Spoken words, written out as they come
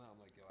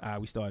All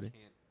right, we started.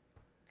 Can't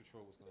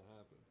control what's gonna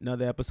happen.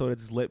 Another episode of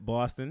Just Lit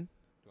Boston.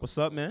 What's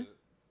up, man? It?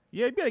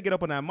 Yeah, you better get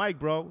up on that mic,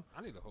 bro.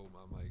 I need to hold my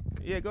mic.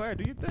 Yeah, go ahead,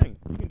 do your thing.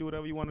 You can do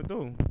whatever you want to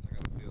do. I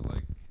gotta feel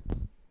like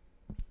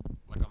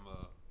I'm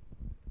a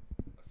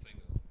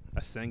singer.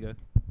 A singer.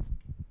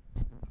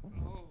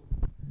 Oh.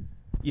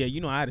 Yeah,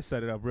 you know I had to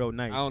set it up real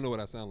nice. I don't know what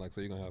I sound like,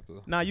 so you're gonna have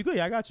to. Nah, you good?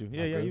 Yeah, I got you.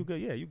 Yeah, I'm yeah, good? you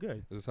good? Yeah, you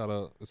good? Is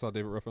this how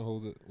David Ruffin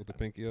holds it with the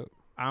pinky up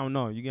I don't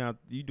know.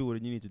 You do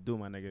what you need to do,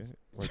 my nigga.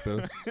 like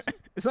this?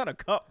 It's not a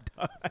cup,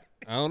 dog.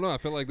 I don't know. I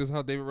feel like this is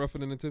how David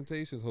Ruffin and the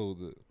Temptations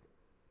holds it.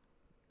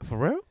 For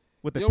real?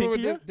 With the You pinky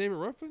remember up? David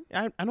Ruffin?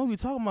 I know what you're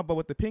talking about, but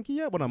with the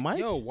pinky up, with a mic?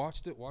 Yo,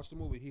 watch the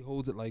movie. He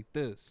holds it like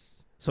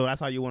this. So that's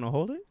how you want to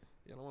hold it?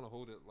 Yeah, I don't want to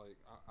hold it like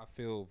I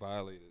feel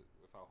violated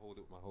if I hold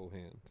it with my whole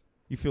hand.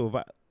 You feel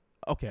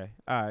okay.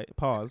 All right.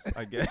 Pause.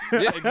 I guess.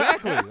 Yeah,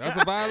 exactly.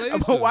 That's a violation.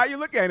 But why you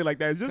look at it like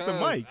that? It's just a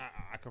 'Cause mic.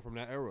 I come from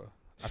that era.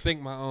 I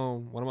think my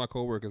one of my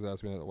coworkers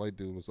asked me that. A white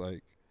dude was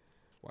like,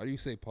 "Why do you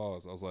say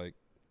pause?" I was like,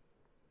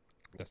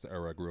 "That's the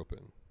era I grew up in.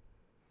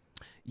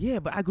 Yeah,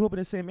 but I grew up in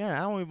the same era. I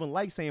don't even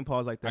like saying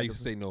pause like that. I used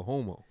to say no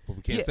homo, but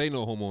we can't say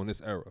no homo in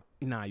this era.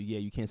 Nah, yeah,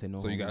 you can't say no.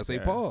 So you homo gotta say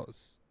there.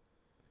 pause.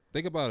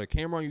 Think about it.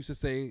 Cameron used to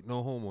say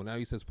no homo. Now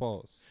he says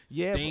pause.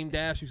 Yeah. Dame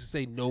Dash used to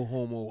say no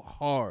homo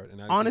hard, and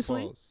now he says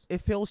Honestly, pause.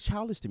 it feels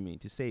childish to me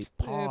to say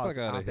pause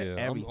Man, after here, I'm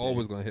everything.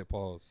 always gonna hit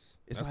pause.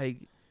 It's That's-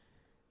 like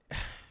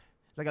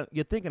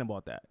you're thinking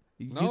about that.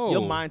 No.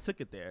 Your mind took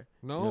it there.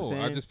 no. You know what I'm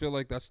I saying? just feel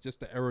like that's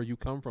just the era you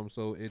come from.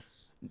 So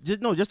it's just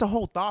the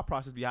whole thought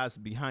process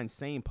behind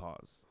saying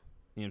pause.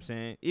 You know what I'm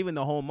saying? Even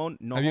the whole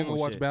no Have you homo ever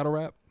watched shit. battle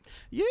rap?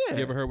 Yeah. You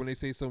ever heard when they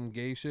say some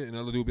gay shit and the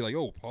other dude be like,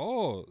 "Yo,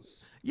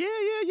 pause." Yeah.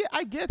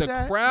 I get The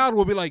that. crowd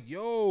will be like,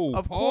 "Yo,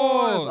 Of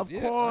pause." course,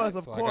 Yeah, of so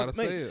I course. gotta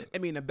Man, say it. I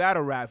mean, the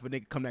battle rap, when they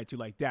come at you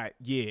like that,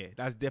 yeah,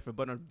 that's different.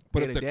 But on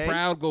But day if to the day,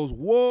 crowd goes,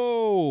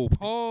 "Whoa,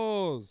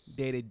 pause,"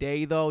 day to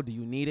day though, do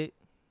you need it?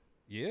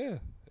 yeah,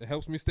 it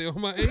helps me stay on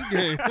my A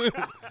game.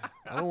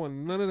 I don't want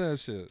none of that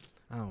shit.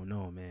 I don't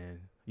know, man.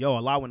 Yo, a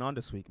lot went on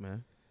this week,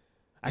 man.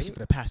 Actually, it? for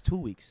the past 2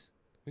 weeks.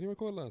 We didn't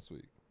record last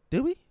week.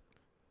 Did we?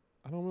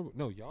 I don't remember.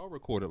 No, y'all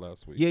recorded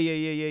last week. Yeah. You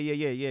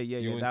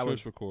That and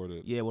was Trish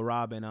recorded. yeah with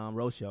Rob and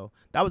Rocio.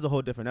 That was a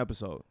whole different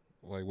episode.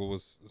 Like, what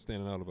was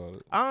standing out about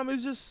it?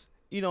 It's just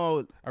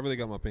I really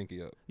got my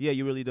pinky up yeah,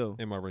 you really do.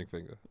 and my ring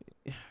finger.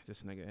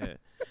 This nigga head.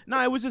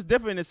 Nah, it was just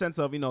different in the sense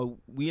of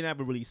we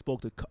never really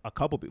spoke to a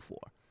couple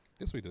before.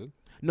 Yes, we did.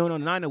 No,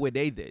 not in the way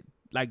they did.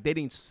 Like they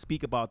didn't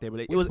speak about their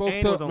relationship. We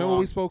spoke to. Remember,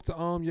 we spoke.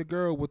 spoke to your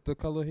girl with the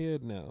color hair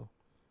now,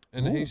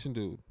 and the Who? Haitian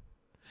dude.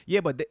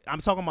 Yeah, but I'm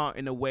talking about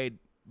in the way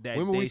that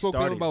Remember, they we spoke to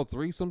started. him about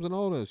threesomes and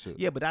all that shit.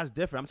 Yeah, but that's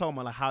different. I'm talking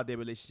about like how their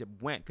relationship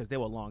went because they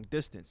were long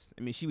distance.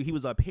 I mean, he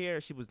was up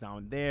here, she was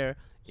down there,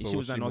 and So she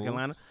was in North moved?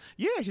 Carolina.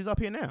 Yeah, she's up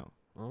here now.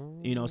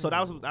 Oh. So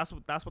that's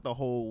what the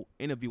whole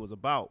interview was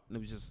about. And it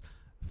was just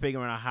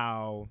figuring out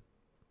how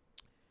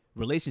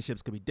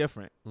relationships could be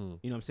different. Mm.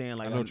 You know what I'm saying?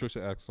 Like I know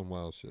Trisha asked some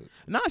wild shit.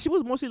 Nah, she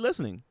was mostly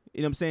listening.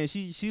 You know what I'm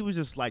saying? She was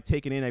just like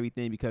taking in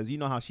everything because you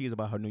know how she is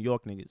about her New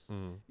York niggas. Mm. You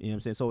know what I'm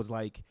saying? So it's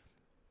like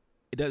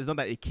it's not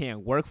that it can't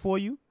work for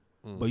you,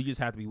 Mm. but you just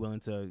have to be willing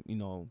to,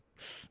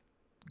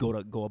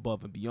 go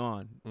above and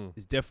beyond. Mm.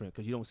 It's different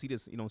because you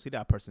don't see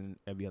that person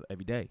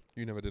every day.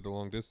 You never did a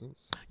long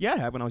distance. Yeah, I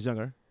have when I was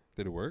younger.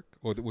 Did it work,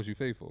 or was you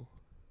faithful?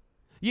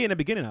 Yeah, in the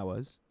beginning I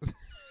was.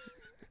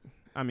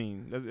 I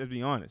mean, let's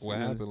be honest. What You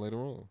know? happened later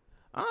on?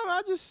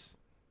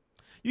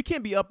 You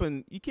can't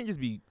just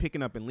be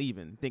picking up and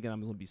leaving thinking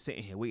I'm gonna be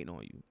sitting here waiting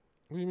on you.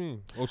 What do you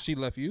mean? Oh, she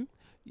left you?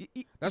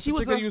 That's She the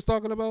was chick that you was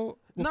talking about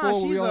before Nah,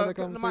 when we she's all had that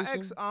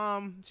conversation?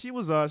 my ex. She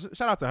was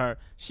shout out to her.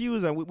 She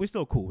was we're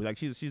still cool. Like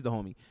she's the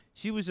homie.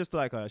 She was just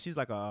like she's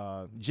like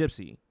a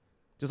gypsy,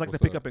 just likes to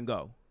What's pick up? up and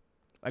go,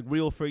 like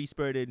real free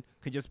spirited.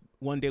 Could just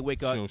one day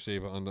wake She up. don't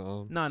shave her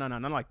underarms? No,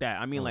 not like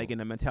that. I mean like Oh. in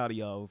the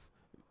mentality of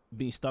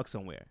being stuck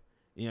somewhere.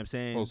 You know what I'm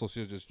saying? Oh, so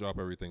she'll just drop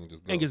everything and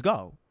just go. And just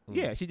go. Mm.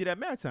 Yeah, she did that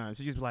mad times.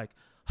 She just be like,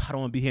 I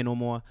don't want to be here no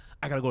more.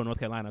 I gotta go to North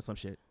Carolina or some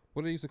shit.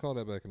 What did they used to call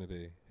that back in the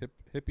day?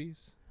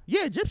 Hippies?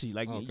 Yeah, gypsy.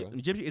 Like Okay.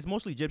 gypsy. It's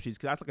mostly gypsies because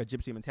that's like a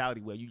gypsy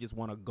mentality where you just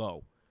want to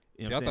go.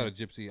 You know See, what I I'm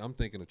thought a gypsy. I'm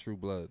thinking of True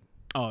Blood.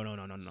 Oh no.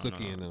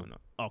 Sookie and them.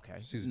 No. Okay.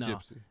 She's no. a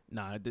gypsy.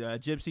 Nah, the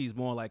gypsy is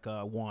more like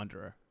a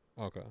wanderer.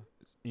 Okay.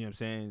 You know what I'm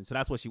saying? So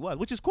that's what she was,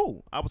 which is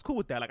cool. I was cool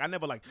with that. Like I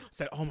never like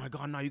said, "Oh my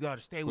God, now you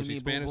gotta stay Was with she me."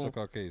 Spanish boom, or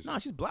boom. Caucasian? No,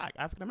 she's black,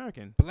 African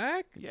American.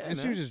 Black? Yeah, And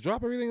she man. would just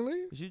drop everything and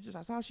leave?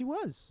 That's how she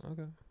was.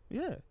 Okay.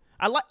 Yeah,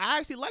 I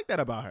actually like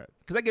that about her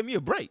because that gave me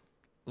a break.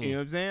 You know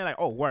what I'm saying? Like,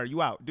 oh, word,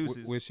 you out,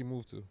 deuces. Where'd she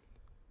move to?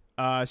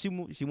 She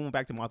moved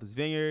back to Martha's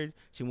Vineyard.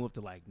 She moved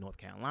to like North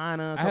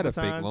Carolina. I had a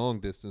couple fake times. long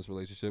distance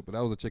relationship, but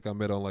that was a chick I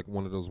met on like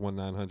one of those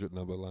 1-900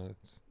 number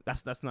lines.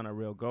 That's not a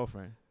real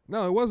girlfriend.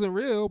 No, it wasn't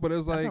real, but it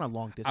was That's like not a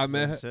long distance I met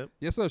her. relationship.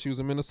 Yes, sir. She was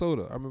in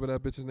Minnesota. I remember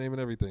that bitch's name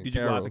and everything. Did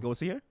you go out to go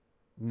see her?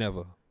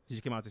 Never. Did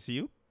she come out to see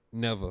you?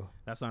 Never.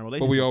 That's not a But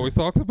relationship. we always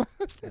talked about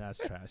it. That's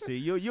trash. See,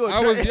 you.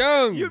 I was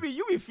young. You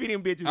be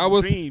feeding bitches I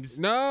was dreams.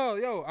 No,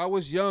 yo, I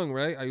was young,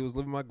 right? I was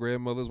living with my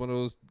grandmother's. One of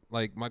those,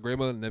 like, my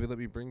grandmother never let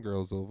me bring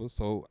girls over,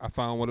 so I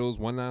found one of those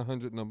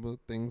 1-900 number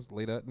things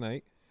late at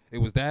night. It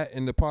was that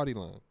in the party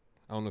line.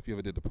 I don't know if you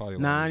ever did the party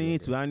line. Nah, I need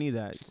to. I need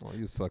that. Oh,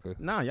 you sucker.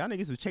 Nah, y'all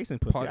niggas was chasing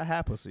pussy. I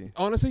had pussy.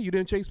 Honestly, you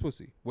didn't chase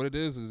pussy. What it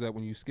is that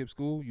when you skip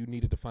school, you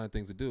needed to find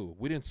things to do.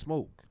 We didn't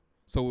smoke,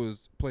 so it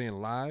was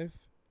playing live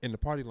in the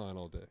party line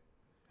all day.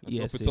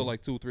 Up until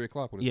like 2-3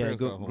 o'clock when his parents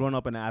got home. Growing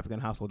up in an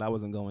African household, that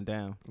wasn't going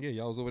down. Yeah,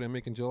 y'all was over there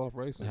making jollof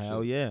rice and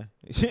Hell shit.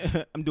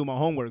 yeah. I'm doing my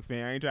homework,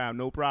 fam. I ain't trying to have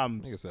no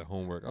problems. I think it's that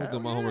homework. I was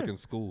doing my homework in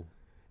school.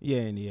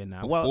 Yeah,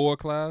 nah. Before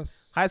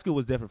class. High school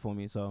was different for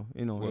me, so,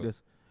 it What?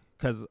 is.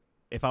 Because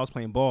if I was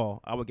playing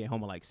ball, I would get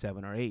home at like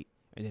 7 or 8,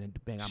 and then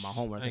bang out my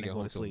homework and then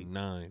go to sleep.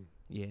 9.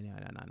 Yeah,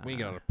 nah. We ain't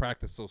got out of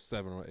practice till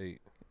 7 or 8.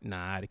 Nah,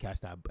 I had to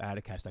catch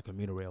that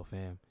commuter rail,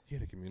 fam. You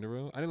had a commuter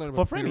rail? I didn't learn For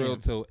about commuter rail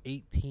Framingham. till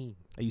 18.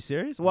 Are you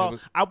serious? Well,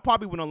 I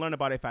probably wouldn't learn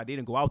about it if I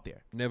didn't go out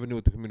there. Never knew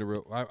what the commuter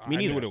rail. I Me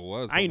knew neither. what it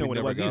was. I didn't know what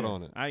it never was got either.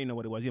 on it. I didn't know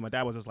what it was either. My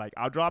dad was just like,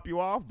 I'll drop you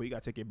off, but you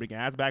got to bring your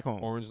ass back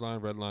home. Orange line,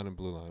 red line, and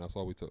blue line. That's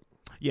all we took.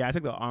 Yeah, I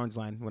took the orange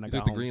line when I You got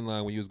took the home. green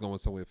line when you was going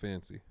somewhere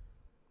fancy.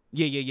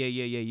 Yeah.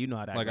 You know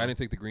how that Like, goes. I didn't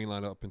take the green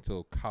line up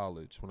until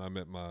college when I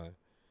met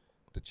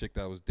the chick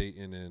that I was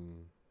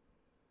dating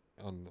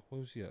what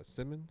was she at?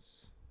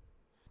 Simmons?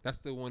 That's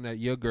the one that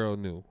your girl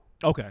knew.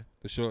 Okay.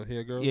 The short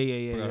hair girl?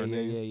 Yeah. Forgot her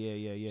name.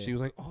 Yeah. She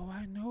was like, oh,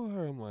 I know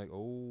her. I'm like,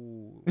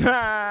 oh.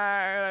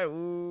 Like,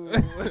 ooh.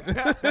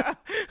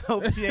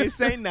 Hope she ain't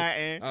say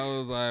nothing. I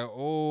was like,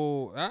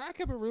 oh. I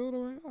kept it real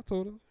though. I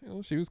told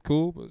her, she was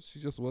cool, but she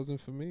just wasn't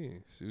for me.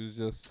 She was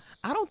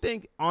just. I don't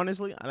think,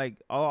 honestly,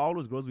 like all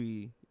those girls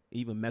we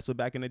even mess with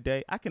back in the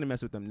day, I couldn't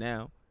mess with them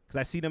now. Because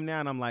I see them now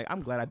and I'm like,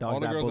 I'm glad I dodged all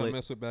the that girls bullet. I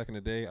messed with back in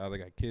the day either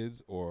got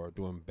kids or are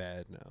doing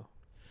bad now.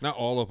 Not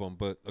all of them,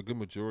 but a good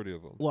majority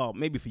of them. Well,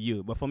 maybe for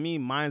you, but for me,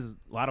 a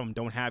lot of them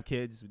don't have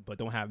kids, but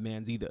don't have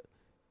mans either.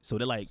 So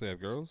they're like, So they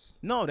have girls?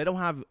 No, they don't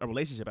have a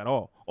relationship at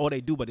all. All they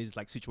do, but it's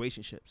like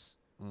situationships.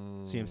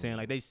 Mm. See what I'm saying?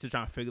 Like they still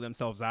trying to figure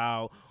themselves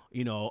out.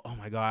 Oh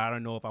my God, I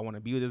don't know if I want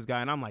to be with this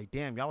guy. And I'm like,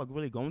 damn, y'all are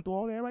really going through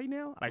all that right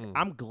now. Like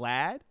I'm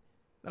glad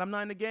that I'm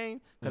not in the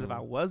game because if I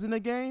was in the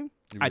game,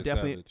 I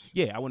definitely,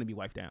 I wouldn't be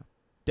wifed down.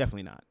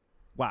 Definitely not.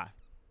 Why?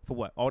 For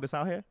what? All this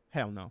out here?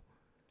 Hell no.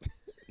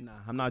 Nah,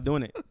 I'm not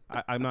doing it.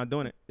 I'm not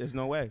doing it. There's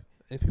no way.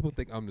 And people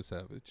think I'm the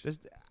savage.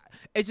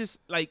 It's just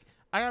like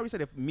I always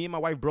said, if me and my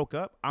wife broke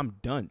up, I'm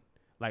done.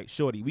 Like,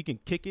 shorty, we can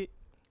kick it.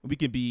 We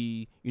can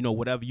be,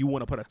 whatever you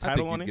want to put a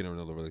title on I think it. you'd get in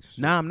another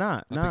relationship. Nah, I'm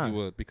not. I think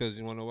you would because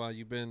you want to know why?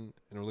 You've been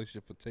in a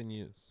relationship for 10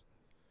 years.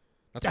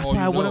 That's all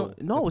why I you want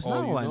to. know. No, That's it's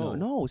not all I you know.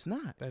 No, it's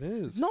not. That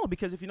is. No,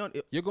 because if you don't,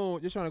 you're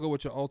trying to go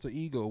with your alter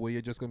ego where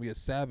you're just gonna be a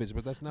savage,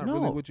 but that's not No,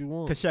 really what you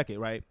want. Cause check it,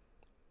 right?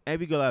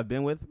 Every girl I've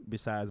been with,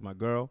 besides my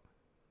girl,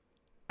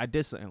 I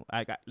did something.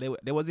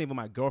 They wasn't even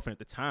my girlfriend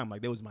at the time.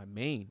 Like, they was my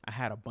main. I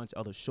had a bunch of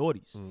other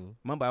shorties.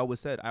 Remember, I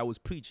always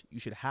preach, you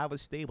should have a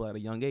stable at a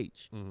young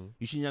age.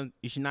 You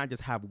should not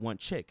just have one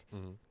chick.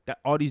 That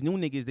all these new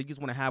niggas, they just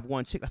want to have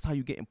one chick. That's how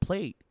you getting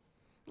played.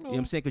 You know what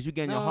I'm saying? Because you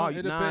getting your heart.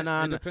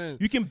 Nah.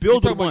 You can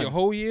build you talking with about one. your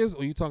whole years,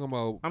 or you talking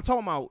about? I'm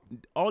talking about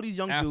all these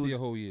young after dudes. your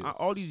whole years.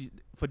 All these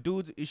for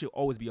dudes, it should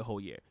always be a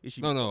whole year. It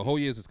should No, whole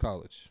years is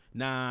college.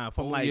 Nah,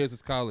 from whole like years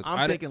is college.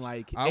 I'm thinking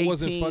like 18 I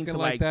wasn't fucking to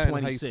like like that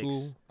 26. in high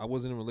school. I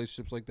wasn't in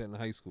relationships like that in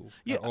high school.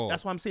 Yeah, at all.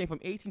 that's what I'm saying. From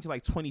 18 to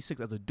like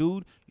 26, as a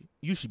dude,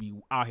 you should be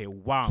out here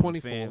wild.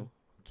 24,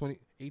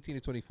 18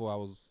 to 24.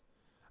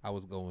 I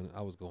was going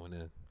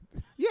in.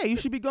 Yeah, you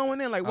should be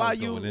going in. Like, I why was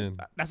you? going in.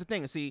 That's the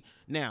thing. See,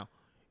 now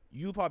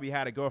you probably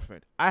had a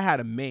girlfriend. I had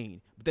a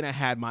main, but then I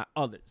had my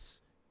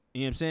others.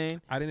 You know what I'm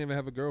saying? I didn't even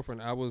have a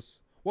girlfriend. I was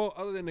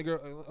other than the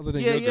girl, other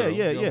than Yeah, your girl,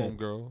 yeah. your home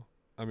girl.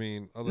 I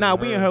mean, Nah,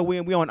 than we and her,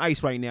 we on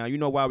ice right now. You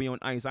know why we on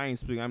ice? I ain't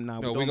speaking. I'm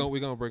not. No, we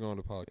gonna bring her on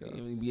the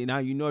podcast. Now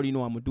you already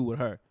know I'm gonna do with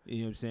her. You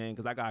know what I'm saying?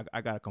 Because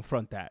I gotta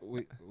confront that.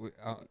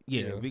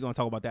 Yeah, we gonna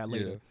talk about that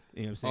later.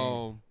 You know what I'm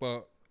saying?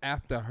 But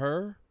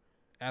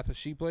after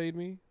she played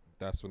me,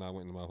 that's when I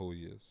went into my whole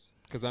years.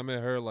 Because I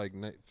met her like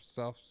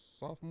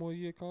sophomore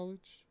year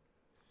college.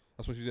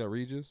 That's when she was at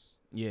Regis.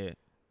 Yeah.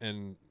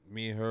 And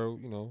me and her,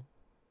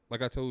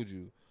 like I told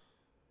you,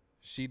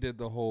 she did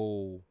the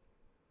whole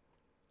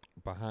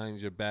behind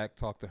your back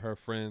talk to her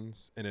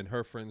friends, and then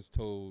her friends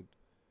told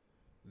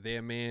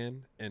their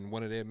man, and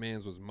one of their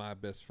mans was my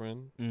best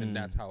friend, and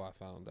that's how I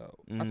found out.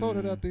 I told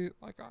her that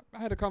I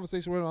had a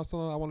conversation with her. I was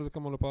telling her I wanted to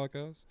come on the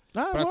podcast,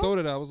 but I told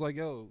her that I was like,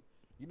 "Yo,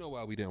 you know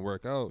why we didn't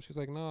work out?" She's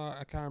like, "No,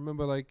 I can't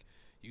remember. Like,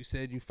 you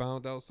said you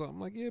found out something."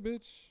 I'm like, "Yeah,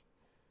 bitch.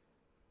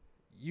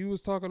 You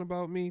was talking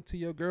about me to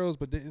your girls,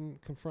 but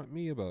didn't confront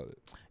me about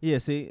it." Yeah,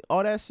 see,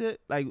 all that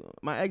shit, like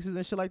my exes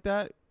and shit like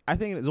that. I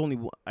think it's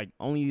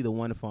only the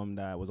one from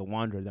that was a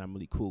wanderer that I'm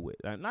really cool with.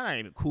 Not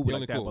even cool with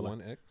like that, but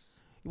one ex.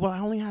 Well, I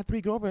only had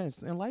 3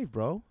 girlfriends in life,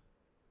 bro.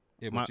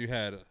 Yeah, but you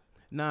had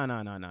Nah.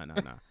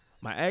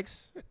 My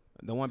ex,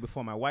 the one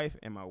before my wife,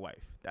 and my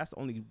wife. That's the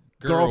only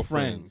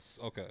girlfriends.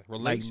 Okay, Like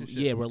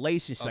relationships.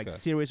 relationships, like Okay.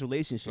 serious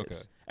relationships.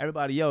 Okay.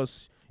 Everybody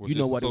else, Was you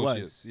know just what it was.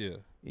 associates, Yeah.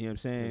 You know what I'm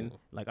saying? Yeah.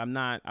 Like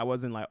I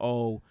wasn't like,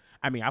 oh,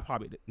 I mean, I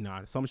probably,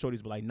 some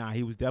shorties were like, nah,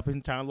 he was definitely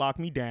trying to lock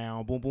me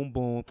down. Boom, boom,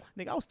 boom.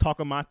 Nigga, I was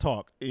talking my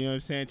talk. You know what I'm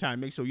saying? Trying to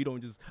make sure you don't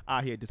just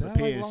out here Did I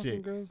disappear like and locking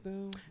shit. girls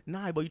down?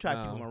 Nah, but you try to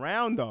keep Nah. them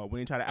around though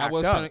when you try to act I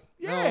was up. trying to.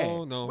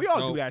 Yeah. No. We all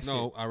no, do that shit.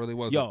 No, I really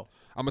wasn't. Yo.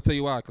 I'm gonna tell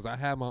you why. Because I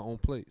had my own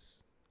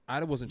place.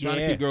 I wasn't trying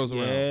to keep girls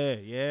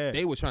around. Yeah.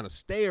 They were trying to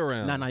stay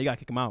around. Nah, you gotta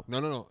kick them out.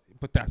 No.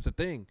 But that's the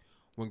thing.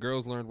 When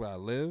girls learned where I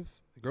live,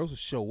 girls would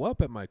show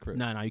up at my crib.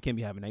 Nah, you can't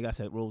be having that. You gotta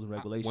set rules and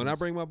regulations. When I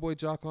bring my boy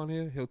Jock on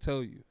here, he'll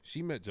tell you.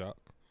 She met Jock.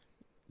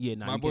 Yeah,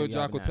 My boy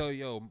Jock will tell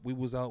you, yo, we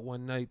was out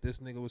one night. This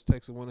nigga was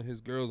texting one of his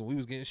girls, and we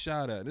was getting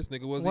shot at. This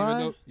nigga wasn't even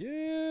know.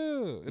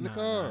 Yeah, in the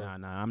car.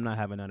 Nah. I'm not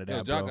having none of that,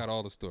 Yo, Jock bro. got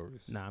all the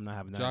stories. Nah, I'm not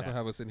having none Jock of will that.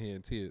 have us in here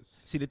in tears.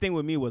 See, the thing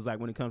with me was like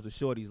when it comes to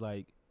shorties,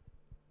 like,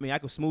 I mean, I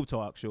can smooth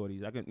talk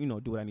shorties. I can,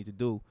 do what I need to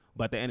do.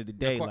 But at the end of the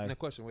day, Now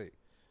question, wait.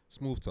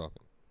 Smooth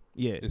talking.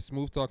 yeah. Is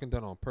smooth talking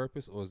done on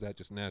purpose, or is that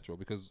just natural?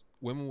 Because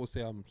women will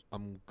say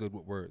I'm good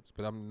with words,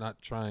 but I'm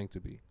not trying to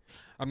be.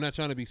 I'm not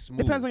trying to be smooth.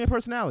 Depends on your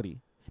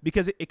personality.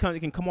 Because it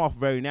can come off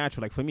very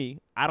natural. Like for me,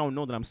 I don't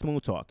know that I'm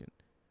smooth talking.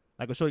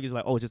 Like a shorty is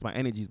like, oh, it's just my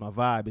energy, it's my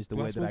vibe, it's the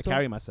way that I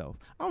carry myself.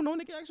 I don't know,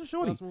 nigga, ask a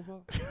shorty. Smooth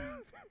talk.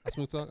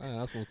 Smooth talk.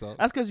 That's smooth talk.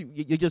 That's because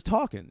you're just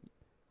talking.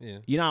 Yeah.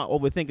 You're not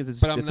overthinking the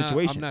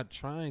situation. I'm not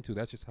trying to.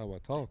 That's just how I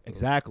talk. Though.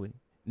 Exactly.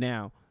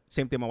 Now,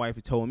 same thing my wife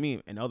has told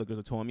me, and other girls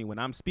have told me, when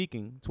I'm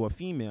speaking to a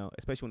female,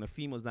 especially when the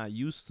female's not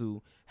used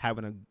to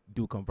having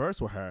to converse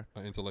with her.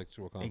 An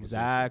intellectual conversation.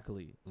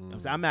 Exactly.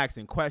 I'm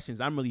asking questions.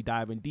 I'm really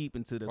diving deep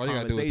into the conversation.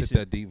 All you gotta do is hit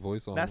that deep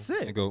voice on That's them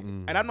it. and go,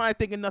 And I'm not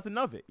thinking nothing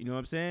of it. You know what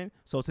I'm saying?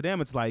 So to them,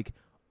 it's like,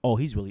 oh,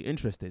 he's really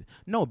interested.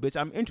 No, bitch,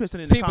 I'm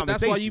interested in the conversation. But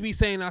that's why you be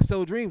saying I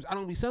sell dreams. I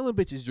don't be selling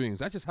bitches dreams.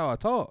 That's just how I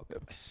talk.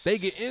 They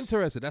get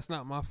interested. That's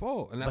not my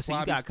fault. And that's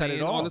why I be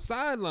staying on the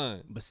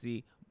sideline. But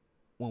see,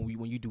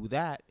 when you do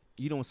that,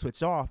 you don't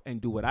switch off and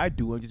do what I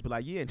do and just be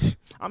like, yeah,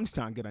 I'm just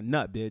trying to get a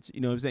nut, bitch.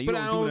 You know what I'm saying? You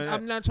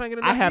I'm not trying to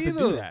get a nut I have either.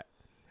 to do that.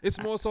 It's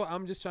more so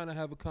I'm just trying to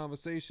have a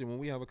conversation. When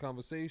we have a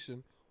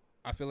conversation,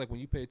 I feel like when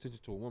you pay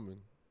attention to a woman,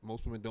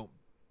 most women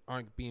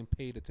aren't being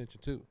paid attention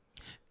to.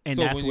 And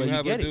so that's when where you you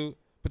have get it.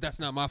 But that's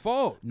not my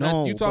fault.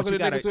 No, you talking to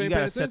gotta, niggas who ain't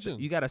paying attention.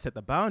 You got to set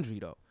the boundary,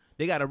 though.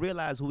 They got to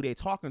realize who they're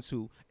talking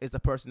to is the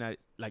person that,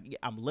 like,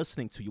 I'm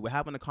listening to you. We're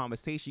having a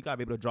conversation. You got to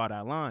be able to draw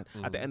that line.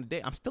 At the end of the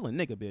day, I'm still a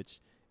nigga,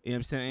 bitch. You know what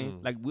I'm saying?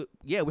 Like,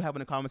 we're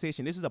having a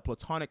conversation. This is a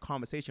platonic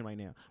conversation right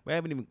now. We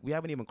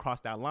haven't even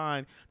crossed that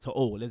line to,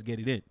 oh, let's get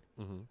it in.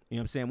 You know what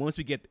I'm saying? Once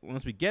we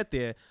get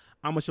there,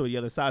 I'm gonna show you the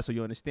other side so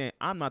you understand.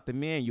 I'm not the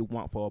man you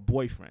want for a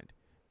boyfriend.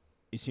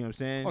 You see what I'm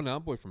saying? Oh no,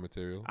 I'm boyfriend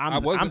material. I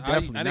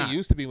didn't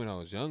used to be when I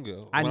was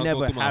younger. I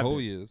never have. My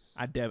whole years.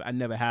 I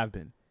never have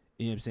been.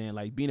 You know what I'm saying?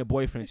 Like being a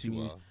boyfriend to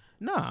me.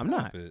 No, I'm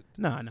not.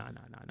 No.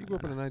 You grew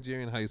up in a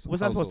Nigerian high school.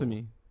 What's that supposed to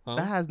mean? Huh?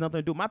 That has nothing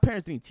to do. My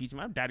parents didn't teach me.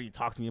 My daddy didn't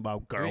talk to me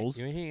about girls.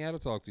 He ain't had to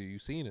talk to you. You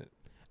seen it.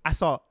 I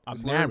saw a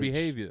marriage.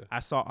 Behavior. I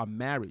saw a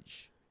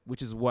marriage,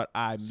 which is what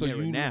I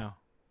mirror now.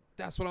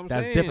 That's what I'm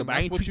saying. That's different. But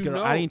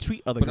I didn't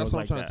treat other girls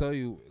like that. But that's what I'm trying to tell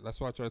you.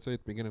 That's what I tried to tell you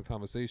at the beginning of the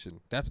conversation.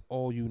 That's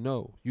all you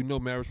know. You know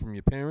marriage from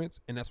your parents,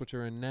 and that's what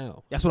you're in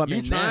now. That's what I'm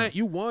in now.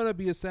 You want to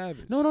be a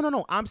savage.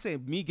 No. I'm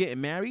saying me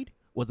getting married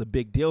was a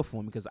big deal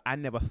for me because I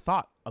never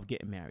thought of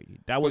getting married.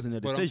 That wasn't a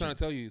decision. But I'm trying to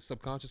tell you,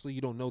 subconsciously, you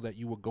don't know that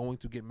you were going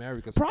to get married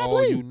because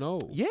Probably. all you know.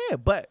 Yeah,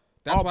 but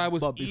that's why it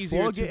was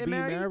easier to be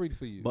married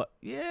for you. But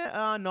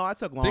no, I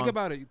took long. Think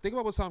about it. Think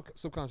about what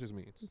subconscious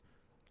means.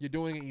 You're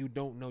doing it, you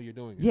don't know you're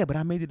doing it. Yeah, but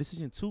I made the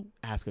decision to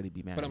ask her to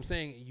be married. But I'm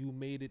saying you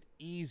made it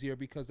easier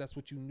because that's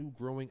what you knew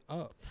growing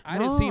up. I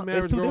didn't see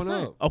marriage growing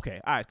up.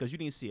 Okay, all right, because you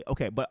didn't see it.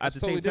 Okay, but at the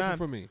same time,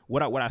 for me.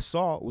 what I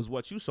saw was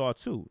what you saw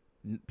too.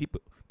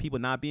 People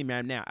not being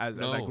married now. As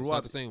I grew up,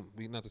 not the same.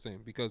 Not the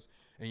same because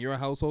in your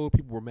household,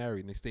 people were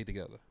married and they stayed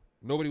together.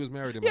 Nobody was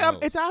married in my house.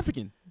 Yeah, it's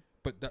African.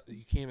 But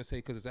you can't even say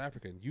because it's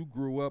African. You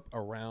grew up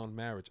around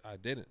marriage. I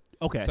didn't.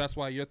 Okay. So that's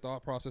why your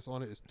thought process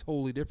on it is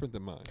totally different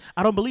than mine.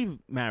 I don't believe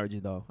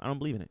marriage, though. I don't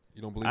believe in it.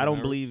 You don't believe I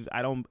don't believe.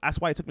 That's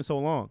why it took me so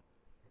long.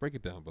 Break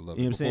it down, beloved.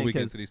 You know what I'm before saying? we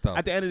get to these topics.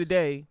 At the end of the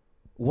day,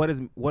 what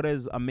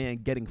is a man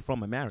getting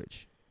from a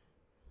marriage?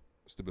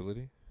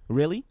 Stability.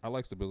 Really? I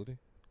like stability.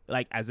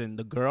 Like as in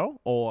the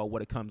girl or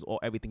what it comes or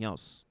everything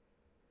else?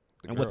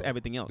 What's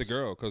everything else? The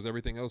girl, because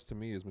everything else to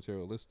me is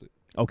materialistic.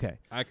 Okay.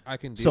 I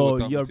can deal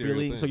with you're material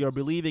things. So you're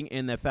believing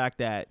in the fact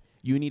that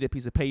you need a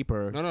piece of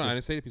paper. No, I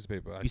didn't say a piece of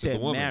paper. You said the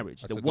woman.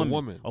 marriage. I The said woman. the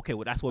woman. Okay,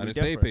 well that's what I we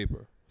didn't say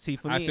paper. See,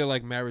 for me, I feel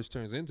like marriage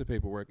turns into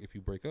paperwork if you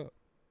break up.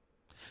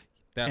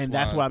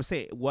 That's what I'm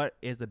saying. What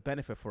is the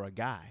benefit for a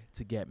guy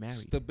to get married?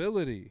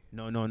 Stability.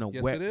 No.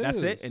 Yes, it is.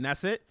 That's it, and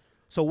that's it.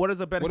 So what is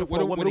the benefit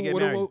for a woman to get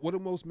married? What do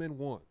most men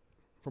want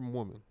from a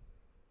woman?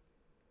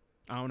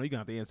 I don't know. You're gonna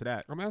have to answer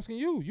that. I'm asking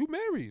you. You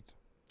married.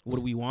 What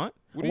do we want?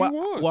 What do you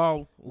want?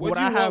 Well, what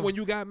do you want when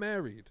you got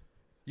married?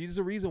 There's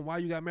a reason why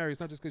you got married.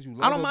 It's not just because you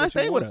love I don't her, mind but you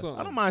staying with want her. I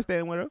something. don't mind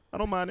staying with her. I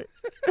don't mind it.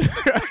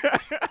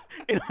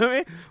 You know what I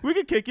mean? We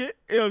can kick it.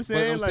 You know what I'm But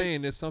saying? I'm Like,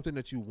 saying there's something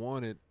that you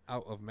wanted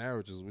out of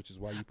marriages, which is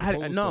why you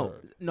proposed to no,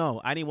 her.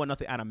 no, I didn't want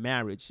nothing out of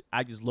marriage.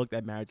 I just looked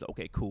at marriage.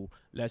 Okay, cool.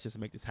 Let's just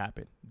make this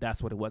happen.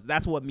 That's what it was.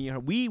 That's what me and her.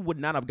 We would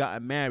not have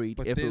gotten married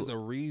But if there's it, a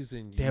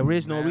reason you There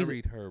is no reason.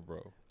 married her,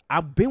 bro.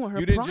 I've been with her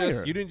You didn't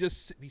prior.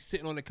 just be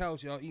sitting on the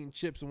couch, y'all eating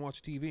chips and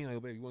watching TV, and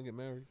like, baby, you want to get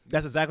married?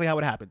 That's exactly how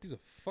it happened. He's a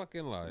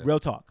fucking liar. Real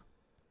talk.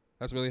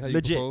 That's really how you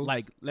Legit. propose?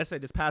 Like, let's say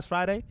this past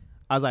Friday,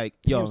 I was like,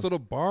 yo, Damn, so the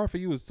bar for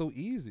you is so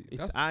easy.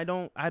 I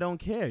don't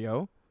care,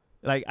 yo.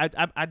 Like,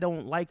 I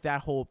don't like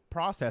that whole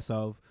process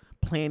of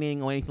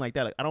planning or anything like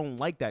that. Like, I don't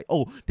like that.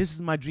 Oh, this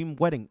is my dream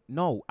wedding.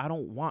 No, I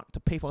don't want to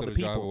pay for so other did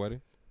y'all have a people.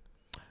 wedding?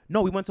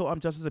 No, we went to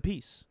Justice of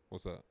Peace.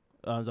 What's that?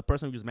 The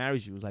person who just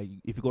marries you is like,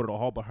 if you go to the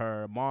hall, but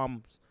her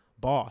mom's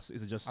boss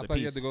is just I a thought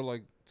piece. you had to go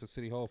like to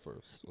City Hall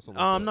first or something.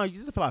 Like that. No,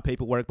 you just fill out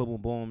paperwork, boom,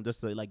 boom, boom,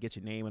 just to like get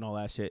your name and all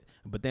that shit.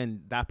 But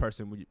then that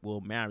person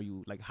will marry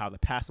you, like how the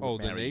pastor Oh, will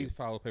then marry they you.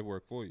 file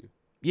paperwork for you.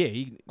 Yeah,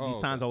 he Oh,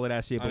 signs okay. all of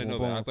that shit. I didn't know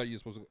boom, that. I boom. thought you were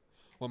supposed to.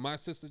 When my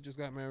sister just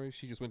got married,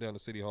 she just went down to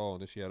City Hall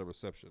and then she had a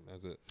reception.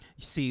 That's it.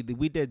 See,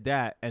 we did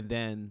that, and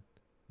then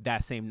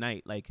that same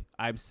night, like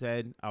I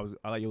said, I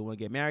like, you want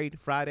to get married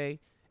Friday,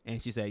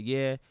 and she said,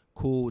 yeah,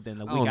 cool. Then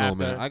the I week don't know, after,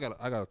 man.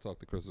 I gotta talk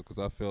to Crystal because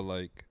I feel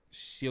like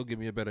she'll give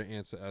me a better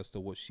answer as to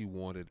what she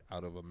wanted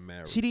out of a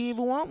marriage. she didn't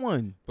even want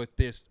one. But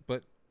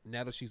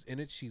now that she's in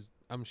it,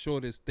 I'm sure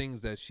there's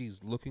things that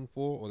she's looking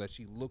for or that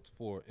she looked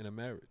for in a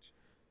marriage.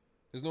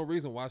 There's no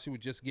reason why she would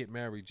just get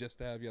married just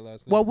to have your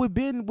last name. Well, we've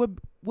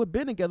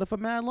been together for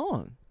mad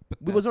long. but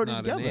we was that's already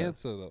not together. an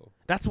answer though.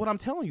 That's what I'm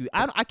telling you.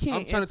 I can't.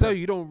 I'm trying to tell you,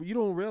 you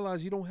don't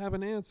realize you don't have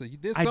an answer.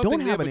 There's I something don't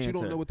there, have but an you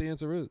don't answer. know what the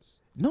answer is.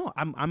 No,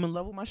 I'm in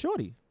love with my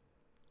shorty.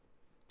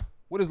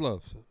 What is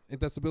love? Ain't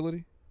that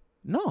stability?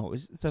 No,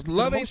 it's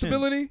Love ain't emotion.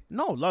 stability?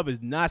 No, love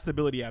is not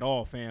stability at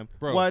all, fam.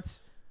 Bro. What?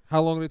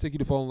 How long did it take you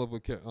to fall in love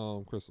with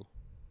Crystal?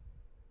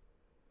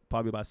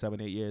 Probably about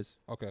 7-8 years.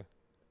 Okay.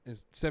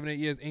 Is 7-8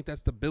 years, ain't that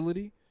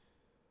stability?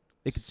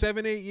 It could-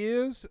 7-8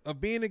 years of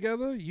being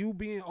together, you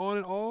being on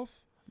and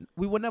off.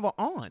 We were never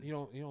on. You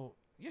don't.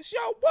 Yes,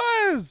 y'all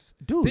was.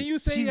 Dude, Then you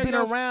say she's y'all- been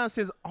y'all- around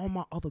since all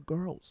my other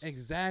girls.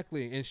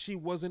 Exactly, and she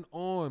wasn't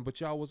on,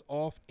 but y'all was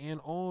off and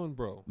on,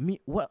 bro. Me?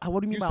 What do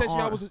you mean You by said on?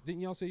 y'all was. Didn't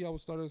y'all say y'all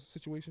was started a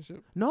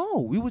situationship?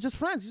 No, we were just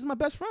friends. She's my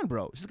best friend,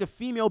 bro. She's like a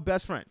female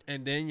best friend.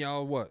 And then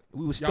y'all what?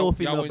 We were still y'all, a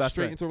female y'all went best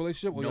straight friend. into a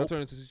relationship, or y'all Nope.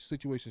 turned into a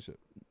situationship?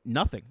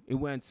 Nothing. It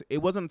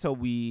wasn't until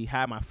we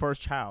had my first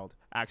child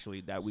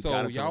actually that we so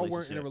got into a y'all relationship.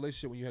 weren't in a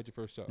relationship when you had your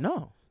first child.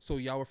 No, So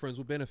y'all were friends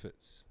with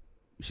benefits.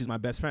 she's my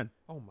best friend.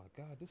 Oh my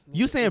God, this.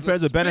 You nigga saying is a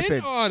friends with spin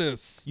benefits.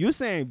 Artist. You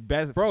saying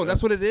best, Bro,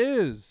 that's what it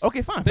is.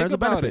 Okay, fine. Think Friends with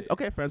about benefits. it.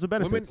 Okay, friends with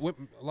benefits.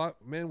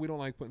 Men, we don't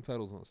like putting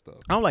titles on stuff.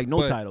 I don't like no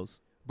But-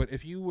 titles. But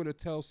if you were to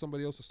tell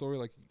somebody else a story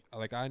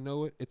like I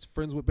know it, it's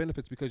friends with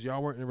benefits because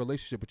y'all weren't in a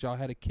relationship, but y'all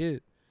had a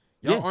kid.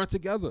 Y'all Yeah. aren't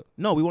together.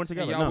 No, we weren't And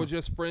together. y'all No. were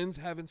just friends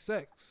having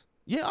sex.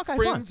 Yeah. Okay.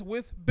 Friends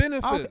with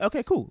benefits.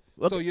 Okay. Cool.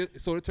 Okay.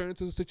 So it turned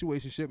into a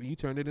situationship, and you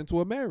turned it into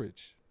a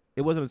marriage.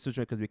 It wasn't a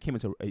situation because we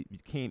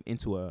came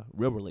into a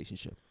real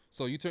relationship.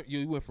 So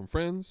you went from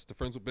friends to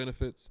friends with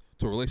benefits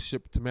to a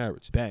relationship to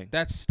marriage. Bang.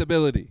 That's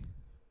stability.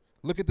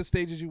 Look at the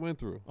stages you went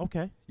through.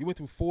 Okay. You went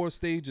through 4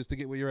 stages to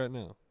get where you're at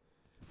now.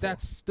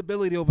 That's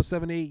stability over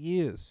 7-8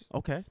 years.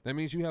 Okay. That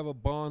means you have a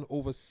bond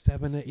over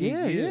 7 to 8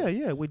 years.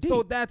 Yeah. We did.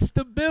 So that's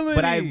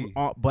stability.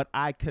 But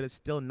I could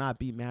still not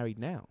be married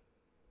now.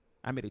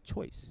 I made a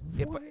choice.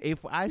 What?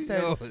 If I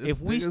said Yo, this if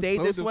we nigga's stayed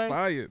so this way,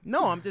 defiant.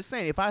 no, I'm just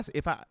saying if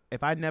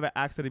I never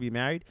asked her to be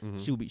married, Mhm.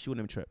 she wouldn't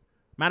even trip.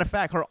 Matter of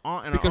fact, her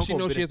aunt and Because her she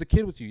uncle knows she has a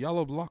kid with you. Y'all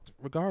are locked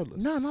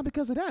regardless. No, not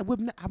because of that. Where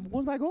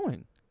was I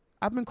going?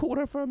 I've been cool with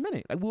her for a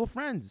minute. Like we were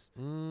friends.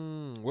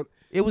 What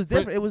It was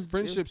different. It was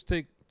friendships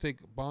take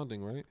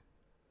bonding, right?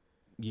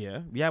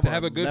 Yeah, we have To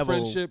have a good level,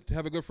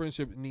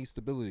 friendship, it needs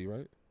stability,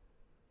 right?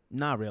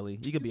 Not really.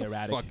 You could be He's a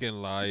erratic. fucking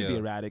liar. You could be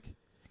erratic.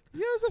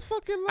 Yeah, it's a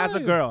fucking liar. As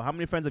a girl, how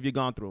many friends have you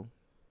gone through?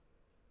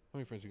 How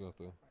many friends you go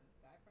through?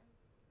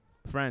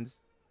 Friends.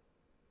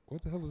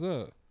 What the hell is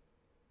that?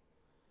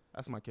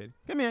 That's my kid.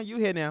 Come here. You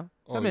here now?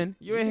 Oh, Come in.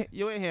 You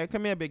in here?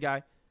 Come here, big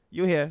guy.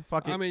 You here?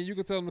 Fuck it. I mean, you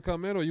can tell them to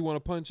come in, or you want to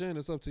punch in.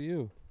 It's up to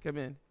you. Come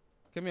in.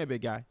 Come here,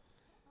 big guy.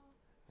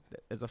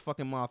 There's a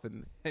fucking moth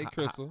in. Hey,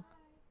 Crystal.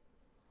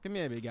 Come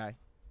here, big guy.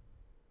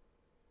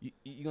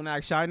 You gonna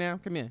act shy now?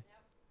 Come here.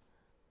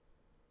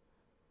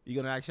 You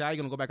gonna act shy? You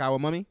gonna go back out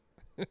with mommy?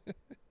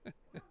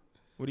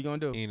 What are you gonna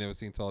do? He ain't never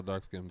seen tall,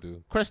 dark skinned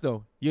dude.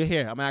 Crystal, you're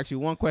here. I'm gonna ask you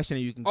one question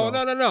and you can go. Oh,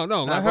 no. Nah,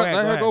 Let go ahead,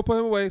 her go go put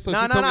him away so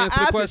No, she no, come no. answer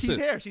the Ask her. question. She's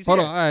here. She's Hold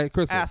here. on. All right,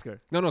 Crystal. Ask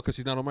her. No, because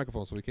she's not on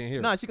microphone, so we can't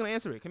hear No, her. she's gonna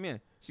answer it. Come here.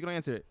 She's gonna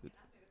answer it.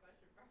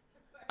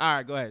 All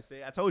right, go ahead.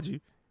 See, I told you.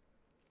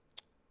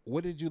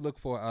 What did you look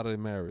for out of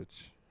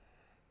marriage?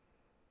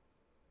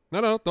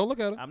 No, don't look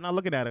at her. I'm not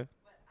looking at her.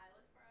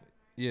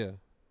 Yeah.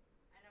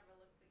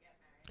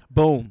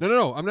 Boom. No.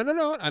 No. I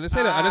didn't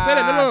say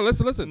that. No.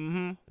 Listen.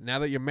 Mm-hmm. Now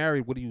that you're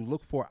married, what do you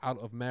look for out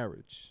of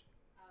marriage?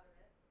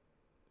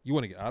 You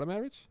want to get out of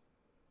marriage?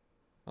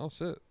 Oh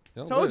shit!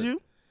 Y'all Told lit.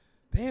 you.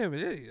 Damn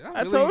it!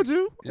 I told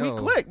you. We Yo.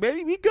 click,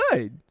 baby. We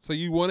good. So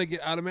you want to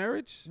get out of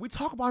marriage? We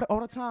talk about it all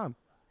the time.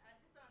 I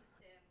just don't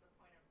understand the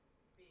point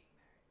of being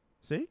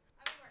married. See? I mean,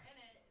 we're in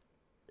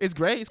it. It's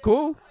great. It's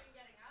cool. There's no point in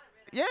getting out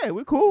of it. Yeah,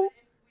 we're cool. If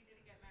we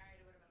didn't get married,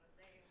 it would have been the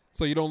same.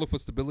 So you don't look for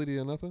stability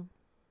or nothing?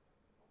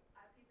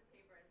 A piece of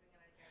paper isn't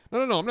going to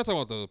guarantee No. I'm not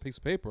talking about the piece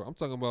of paper. I'm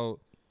talking about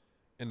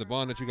in the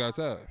bond that you guys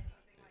have. or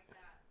anything like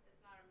that.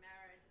 It's not a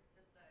marriage. It's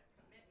just a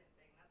commitment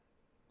thing.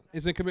 That's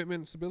Isn't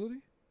commitment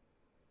stability?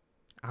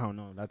 I don't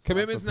know. That's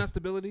Commitment's not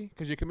stability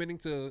because you're committing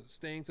to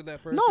staying to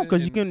that person. No,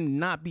 because you and- can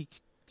not be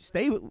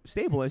stable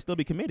and still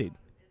be committed. isn't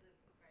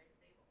very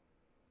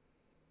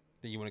stable.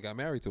 Then you want to got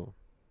married to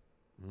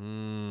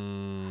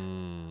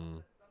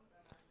him.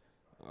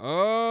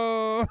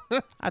 Oh.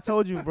 I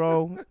told you,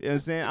 bro. You know what I'm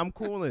saying? I'm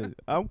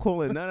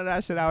cooling. None of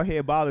that shit out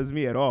here bothers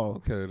me at all.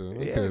 Okay, then.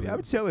 Okay, Yeah, then.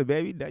 I'm chilling,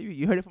 baby. That,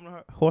 you heard it from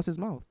the horse's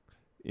mouth.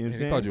 You know what I'm He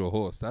saying? called you a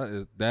horse.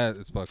 That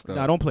is fucked up.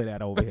 Nah, don't play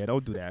that over here.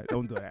 Don't do that.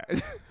 Don't do that.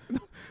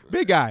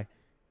 Big guy.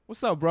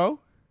 What's up, bro? You want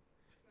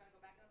to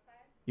go back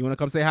outside? You want to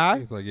come say hi?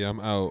 He's like, yeah, I'm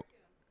out.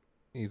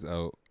 He's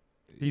out.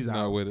 He's not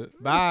out. with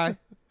it. Bye.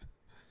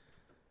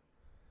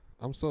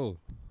 I'm sold.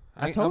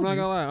 I I'm told not you.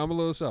 gonna lie. I'm a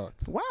little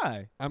shocked.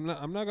 Why? I'm not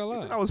gonna You lie.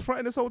 think I was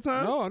fronting this whole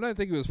time? No, I don't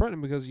think he was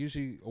fronting because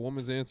usually a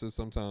woman's answer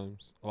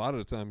sometimes, a lot of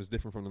the time, is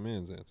different from the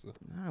man's answer.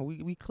 Nah,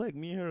 we click.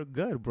 Me and her are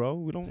good, bro.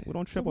 We don't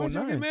So trip why'd on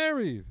y'all get nothing.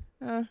 married?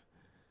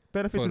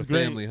 Benefits For is the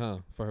great. family, huh?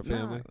 For her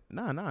family?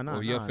 Nah.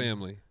 Or your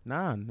family?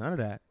 Nah, none of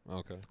that.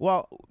 Okay.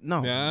 Well,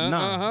 no, Yeah,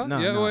 nah.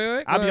 Yeah,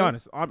 wait, I'll go be ahead.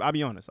 honest.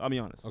 I'll be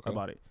honest Okay.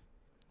 about it.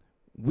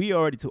 We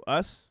already, to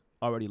us,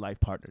 already life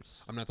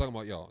partners. I'm not talking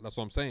about y'all. That's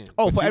what I'm saying.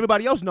 Oh, But for you-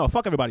 everybody else? No,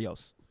 fuck everybody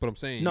else. But I'm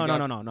saying. No. you got-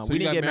 so We you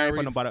didn't got get married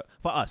for nobody.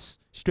 For us,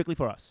 strictly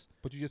for us.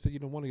 But you just said you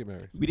don't want to get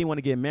married. We didn't want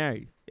to get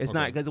married. It's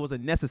not Okay. because it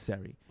wasn't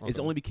necessary. It's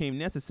Okay. only became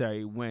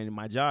necessary when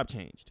my job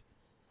changed.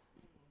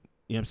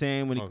 You know what I'm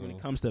saying? When Okay. it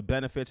comes to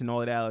benefits and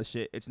all of that other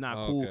shit, it's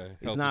not cool. Okay.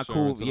 It's Health not cool.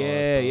 insurance and all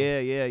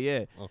that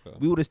Yeah. Okay.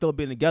 We would have still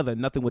been together.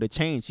 Nothing would have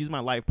changed. She's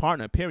my life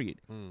partner, period.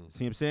 Mm.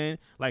 See what I'm saying?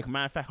 Like,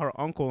 matter of fact, her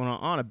uncle and her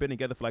aunt have been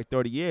together for like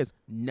 30 years,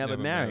 never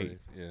married.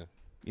 Yeah.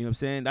 You know what I'm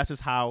saying? That's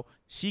just how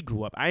she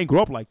grew up. I ain't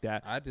grow up like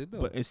that. I did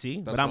though. But and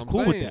see, That's but I'm what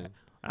cool with saying. that.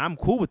 I'm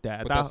cool with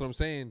that. But that's what I'm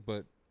saying.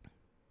 But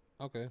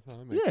okay, no,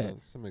 that makes Yeah.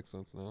 sense. That makes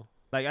sense now.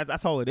 Like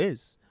that's all it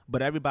is.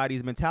 But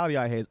everybody's mentality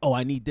out here is, oh,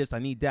 I need this, I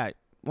need that.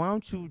 Why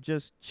don't you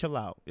just chill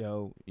out,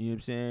 yo? You know what I'm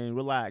saying?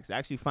 Relax.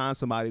 Actually find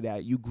somebody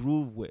that you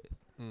groove with.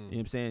 You know what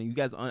I'm saying? You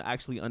guys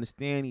actually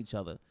understand each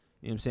other.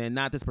 You know what I'm saying?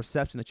 Not this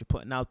perception that you're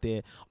putting out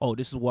there. Oh,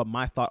 this is what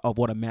my thought of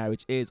what a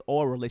marriage is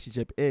or a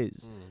relationship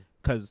is.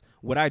 Because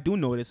what I do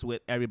notice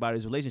with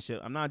everybody's relationship,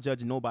 I'm not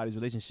judging nobody's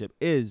relationship,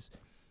 is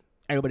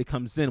everybody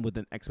comes in with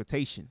an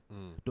expectation.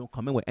 Don't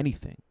come in with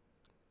anything.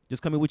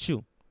 Just come in with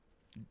you.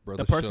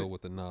 Brother person- show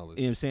with the knowledge.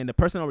 You know what I'm saying? The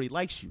person already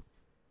likes you.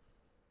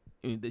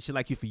 She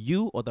like you for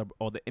you or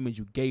the image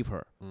you gave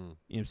her. You know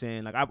what I'm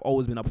saying? Like, I've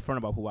always been upfront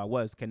about who I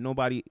was. Can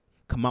nobody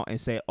come out and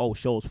say, oh,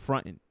 Show's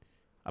fronting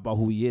about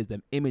who he is,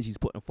 the image he's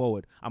putting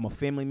forward? I'm a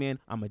family man.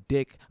 I'm a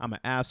dick. I'm an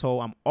asshole.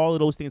 I'm all of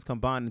those things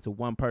combined into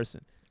one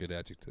person. Good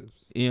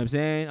adjectives. You know what I'm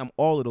saying? I'm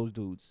all of those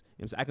dudes.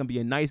 You know what I'm saying? I can be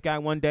a nice guy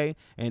one day,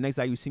 and the next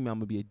time you see me, I'm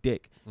going to be a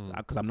dick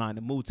because I'm not in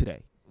the mood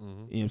today. You know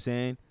what I'm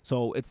saying?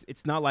 So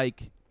it's not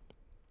like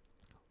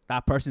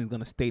that person is going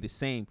to stay the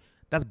same.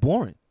 That's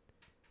boring.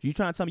 You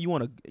trying to tell me you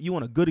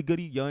want a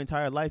goody-goody your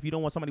entire life? You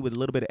don't want somebody with a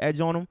little bit of edge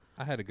on them?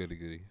 I had a goody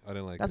goody. I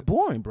didn't like That's it.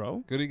 boring,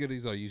 bro. Goody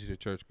goodies are usually the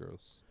church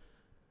girls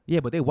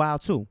Yeah, but they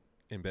wild too.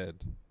 in bed.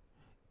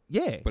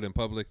 Yeah. But in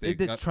public, they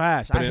It's got,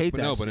 trash. but I in- hate but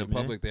that No, shit, but in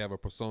man. public, they have a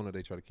persona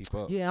they try to keep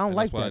up. Yeah, I don't And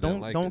like that's why I that. didn't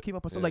Don't like don't it. keep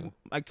up with Yeah.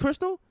 like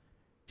Crystal.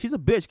 She's a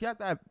bitch. Got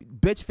that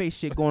bitch face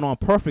shit going on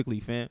perfectly,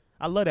 fam.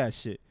 I love that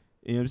shit.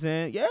 You know what I'm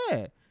saying?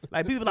 Yeah.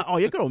 Like people like, oh,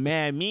 your girl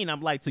mad mean.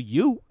 I'm like, to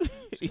you.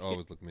 She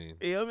always look mean.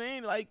 You know what I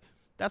mean? Like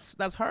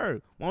that's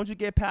her. Why don't you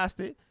get past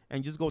it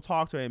and just go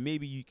talk to her and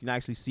maybe you can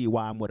actually see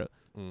why I'm with her.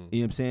 You know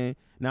what I'm saying?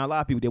 Now a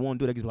lot of people they won't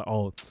do that because like,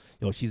 oh,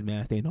 yo, she's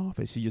mad staying in the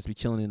office. She just be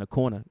chilling in the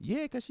corner.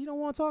 Yeah, cause she don't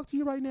want to talk to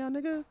you right now,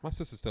 nigga. My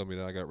sisters tell me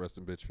that I got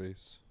resting bitch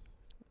face.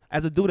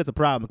 As a dude, that's a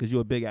problem because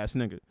you're a big ass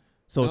nigga.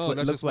 So No, it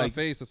that's looks just like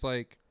my face. It's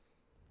like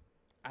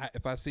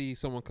if I see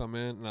someone come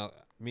in, now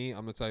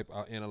I'm the type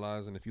I'll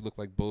analyze, and if you look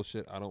like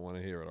bullshit, I don't want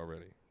to hear it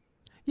already.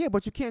 yeah,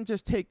 but you can't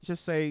just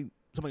say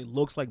somebody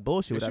looks like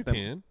bullshit Yes, you without them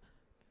can.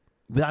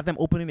 without them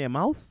opening their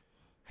mouth.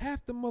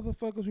 Half the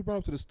motherfuckers we brought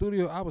up to the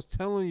studio, I was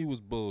telling you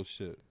was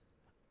bullshit.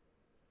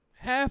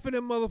 Half of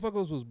them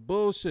motherfuckers was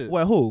bullshit.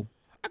 Well, who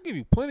I give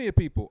you plenty of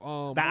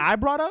people. that I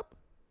brought up?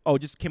 Oh,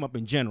 just came up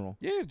in general.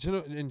 Yeah,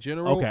 in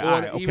general, Okay, or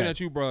alright, even okay. that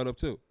you brought up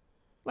too.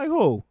 Like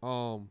who?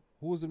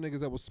 Who was the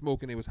niggas that was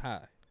smoking? They was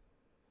high.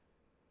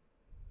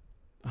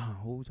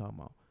 Who we talking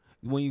about?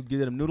 When you get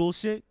them noodle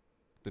shit,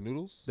 The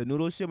noodles. the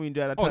noodle shit when you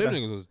do that. Oh, them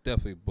niggas was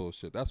definitely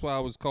bullshit. That's why I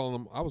was calling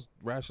them. I was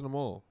rationing them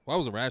all. Well, I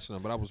wasn't rationing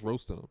them, but I was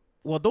roasting them.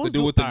 Well, The those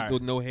dude with, alright.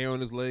 with no hair on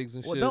his legs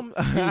and Well, shit. them-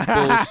 He was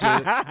bullshit.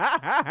 You know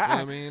what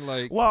I mean?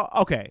 Like, Well,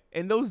 okay.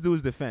 In those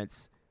dudes'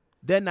 defense,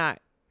 they're not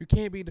You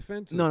can't be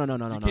defensive. No.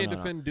 You can't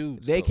defend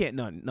dudes. They though. can't.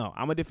 No.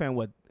 I'm gonna defend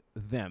what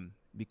them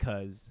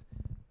because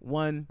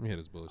one, Let me hear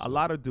this bullshit. a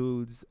lot of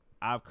dudes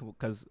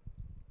because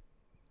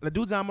the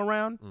dudes I'm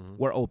around,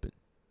 we're open.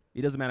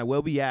 It doesn't matter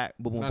where we at.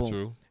 Boom, boom, Not boom.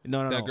 true.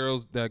 No.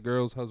 That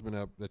girl's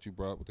husband that you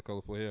brought with the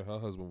colorful hair, her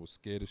husband was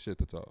scared as shit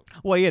to talk.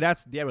 Well, yeah,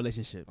 that's their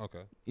relationship. Okay.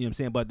 You know what I'm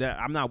saying? But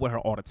I'm not with her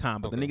all the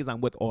time. But the Okay. niggas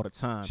I'm with all the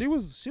time. She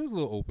was a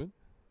little open.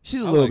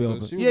 She's a I little liked bit her.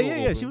 open. She was a Yeah.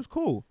 little She open. was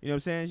cool. You know what I'm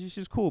saying?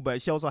 She's cool,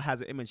 but she also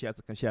has an image she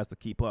has to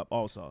keep up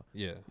also.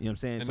 Yeah. You know what I'm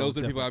saying? And So those it's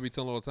are the people I different. be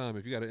telling all the time.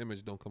 If you got an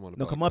image, don't come on the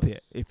Don't podcast. come up here.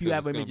 If you 'Cause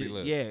have an it's gonna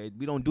image, be lit. yeah,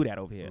 we don't do that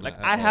over here. Not Like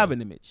at I have all.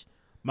 an image.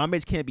 My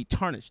image can't be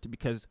tarnished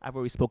because I've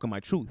already spoken my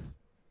truth.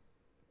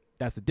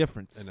 That's the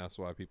difference. And that's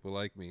why people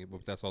like me,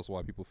 but that's also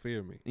why people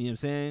fear me. You know what I'm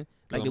saying?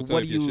 'Cause Like I'ma then tell what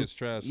do if your you? shit's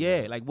trash or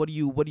Yeah, not. like what are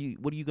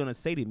you gonna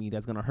say to me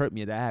that's gonna hurt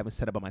me that I haven't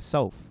said about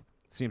myself?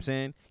 See what I'm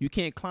saying? You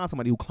can't clown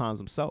somebody who clowns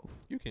himself.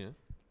 You can.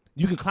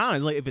 You can clown it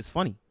like if it's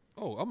funny.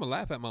 Oh, I'm gonna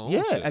laugh at my own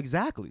Yeah, shit.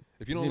 exactly.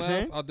 If you See don't what I'm laugh,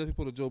 saying? I'll definitely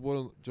pull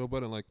a Joe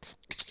Budden like.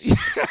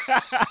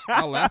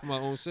 I'll laugh at my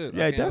own shit. I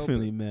Yeah, can't help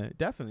definitely, it. man,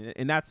 definitely,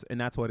 and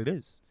that's what it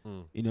is.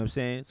 Mm. You know what I'm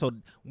saying? So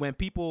when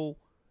people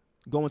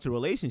go into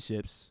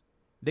relationships,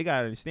 they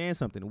gotta understand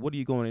something. What are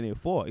you going in there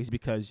for? It's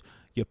because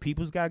your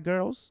people's got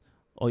girls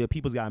or your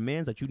people's got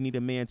mans that you need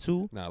a man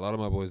too. Nah, a lot of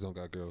my boys don't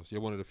got girls.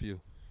 You're one of the few.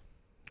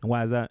 And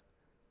why is that?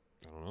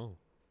 I don't know.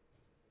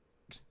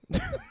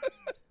 Alright.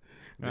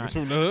 Niggas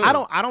from the hood. I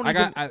don't I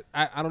even. got.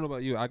 I don't know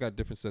about you. I got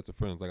different sets of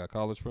friends. I got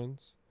college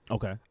friends.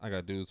 Okay. I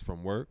got dudes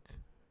from work.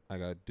 I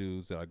got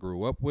dudes that I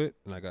grew up with,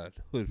 and I got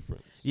hood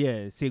friends.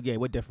 Yeah. See, yeah,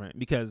 we're different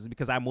because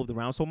I moved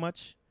around so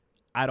much.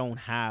 I don't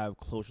have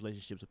close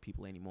relationships with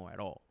people anymore at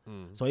all.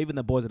 Mm. So even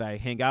the boys that I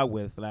hang out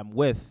with, that I'm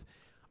with,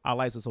 our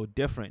lives are so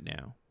different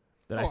now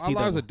that I Oh, see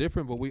our lives them. are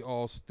different, but we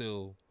all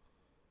still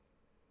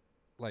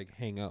like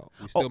hang out.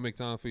 We still make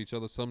time for each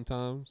other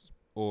sometimes,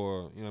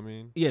 or you know what I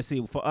mean. Yeah,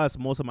 see, for us,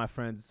 most of my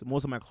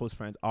close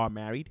friends are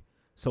married,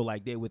 so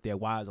like they're with their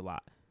wives a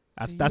lot.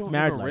 That's See, that's you don't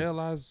marriage even life.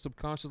 realize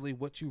subconsciously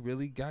what you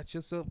really got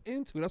yourself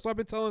into. That's why I've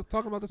been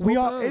talking about this We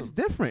whole are. time. It's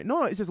different.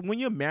 No, it's just when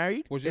you're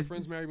married. Was your it's-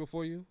 friends married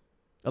before you?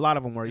 A lot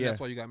of them were. And Yeah. that's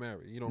why you got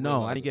married. You don't. No,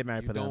 realize I didn't it. get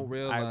married You for them. don't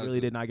realize I really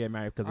it. did not get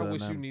married because I of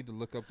wish them. you need to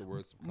look up the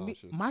word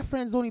subconscious. My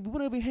friends we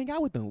don't even hang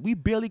out with them. We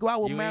barely go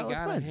out with you my ain't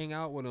gotta friends. hang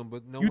out with them,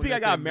 but no. You think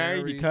I got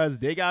married because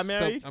they got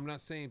married? I'm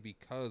not saying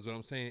because, but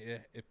I'm saying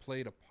it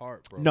played a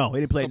part, bro. No, it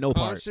didn't play no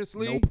part.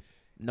 Subconsciously, Nope.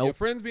 Your Nope.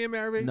 friends being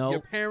married, Nope.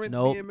 your parents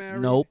Nope. being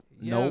married. Nope.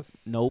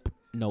 Yes. Nope.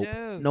 Nope.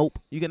 Yes. Nope.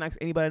 You can ask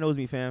anybody that knows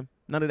me, fam.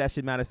 None of that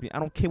shit matters to me. I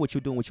don't care what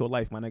you're doing with your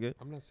life, my nigga.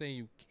 I'm not saying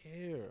you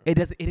care. It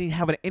doesn't. It didn't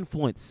have an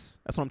influence.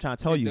 That's what I'm trying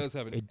to tell you. It does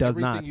have an It does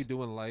everything not. you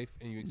do in life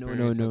and you No, experience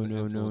no, has no, an no,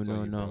 no, influence on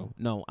no, you, no, bro.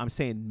 no. I'm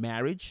saying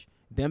marriage,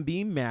 them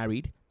being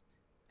married,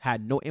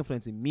 had no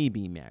influence in me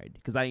being married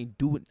because I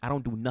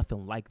don't do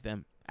nothing like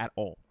them at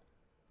all.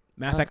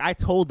 Matter of fact, I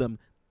told them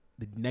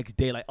the next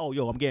day, like, oh,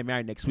 yo, I'm getting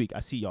married next week. I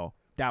see y'all.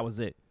 That was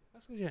it.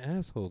 That's because you're an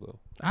asshole, though.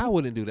 I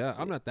wouldn't do that.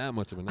 I'm not that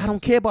much of an I asshole.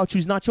 don't care about you.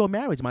 It's not your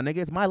marriage, my nigga.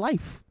 It's my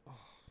life.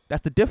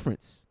 That's the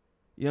difference.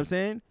 You know what I'm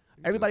saying?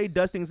 Everybody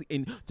does things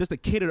in just to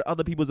cater to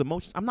other people's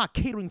emotions. I'm not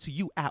catering to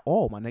you at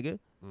all, my nigga.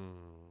 You know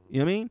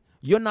what I mean?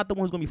 You're not the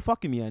one who's gonna be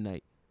fucking me at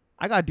night.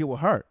 I gotta deal with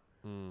her.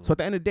 So at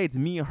the end of the day, it's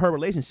me and her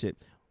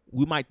relationship.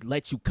 We might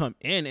let you come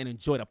in and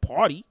enjoy the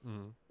party. You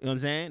know what I'm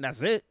saying?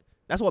 That's it.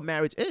 That's what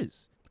marriage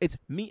is. It's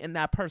me and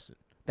that person.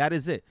 That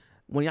is it.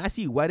 When I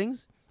see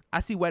weddings, I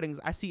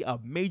see a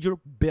major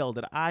bill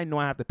that I know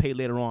I have to pay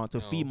later on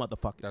to feed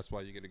motherfuckers. That's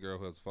why you get a girl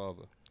who has a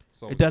father.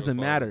 It doesn't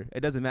matter.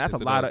 It doesn't matter.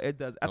 That's Yes, a lot does. of it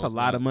does. That's No, a it's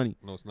lot of not. money.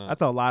 No, it's not.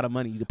 That's a lot of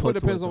money to put. Well, it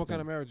depends towards on what something.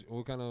 kind of marriage,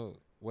 what kind of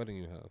wedding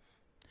you have.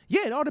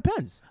 Yeah, it all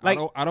depends. Like,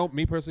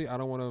 Me personally, I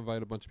don't want to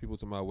invite a bunch of people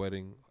to my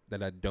wedding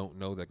that I don't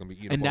know that gonna be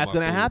eating. and that's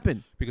gonna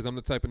happen. Because I'm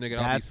the type of nigga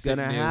I'll be That's sitting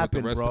gonna there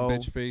happen, with the bro.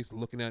 rest of bitch face,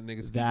 looking at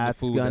niggas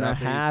That's eating the food gonna that I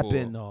paid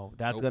happen, for. though.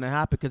 That's Nope. gonna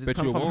happen because it's Bet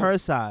coming you from won't. her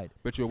side.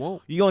 Bet you it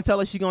won't. You gonna tell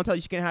her? She gonna tell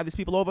you she can't have these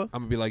people over? I'm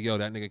gonna be like, yo,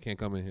 that nigga can't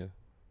come in here,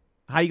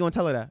 How you gonna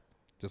tell her that?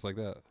 just like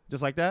that.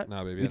 Just like that?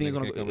 Nah, baby, You that think it's nigga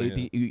gonna can't go, come in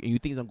here. you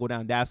think it's gonna go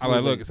down that I'm like,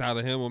 smoothly? look, it's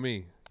either him or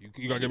me.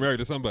 You gotta get married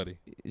to somebody.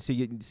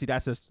 See,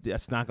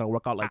 that's not gonna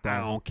work out like I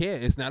that. don't care.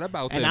 It's not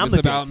about And them. I'm It's the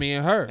about dick. me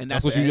and her. And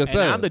that's what you just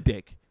said. And I'm the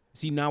dick.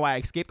 See, now I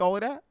escaped all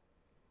of that.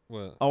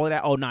 What? All of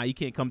that. Oh, nah, you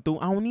can't come through.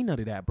 I don't need none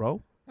of that, bro.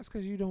 That's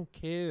because you don't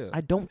care. I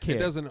don't care. It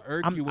doesn't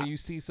irk I'm- you when you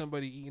see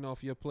somebody eating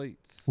off your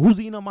plates. Who's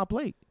eating on my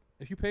plate?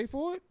 If you pay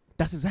for it,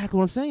 That's exactly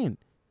what I'm saying.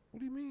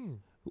 what do you mean?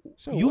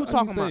 So You what are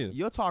talking about? saying?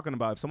 You're talking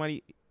about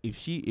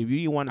if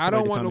you want. I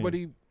don't want to come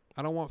nobody.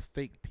 I don't want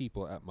fake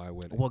people at my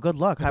wedding. In. Well, good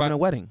luck If having I- a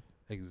wedding.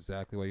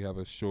 Exactly why you have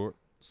a short,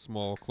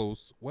 small,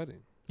 close wedding.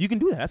 You can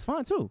do that. That's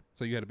fine too.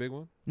 So you had a big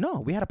one?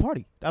 No, we had a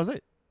party. That was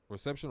it.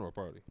 Reception or a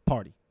party?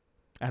 Party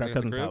at her At the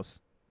cousin's crib?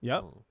 house.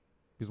 Yep. Oh.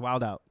 He was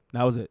wild out.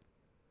 That was it.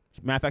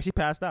 Matter of fact, she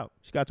passed out.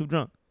 She got too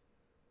drunk.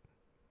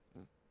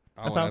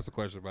 I That's want to how- ask a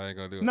question, but I ain't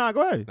gonna do it. Nah,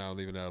 go ahead. Nah, I'm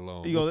leaving that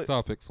alone. You What's go- the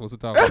topics? What's the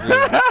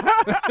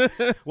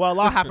topic? Well, a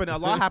lot happened. A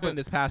lot happened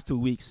this past 2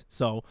 weeks.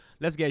 So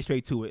let's get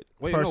straight to it.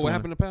 Wait, First no. What one.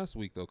 happened the past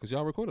week though? Because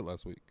y'all recorded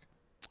last week.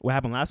 What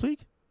happened last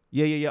week?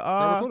 Yeah.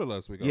 That recorded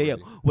last week. Yeah.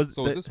 Already. Was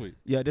So it's this week.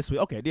 Yeah, this week.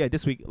 Okay, yeah,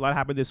 this week. A lot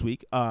happened this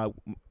week.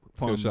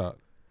 Kill shot.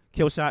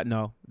 Kill shot.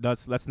 No,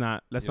 let's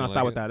not You don't start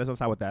like with it? that. Let's not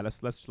start with that.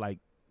 Let's like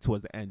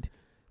towards the end.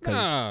 'Cause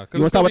Nah, you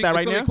wanna start with that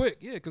right now? Quick,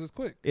 yeah, because it's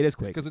quick. It is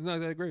quick. Because it's not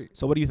that great.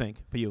 So what do you think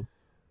for you?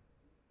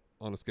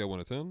 On a scale 1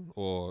 to 10,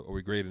 or are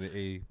we grading it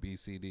A, B,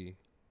 C, D,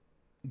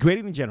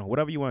 Grading in general,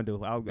 whatever you want to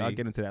do. I'll B.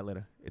 get into that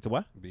later. It's a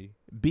what? B?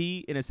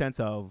 B in a sense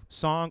of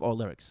song or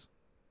lyrics.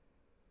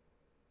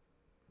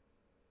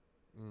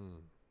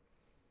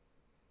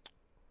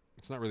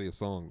 It's not really a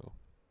song though.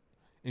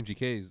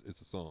 MGK's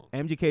is a song.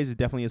 MGK's is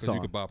definitely a Because you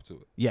song. could bop to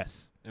it.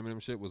 Yes,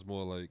 Eminem shit was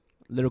more like,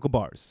 lyrical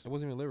bars. it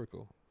wasn't even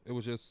lyrical. It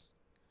was just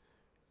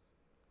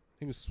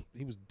he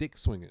was dick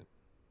swinging.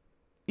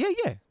 Yeah.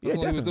 That's all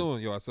Definitely. he was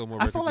doing. Yo, I sell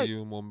more I records feel than like-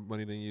 you, more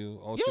money than you.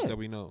 All Yeah. shit that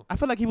we know. I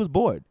feel like he was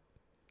bored.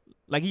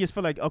 Like he just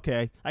felt like,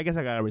 okay, I guess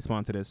I gotta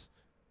respond to this.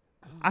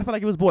 I feel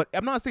like he was bored.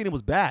 I'm not saying it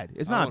was bad.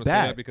 It's I don't not wanna say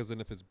bad. that because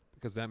then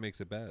because that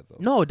makes it bad though.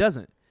 No, it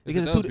doesn't.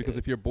 Because Because because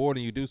if you're bored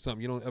and you do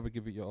something, you don't ever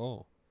give it your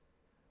all.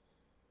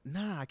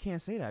 nah, I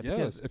can't say that. Yes,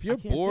 because if I you're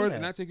can't say bored that.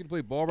 and I take you to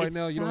play ball right It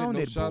now, you don't hit no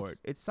sounded shots. bored.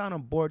 It sounded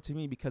bored to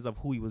me because of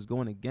who he was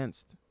going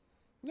against.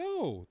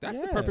 No, that's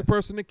the Yeah. perfect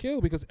person to kill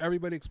because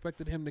everybody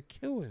expected him to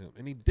kill him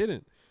and he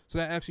didn't. So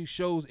that actually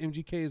shows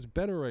MGK is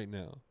better right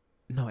now.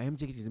 No,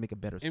 MGK needs to make a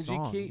better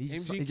song.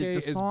 MGK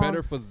is song,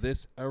 better for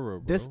this era,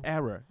 bro. this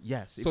era.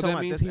 Yes. So that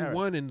means he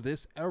won in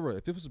this era.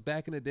 If it was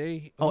back in the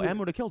day, Eminem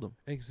would have killed him.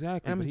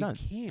 exactly. Eminem's but done.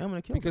 he can't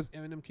Eminem killed him. because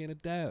Eminem can't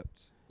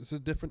adapt. It's a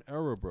different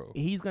era, bro.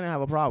 He's gonna have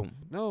a problem.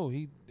 No,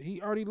 he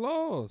already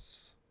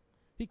lost.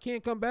 He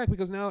can't come back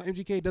because now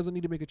MGK doesn't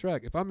need to make a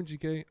track. If I'm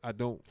MGK, I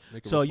don't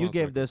make a So you response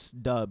gave record. this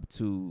dub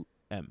to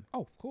M.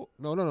 Oh, cool.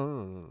 No.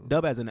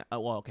 Dub as an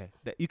well, okay.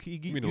 You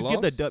mean the give the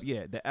loss? dub,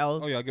 yeah, the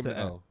L. Oh yeah, I'll give him to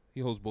an L.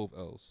 He holds both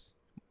L's.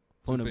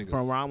 From, Two the, fingers.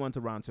 from round 1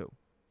 to round 2.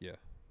 Yeah.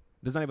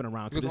 There's not even a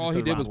round 2. Because This all is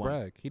he just did round was 1.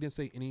 brag. He didn't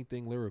say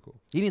anything lyrical.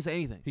 He didn't say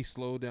anything. He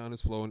slowed down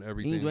his flow and He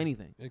everything. didn't do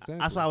anything. Exactly.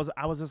 That's why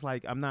I was just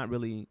like, I'm not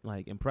really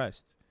like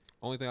impressed.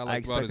 Only thing I I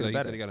liked about it is expected that he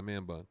better. said he got a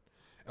man bun.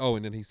 Oh,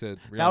 and then he said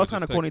That was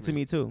kind of corny to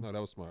me too. No,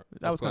 that was smart.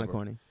 That was kind of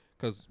corny.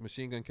 Because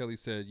Machine Gun Kelly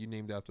said, "You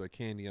named after a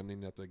candy. I'm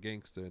named after a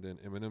gangster." And then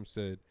Eminem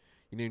said,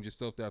 "You named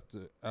yourself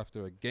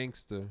after a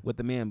gangster With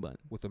the man bun.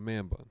 with a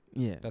man bun."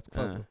 Yeah. That's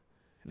clever.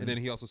 And then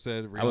he also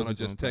said, I wasn't "Rihanna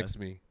just too texted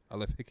me. I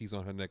left hickeys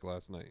on her neck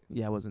last night."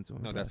 Yeah, I wasn't too No,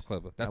 impressed. that's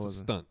clever. That's a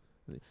wasn't. stunt.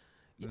 Yeah.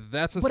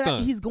 That's a But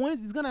stunt. he's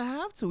gonna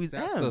have to. He's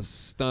That's M. a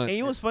stunt. And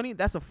you know what's funny?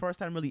 That's the first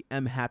time really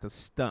M had to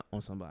stunt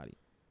on somebody.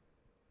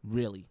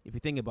 Really, if you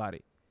think about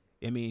it.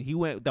 I mean, he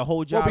went the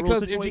whole job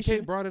because situation.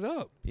 MGK brought it up. You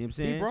know what I'm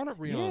saying? He brought up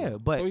Rihanna. Yeah,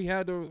 but so he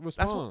had to that's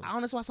respond. what,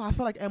 honestly, so I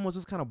feel like M was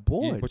just kind of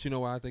bored. Yeah, but you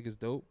know why I think it's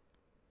dope?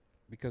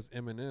 Because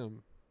Eminem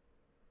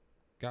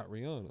got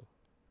Rihanna.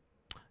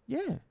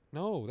 Yeah.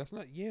 No, that's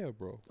not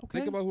bro. Okay.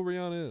 Think about who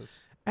Rihanna is.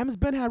 M's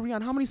been had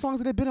Rihanna. How many songs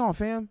have they been on,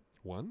 fam?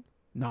 One?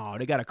 No,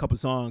 they got a couple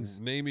songs.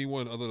 Name me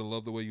one other than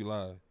Love the Way You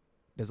Lie.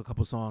 There's a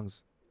couple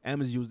songs.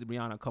 M's used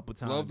Rihanna a couple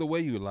times. Love the Way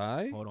You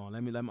Lie? Hold on,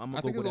 I'm gonna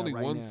I think Google it's only that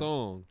right one now.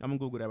 song. I'm gonna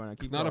Google that right now.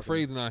 It's Keep not a talking.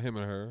 phrase, not him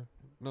and her.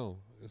 No,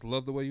 it's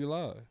Love the Way You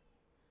Lie.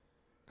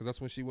 Because that's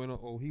when she went on.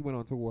 Oh, he went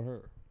on tour with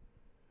her.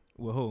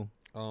 With who?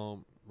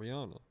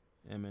 Rihanna.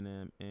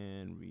 Eminem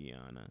and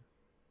Rihanna.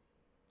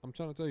 I'm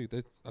trying to tell you,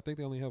 I think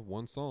they only have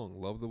one song,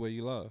 Love the Way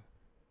You Lie.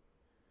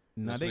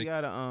 No, Let's they make-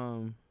 got a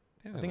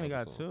Yeah, I think they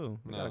got song. two.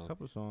 They got a No.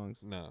 couple songs.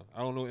 No, I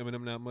don't know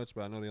Eminem that much,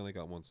 but I know they only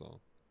got one song.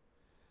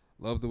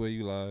 Love the Way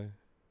You Lie.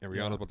 And Rihanna's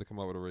Yeah. about to come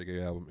out with a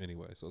reggae album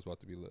anyway, so it's about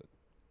to be lit.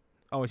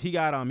 Oh, he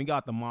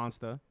got the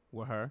Monster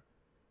with her.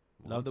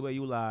 Love the Way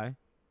You Lie.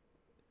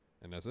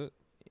 And that's it.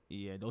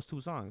 Yeah, those two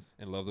songs.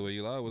 And Love the Way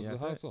You Lie was Yeah, the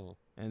that's hot it. song.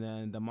 And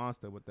then the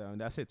Monster with them.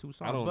 That's it, two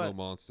songs. I don't but know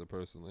Monster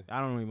personally. I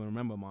don't even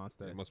remember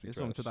Monster. It must be It's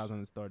from trash.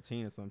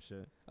 2013 or some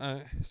shit. All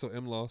right, so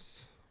M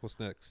lost. What's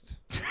next?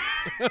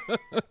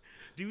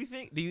 Do you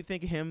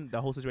think the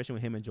whole situation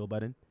with him and Joe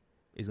Budden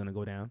is gonna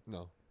go down?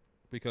 No,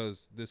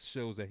 because this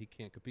shows that he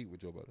can't compete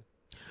with Joe Budden.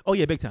 Oh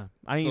yeah, big time.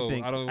 I So didn't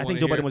think. don't I wanna think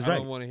Joe hear- Budden was I right.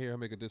 don't want to hear him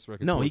make a diss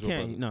record. No, towards he Joe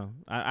can't. Budden. No,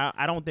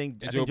 I don't think.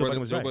 And I Joe think Joe Budden Budden,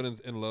 was Joe right. Budden's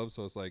in love,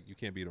 so it's like you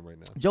can't beat him right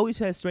now. Joey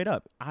said straight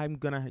up, "I'm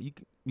gonna you're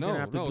No, gonna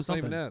have to do it's not something."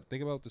 even that.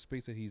 Think about the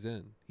space that he's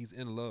in. He's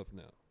in love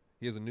now.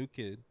 He has a new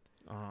kid.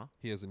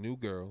 He has a new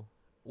girl.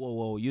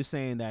 Whoa! You're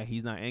saying that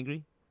he's not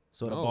angry?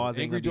 So the No, bars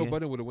ain't angry gonna Joe be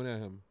Budden would have went at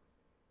him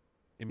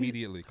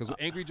immediately. Because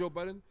angry Joe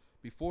Budden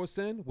before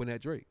Sin went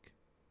at Drake.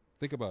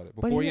 Think about it.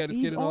 But Before he had his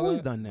he's kid and all always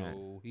that. done that.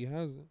 No, he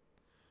hasn't.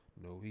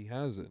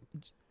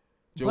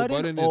 Joe Budden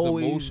Budden is an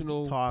always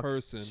emotional talks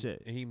person,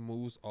 shit. and he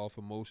moves off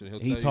emotion. He'll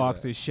He tell talks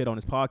you that. his shit on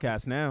his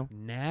podcast now.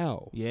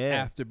 Now, Yeah.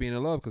 after being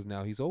in love, because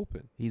now he's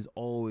open. He's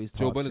always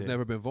Joe talked Budden's shit.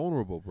 never been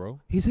vulnerable, bro.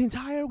 His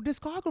entire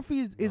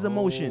discography is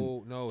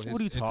emotion. No, So his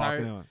what are you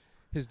talking about?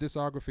 His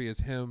discography is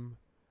him,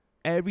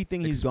 Everything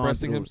he's gone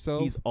expressing through,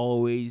 himself, he's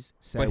always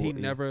said. but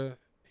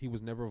he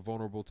was never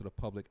vulnerable to the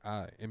public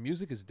eye. And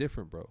music is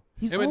different, bro.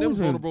 He's Eminem's always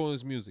been. vulnerable in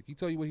his music. He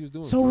tell you what he was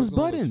doing. So was drugs and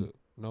all that Budden. shit.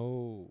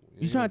 No,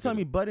 You trying to tell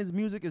me Budden's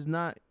music is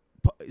not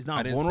I didn't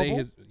vulnerable? say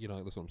his. You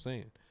know, that's what I'm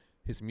saying.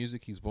 His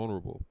music, he's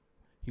vulnerable.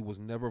 He was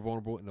never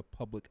vulnerable in the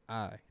public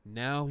eye.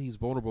 Now he's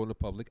vulnerable in the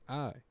public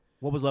eye.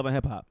 What was Love and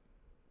Hip Hop?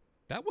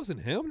 That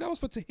wasn't him. That was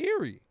for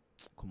Tahiri.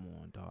 Come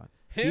on, dog.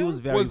 Him He was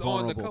very on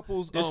vulnerable. the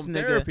couple's This nigga-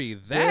 therapy.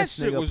 That This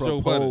shit nigga was Joe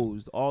Budden.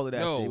 proposed, all of that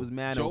No, shit. It was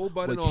mad. Joe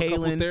Budden with on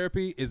couples Kaylin.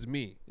 therapy is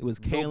me. It was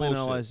No Kaylin and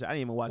all that bullshit. shit. I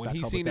didn't even watch When that he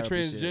couple seen the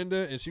therapy shit.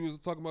 transgender and she was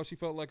talking about she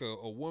felt like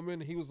a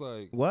woman, he was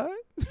like, What?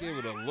 gave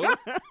it a look.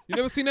 You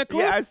never seen that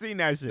clip? Yeah, I seen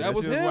that shit. that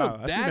was shit him. wild. I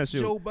seen that That's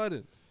shit. Joe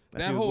Budden. That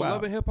That shit was whole wild.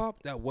 Love and Hip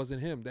Hop, that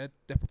wasn't him. That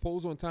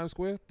proposal in Times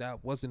Square,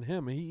 that wasn't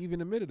him. And he even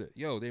admitted it.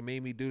 Yo, they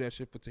made me do that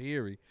shit for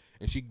Tahiri,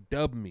 and she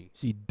dubbed me.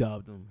 She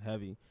dubbed him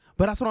heavy.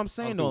 But that's what I'm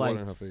saying though. Like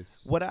in her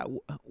face.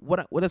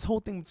 what this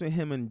whole thing between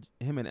him and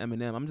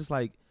Eminem, I'm just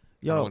like,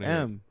 I don't yo, wanna hear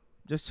M,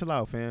 just chill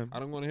out, fam. I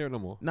don't want to hear it no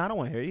more. No, I don't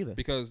want to hear it either.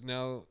 Because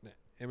now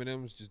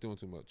Eminem's just doing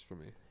too much for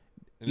me.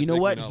 And You it's know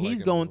making what? me not He's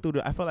like going Eminem. through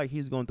the. I feel like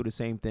he's going through the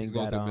same thing He's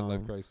going that through a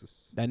midlife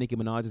crisis. that Nicki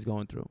Minaj is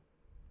going through,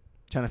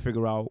 trying to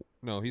figure out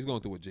No, he's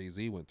going through what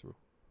Jay-Z went through.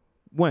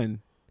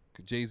 when.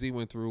 Jay-Z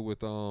went through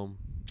with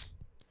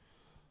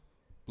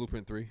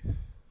Blueprint 3.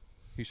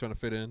 He's trying to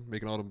fit in,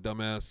 making all them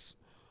dumbass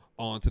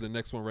on to the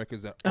next one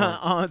records that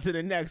On to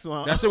the next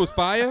one. that shit was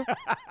fire.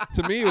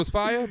 To me, it was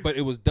fire, but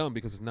it was dumb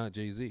because it's not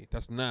Jay-Z.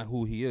 That's not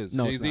who he is.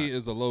 No, it's Jay-Z not.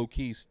 is a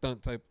low-key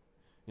stunt type.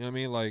 You know what I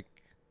mean? Like,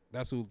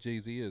 that's who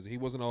Jay-Z is. He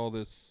wasn't all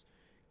this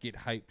get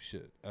hype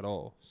shit at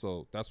all.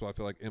 So that's what I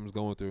feel like M's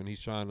going through, and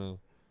he's trying to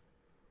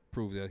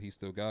prove that he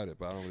still got it.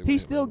 But I don't really. He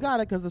still got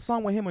it because the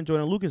song with him and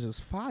Jordan Lucas is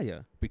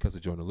fire. because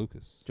of Jordan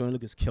Lucas. Jordan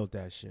Lucas killed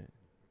that shit.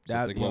 So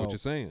That, think about yo, what you're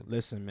saying.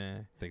 Listen,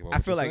 man. Think about I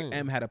what feel you're like saying.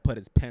 M had to put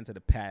his pen to the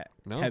pad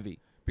No. heavy.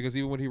 Because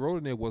even when he wrote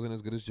it, it wasn't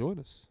as good as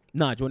Jordan's.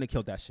 Nah, Jordan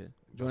killed that shit.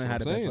 Jordan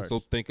had That's the what I'm best saying.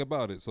 verse. So think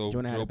about it. So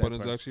Jordan had Joe the best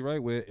Budden's verse. actually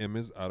right where M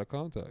is out of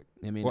contact.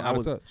 I mean, Or out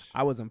of touch.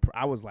 I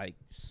was like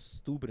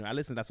stupid. I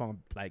listened to that song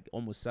like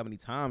almost 70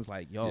 times.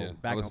 Like, yo, Yeah,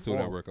 back I and listen to forth.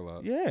 that work a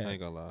lot. Yeah. I ain't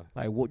gonna lie.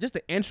 Like, well, just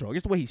the intro,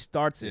 just the way he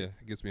starts Yeah, it.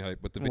 it gets me hyped.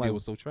 But the I'm video like-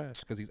 was so trash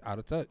because he's out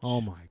of touch.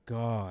 Oh my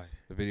god.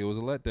 The video was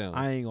a letdown.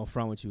 I ain't gonna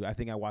front with you. I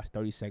think I watched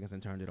 30 seconds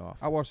and turned it off.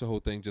 I watched the whole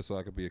thing just so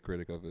I could be a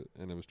critic of it,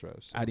 and it was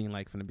trash. I didn't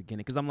like from the beginning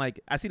because I'm like,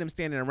 I see them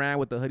standing around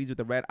with the hoodies with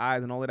the red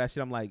eyes and all of that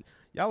shit. I'm like,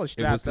 y'all are it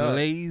strapped was up.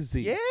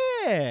 lazy.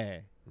 Yeah,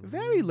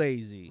 very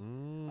lazy.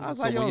 I was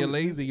so like, when yo, you're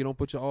lazy, you don't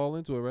put your all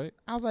into it, right?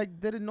 I was like,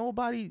 didn't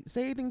nobody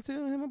say anything to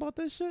him about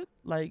this shit?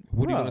 Like,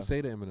 What are you bruh, gonna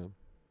say to Eminem?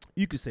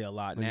 You could say a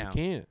lot No, now. you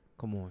can't.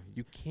 Come on.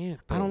 You can't.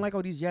 I don't though. like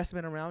all these yes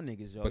men around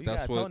niggas, yo. But You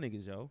that's gotta tell what-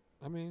 niggas, yo.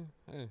 I mean,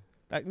 hey.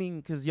 I mean,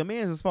 because your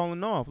man's is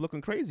falling off,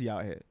 looking crazy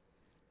out here.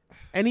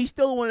 And he's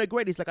still one of the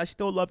greatest. Like, I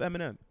still love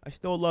Eminem. I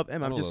still love Eminem.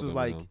 I I'm don't just love as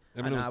like, Eminem. I-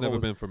 Eminem's I've never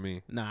always- been for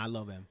me. Nah, I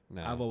love him.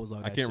 Nah, I've always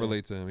loved I that can't shit.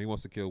 relate to him. He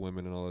wants to kill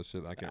women and all that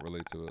shit. I can't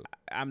relate to it.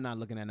 I'm not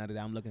looking at none of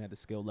that. I'm looking at the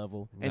skill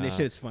level. And this Nah.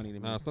 shit is funny to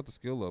me. Nah, it's not the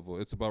skill level.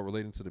 It's about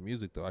relating to the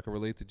music, though. I can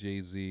relate to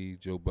Jay-Z,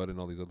 Joe Budden,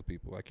 all these other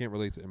people. I can't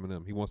relate to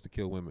Eminem. He wants to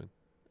kill women.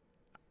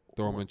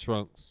 Throw them in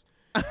trunks.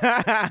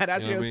 that You know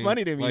shit what I was mean?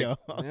 funny to me, Like,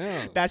 yo.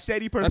 yeah. That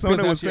shady That's persona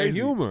because was that's your crazy.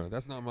 humor.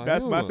 That's not my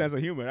That's humor. my sense of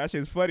humor. That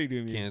shit's funny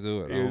to me. Can't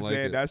do it. I You know don't what I'm like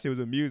saying? it. That shit was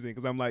amusing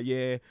because I'm like,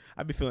 yeah,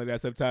 I be feeling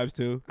that sometimes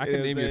too. I You can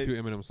know name what you I'm a few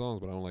saying? Eminem songs,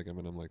 but I don't like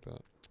Eminem like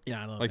that.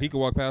 Yeah, I love Like, that. he could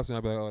walk past me,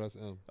 I'd be like, oh, that's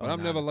M. But Oh, I've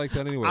nah. never liked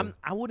that anyway.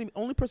 I wouldn't.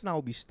 Only person I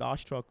would be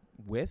starstruck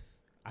with,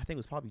 I think,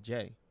 was probably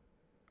Jay.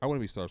 I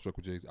wouldn't be starstruck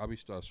with Jay-Z. I'll be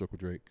starstruck with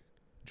Drake.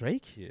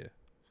 Drake. Yeah.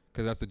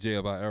 Because that's the J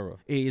of our era.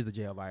 It is the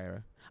J of our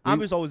era. We- I've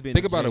just always been.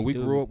 Think a about Jay it. We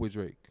dude. grew up with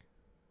Drake.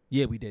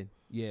 Yeah, we did.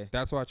 Yeah.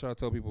 That's why I try to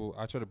tell people,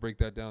 I try to break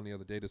that down the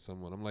other day to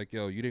someone. I'm like,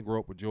 yo, you didn't grow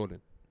up with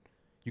Jordan.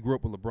 You grew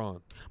up with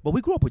LeBron. But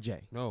we grew up with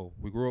Jay. No,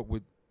 we grew up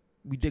with,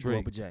 We did grow up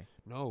Drake. with Jay.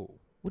 no.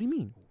 What do you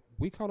mean?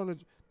 We caught on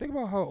think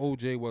about how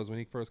OJ was when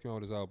he first came out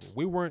with his album.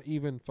 We weren't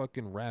even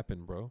fucking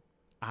rapping, bro.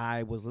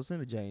 I was listening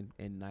to Jay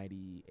in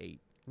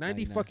 98,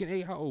 90 99. fucking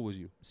 8, how old was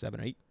you?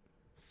 7 or 8.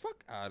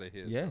 Fuck out of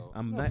here, Yeah, yo.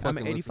 I'm not ni- I'm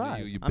fucking an listening to 85.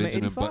 You, you I'm an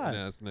Benjamin 85. Button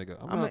ass nigga.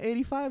 I'm not, an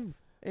 85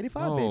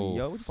 no, baby,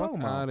 yo. What you fuck talking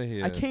about? out of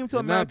here. I came to You're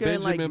America not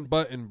in, like, Benjamin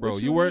Button, bro.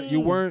 what You you weren't mean?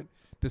 you weren't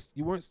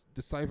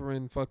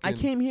deciphering fucking. I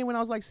came here when I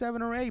was like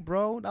 7 or 8,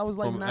 bro. That was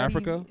like From 90,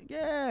 Africa?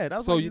 Yeah, that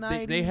was So like you,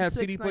 90, they had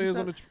CD players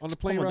on the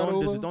plane Come on, ride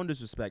over. don't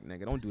disrespect,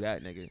 nigga. Don't do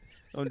that, nigga.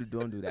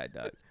 Don't do that,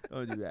 dog.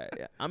 Don't do that.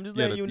 Yeah. I'm just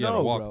Yeah, letting you the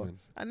know, bro.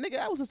 Walkman. Nigga,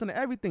 I was listening to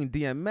everything.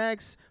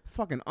 DMX,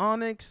 fucking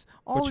Onyx,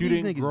 all But of you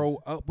these didn't niggas.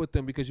 grow up with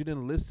them because you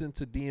didn't listen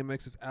to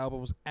DMX's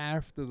albums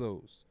after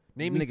those.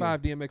 Name me Nigga.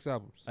 5 DMX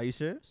albums. Are you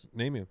serious?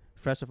 Name him.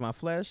 Fresh Off My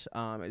Flesh.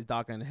 It's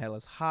Darker Than Hell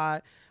Is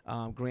Hot.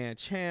 Grand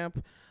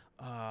Champ.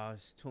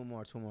 It's two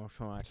more.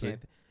 I See?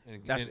 can't.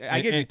 And, That's. and-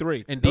 I give you and-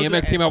 3. And Those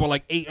DMX are- came out with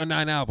like 8 or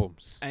 9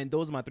 albums. And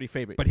those are my 3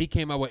 favorite. But he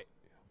came out with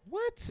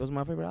what? Those are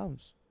my favorite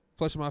albums.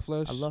 Flesh of My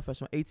Flesh. I love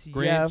Fresh Off My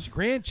ATF.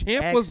 Grand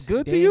Champ X, was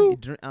good to Danny-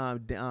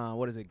 you.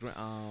 What is it? Fuck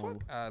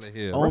out of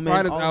here. Omen, Rough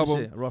Riders all them album.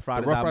 shit. Rough The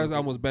Riders Rough album Riders is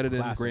album was better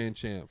than classic. Grand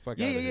Champ. Fuck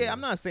Yeah, outta yeah, here. yeah.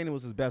 I'm not saying it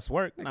was his best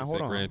work. Nigga Now said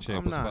hold on. Grand Champ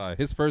I'm was not. fire.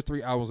 His first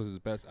 3 albums was his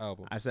best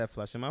album. I said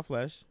Flesh in My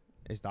Flesh.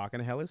 It's Dark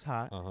and Hell Is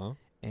Hot. Uh huh.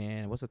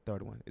 And what's the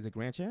third one? Is it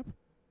Grand Champ?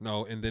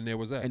 No, and then there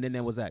was X. And then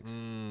there was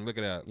X. Look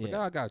at that. Look,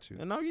 Yeah. I got you.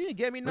 No, you didn't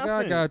get me Look,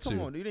 nothing. I got Come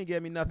you. on, you didn't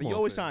get me nothing. Come You on,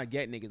 always fam. trying to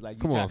get niggas like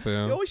you. Come on,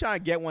 fam. You always trying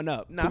to get one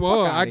up. Nah, Come fuck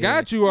on, outta I here.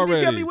 got you You didn't get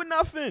already. me with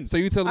nothing. So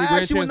you telling me I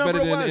Grand asked you what Champ's better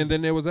number it than and was.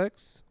 then there was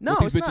X? No,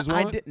 What it's these bitches not.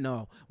 I want? did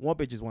no. One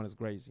bitches one is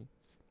crazy.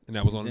 And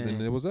that was You on. know what I'm Then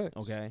saying? there was X.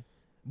 Okay,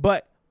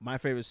 but my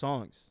favorite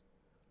songs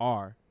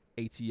are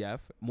ATF.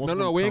 Most No, of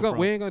no, them we ain't come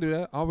gonna from- do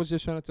that. I was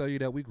just trying to tell you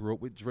that we grew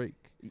up with Drake.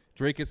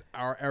 Drake is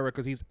our era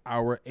because he's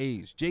our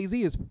age.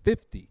 Jay-Z is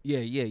 50. Yeah.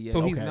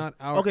 So he's okay. not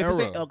our okay,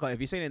 era. If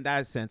you say it in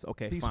that sense,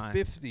 okay, He's fine.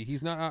 50.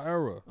 He's not our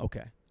era.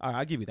 Okay, all right,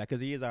 I'll give you that because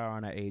he is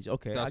on that age.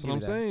 Okay, That's I'll what give I'm you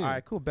that. saying. All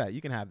right, cool, bet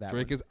you can have that.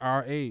 Drake one. is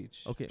our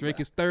age. Okay, Drake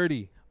but- is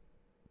 30.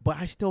 But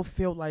I still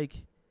feel like.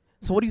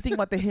 So what do you think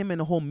about him and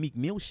the whole Meek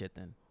Mill shit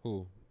then?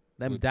 Who?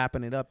 Them What?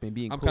 dapping it up and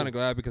being I'm cool. kind of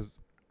glad because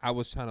I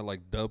was trying to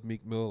like dub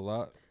Meek Mill a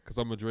lot because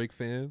I'm a Drake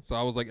fan. So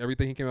I was like,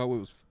 everything he came out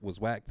with was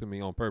whack to me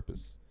on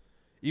purpose.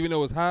 Even though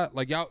it was hot.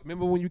 Like, y'all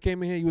remember when you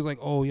came in here, you was like,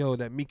 oh, yo,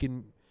 that Meek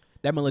and.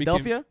 That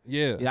Philadelphia?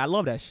 Yeah. Yeah, I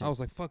love that shit. I was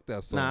like, fuck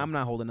that song. Nah, I'm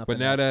not holding nothing. But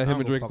now that him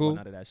and Drake cool?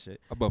 none of that shit.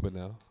 I bump it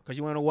now. Cause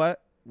you wanna know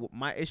what?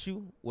 My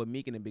issue with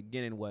Meek in the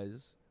beginning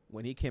was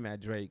when he came at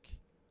Drake,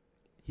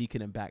 he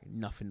couldn't back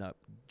nothing up.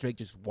 Drake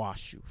just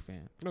washed you,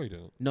 fam. No, he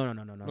didn't. No.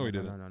 No, he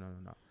didn't. No.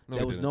 No, There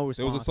he was didn't. no There was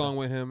a response song to-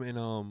 with him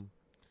and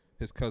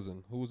his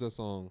cousin. Who was that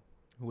song?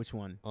 Which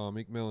one?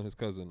 Meek Mill and his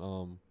cousin,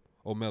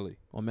 O'Malley.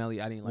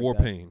 O'Malley, I didn't like War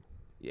that. Pain.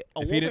 Yeah.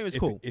 Oh, If War he Pain didn't- was if-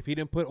 cool. If he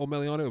didn't put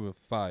O'Malley on it, it would have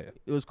been fire.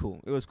 It was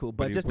cool.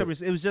 But he just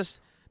put- it was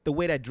just the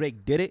way that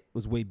Drake did it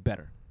was way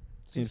better.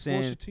 See what I'm It's more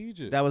saying?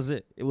 strategic. That was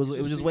it. It was It's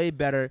just just- way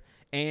better,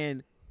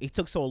 and it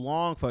took so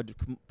long for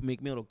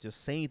Meek Mill to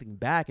just say anything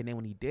back, and then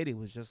when he did, it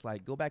was just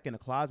like go back in the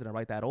closet and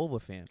write that over,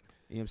 fam.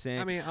 You know what I'm saying?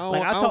 I mean, I don't,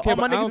 Like, I I tell don't care, all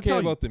my about, I niggas don't to care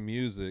tell you. about the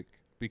music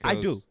because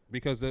I do.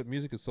 because that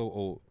music is so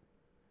old.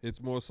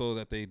 It's more so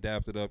that they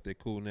dapped it up. They're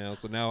cool now.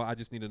 So now I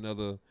just need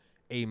another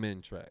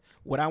Amen track.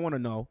 What I want to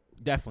know,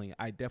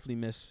 I definitely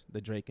miss the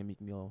Drake and Meek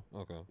Mill,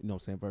 Okay. you know what I'm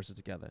saying, verses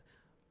together.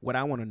 What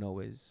I want to know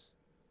is,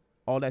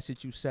 all that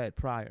shit you said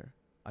prior,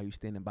 are you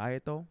standing by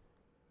it though?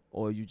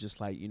 Or are you just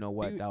like, you know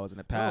what, He- that was in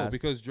the past? No,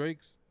 because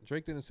Drake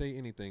didn't say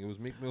anything. It was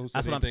Meek Mill who said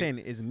that's what I'm anything.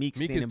 saying, is Meek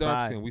Meek standing is dark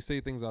by? skin. We say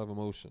things out of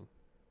emotion.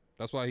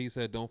 That's why he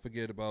said, "Don't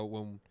forget about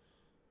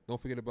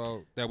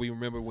that we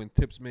remember when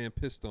Tips Man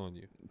pissed on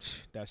you."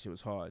 That shit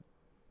was hard.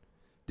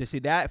 To see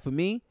that, for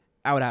me,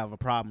 I would have a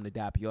problem to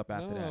dap you up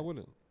after No, that. I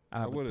wouldn't. I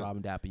have a wouldn't.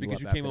 problem dapping you Because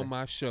up you after came on that.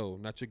 my show,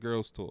 not your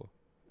girls' tour.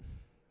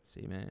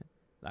 See, man,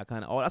 I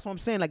kind of. Oh, that's what I'm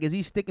saying. Like, is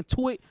he sticking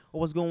to it,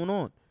 or what's going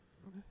on?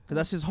 Because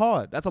that's just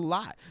hard. That's a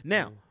lot.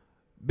 Now,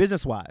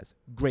 business wise,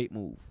 great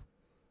move.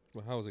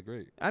 Well, how is it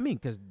great? I mean,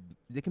 because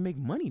they can make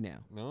money now.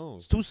 No.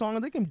 It's 2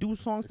 songs. They can do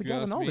songs If you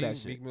together ask and all me, of that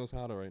shit. Meek Mill's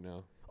hotter right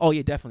now. Oh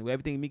yeah, definitely. With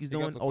everything Meek is He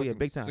got doing. the Oh yeah, fucking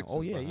big time. sixes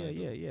Oh yeah, behind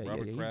him. yeah.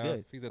 Robert He's Kraft,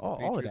 good. he's at the all of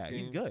Patriots that.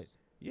 He's games. good.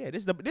 Yeah,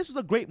 this was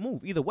a great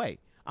move either way.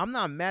 I'm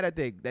not mad at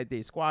that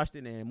they squashed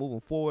it and moving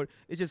forward.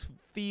 It just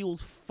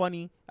feels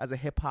funny as a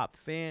hip hop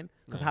fan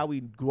because No. how we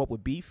grew up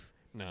with beef.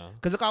 Nah.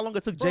 Because look how long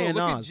it took Bro, Jay and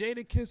look Nas. at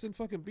Jadakiss and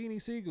fucking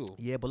Beanie Siegel.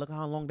 Yeah, but look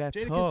how long that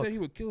Jadakiss took. said he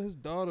would kill his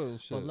daughter and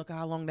shit. But look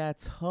how long that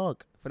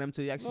took for them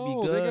to actually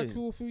no, be good. they got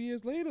cool a few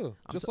years later,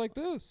 just like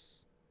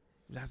this.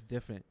 That's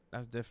different.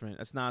 That's different.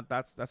 That's not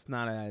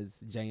as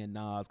Jay and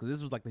Nas because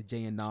this was like the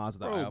Jay and Nas of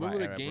the Bro, era, remember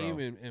the bro. Game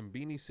and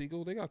Beanie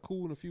Siegel? They got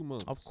cool in a few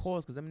months. Of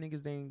course, because them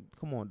niggas ain't.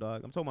 Come on,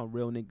 dog. I'm talking about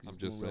real niggas. I'm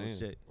just doing real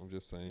saying. shit. I'm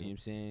just saying. You know what I'm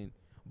saying?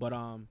 But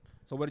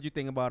so what did you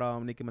think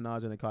about Nicki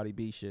Minaj and the Cardi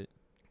B shit?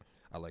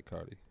 I like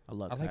Cardi. I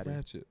love I like Cardi.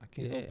 Ratchet. I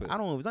can't Yeah, help it. I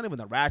don't. It's not even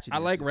the ratchet. I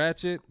like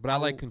Ratchet, but I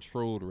like don't-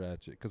 controlled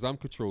Ratchet because I'm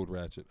controlled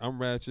Ratchet. I'm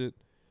Ratchet,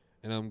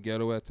 and I'm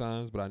ghetto at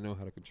times, but I know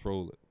how to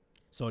control it.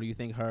 So do you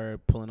think her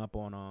pulling up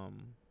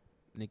on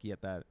Nicki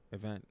at that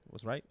event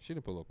was right? She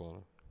didn't pull up on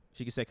her.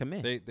 She could say, "Come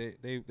in."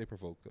 They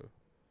provoked her.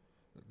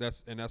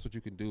 That's what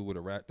you can do with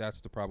a rat.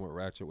 That's the problem with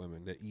ratchet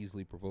women. They're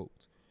easily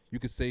provoked. You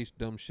could say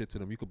dumb shit to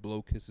them. You could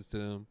blow kisses to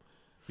them.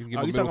 You can give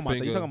Oh, them you a middle talking about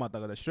finger. you talking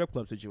about the strip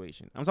club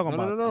situation? I'm talking no,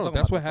 about no, I'm no. talking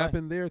That's about what the fight.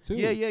 happened there too.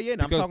 Yeah.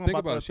 No, I'm Because talking think about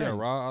about the it. She had thing.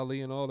 Ra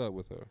Ali and all that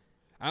with her.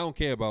 I don't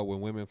care about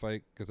when women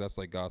fight because that's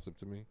like gossip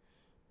to me.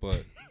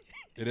 But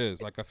it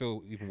is. Like I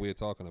feel even weird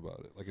talking about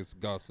it. Like it's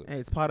gossip. Hey,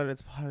 it's part of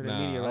the Nah,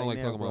 media I right don't like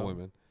now, talking bro. about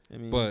women. I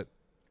mean, But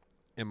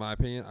in my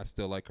opinion, I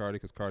still like Cardi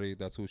because Cardi,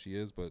 that's who she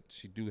is. But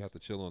she do have to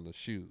chill on the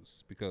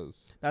shoes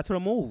because that's her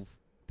move.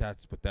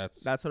 that's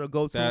That's her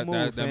go-to that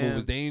move. that move fam.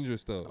 was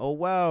dangerous though. Oh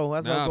wow,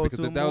 that's her Nah, go-to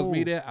because if that was me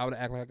move. there, I would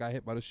act like I got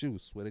hit by the shoe.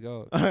 Swear to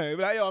God.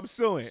 But yo, I'm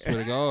suing. Swear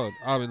to God.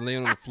 I've been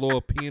laying on the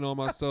floor peeing on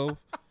myself.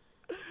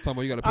 Talking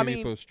about you got to pay I me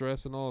mean- for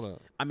stress and all that.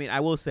 I mean, I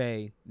will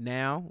say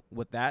now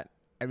with that,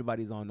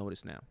 everybody's on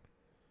notice now.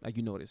 Like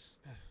you notice.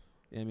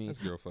 You know what I mean, That's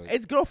girl fight.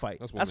 it's girl fight.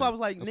 That's That's why I women. was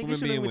like, That's niggas women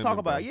shouldn't being even talk women,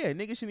 about. bro. Yeah,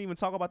 niggas shouldn't even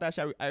talk about that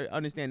shit. I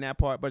understand that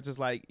part, but just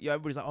like, yo,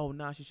 everybody's like, oh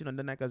nah, she shouldn't have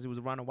done that because it was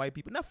around the white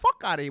people. Now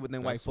fuck out of here with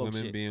them white That's folks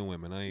women shit. being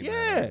women. I ain't Yeah.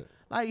 mad at it.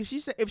 Like if she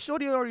said, if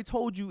Shorty already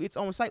told you it's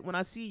on site when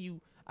I see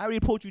you, I already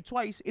approached you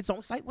twice. It's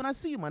on site when I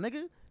see you, my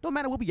nigga. Don't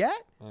matter where we at.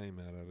 I ain't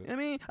mad at You know it. what I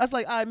mean, that's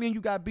like, me and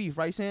you got beef,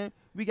 right, Sam?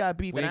 We got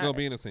beef. We and ain't I- gonna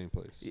be in the same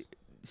place.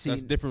 see,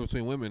 That's different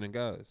between women and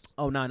guys.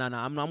 oh no,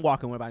 I'm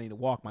walking wherever I need to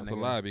walk, my That's nigga.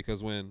 a lie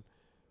because when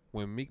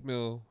when Meek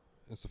Mill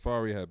and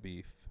Safari had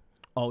beef.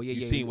 Oh yeah,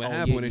 You yeah. seen what oh,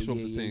 happened yeah, when they yeah, showed up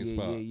yeah, the same yeah,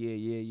 spot.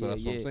 Yeah. So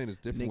that's what I'm saying. It's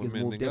different Niggas with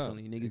men move than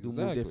differently. God. Niggas do move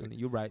Exactly. differently.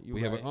 You're right.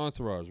 We have an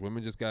entourage.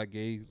 Women just got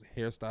gay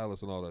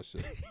hairstylists and all that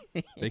shit.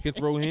 They can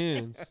throw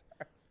hands,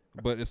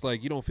 but it's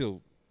like you don't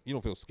feel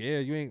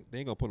scared. They ain't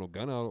gonna put no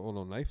gun out or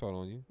no knife out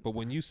on you. But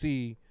when you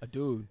see a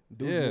dude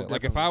yeah,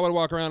 like if I would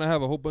walk around and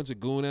have a whole bunch of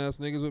goon ass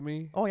niggas with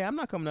me. Oh yeah, I'm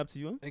not coming up to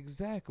you.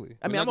 Exactly.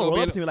 I mean, I'm gonna roll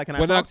up to you like, can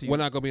I talk to you? We're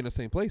not gonna be in the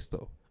same place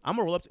though. I'm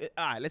gonna roll up to.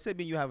 All right, let's say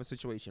me and you have a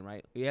situation,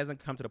 right? It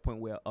hasn't come to the point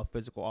where a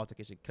physical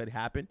altercation could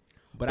happen,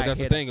 but that's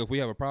the thing. If we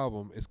have a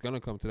problem, it's gonna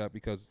come to that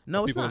because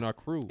no, people it's not. in our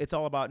crew. It's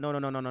all about no.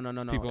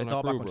 It's all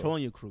about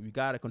controlling your crew. You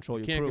gotta control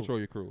your crew. You can't control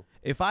your crew.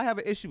 If I have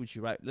an issue with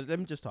you, right? Let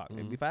me just talk.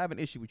 If I have an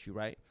issue with you,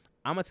 right?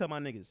 I'm gonna tell my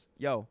niggas,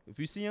 yo, if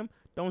you see him,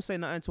 don't say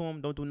nothing to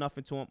him, don't do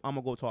nothing to him. I'm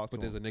gonna go talk to him.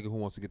 But there's a nigga who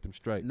wants to get them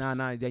stripes. Nah,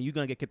 then you're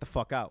gonna get the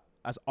fuck out.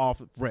 That's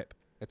off rip.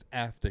 That's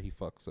after he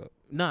fucks up.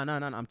 Nah.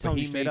 I'm telling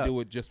you straight up. He may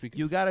do it just because.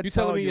 You gotta. You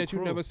telling me your that crew.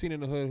 you've never seen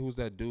in the hood who's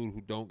that dude who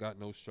don't got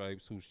no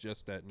stripes, who's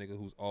just that nigga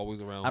who's always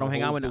around. I don't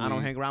hang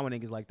around with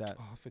niggas like that.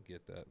 Oh, I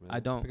forget that, man. I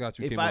don't. I forgot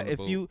you came on the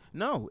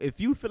boat. If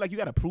you feel like you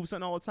gotta prove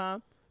something all the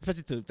time,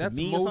 especially to that's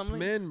me most or something.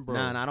 men, bro.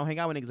 Nah, I don't hang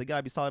out with niggas. You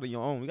gotta be solid on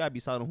your own. You gotta be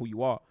solid on who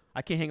you are.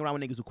 I can't hang around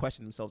with niggas who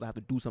question themselves. I have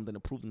to do something to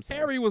prove themselves.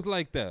 Harry was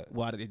like that.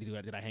 Why did they do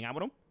that? Did I hang out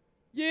with him?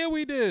 Yeah,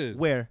 we did.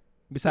 Where?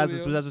 Besides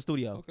the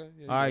studio. Okay.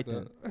 Yeah, all right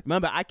then.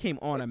 Remember, I came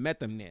on. I met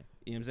them there.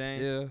 You know what I'm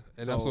saying? Yeah,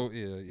 and so, also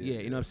yeah.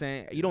 You know what I'm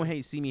saying? You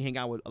don't see me hang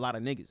out with a lot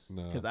of niggas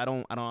because I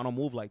don't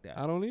move like that.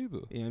 I don't either.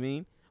 You know what I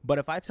mean? But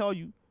if I tell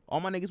you,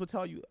 all my niggas will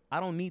tell you, I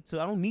don't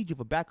need you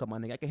for backup, my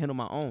nigga. I can handle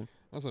my own.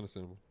 That's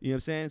understandable. You know what I'm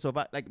saying? So if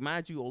I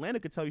mind you, Orlando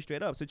could tell you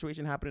straight up.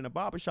 Situation happened in a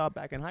barbershop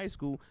back in high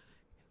school.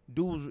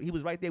 Dude, he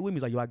was right there with me.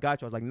 He's like, yo, I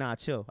got you. I was like, nah,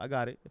 chill. I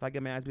got it. If I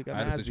get my ass beat, I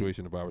had a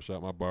situation in the barbershop.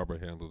 My barber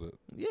handled it.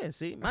 Yeah,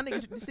 see? My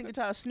nigga, this nigga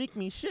tried to sneak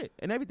me shit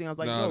and everything. I was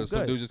like, nah, yo,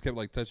 some dude just kept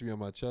like touching me on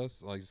my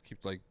chest. Like, just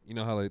keep like, you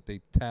know how like they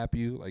tap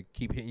you, like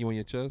keep hitting you on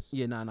your chest?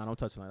 Yeah, nah, don't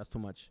touch me. That's too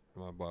much.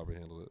 My barber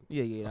handled it.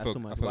 Yeah, that's too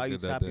much. Why you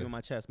tapping me on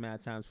my chest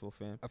mad times for,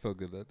 fam? I felt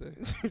good that day.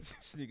 This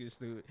nigga's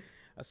stupid.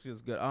 That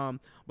feels good.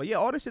 But yeah,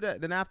 all this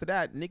shit. Then after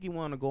that, Nikki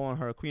wanted to go on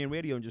her Queen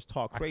Radio and just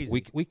talk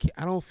crazy.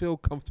 I don't feel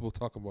comfortable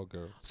talking about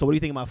girls. So what do you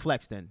think about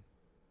Flex then?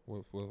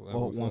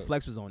 When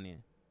Flex was on there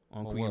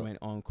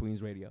on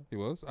Queen's Radio. He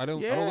was? I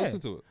don't listen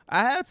to it.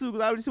 I had to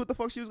because I already see what the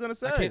fuck she was gonna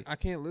say. I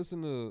can't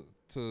listen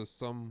to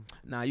some.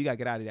 Nah, you gotta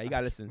get out of there. You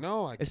gotta listen.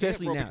 No, I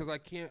especially can't, bro, now because I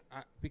can't.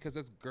 Because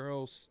that's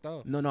girl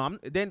stuff. No.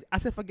 Then I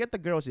said forget the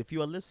girls. If you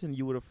were listening,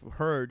 you would have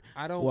heard.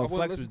 I wouldn't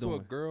Flex listen to a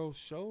girl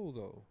show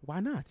though. Why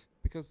not?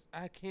 Because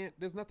I can't.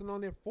 There's nothing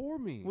on there for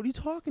me. What are you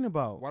talking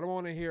about? Why do I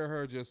want to hear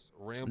her just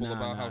ramble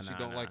about how she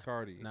don't like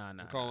Cardi?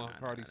 And calling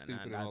Cardi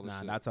stupid and all this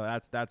shit.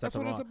 That's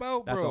what it's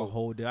about, bro. That's a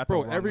whole.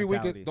 Bro, every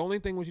week the only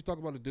thing when she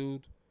talked about a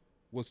dude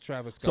was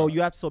Travis Scott. So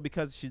you have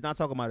because she's not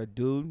talking about a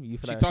dude, you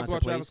feel like she talked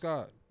about Travis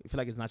Scott. You feel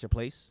like it's not your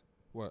place.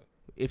 What?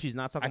 If she's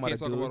not talking about a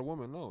dude, I can't talk about a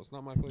woman. No, it's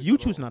not my place. You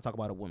choose not to talk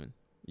about a woman.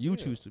 You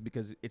choose to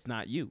because it's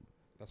not you.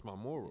 That's my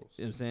morals.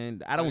 You know what I'm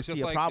saying? I don't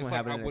see a problem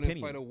having an opinion. I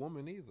wouldn't fight a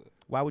woman either.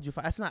 Why would you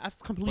fight?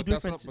 That's completely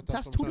different.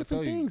 That's two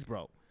different things,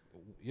 bro.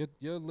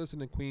 You're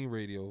listening to Queen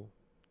Radio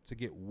to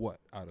get what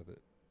out of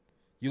it?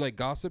 You like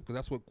gossip because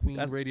that's what Queen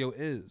Radio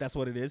is. That's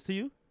what it is to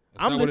you.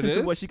 I'm listening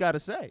to what she got to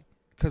say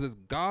because it's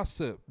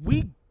gossip.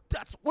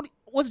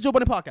 What's the Joe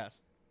Budden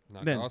podcast?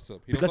 Not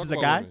gossip. Because it's a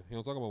guy. He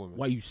don't talk about women.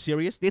 Why, are you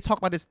serious? They talk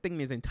about this thing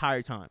this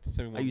entire time.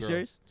 Are you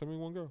serious? Tell me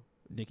one girl.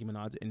 Nicki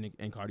Minaj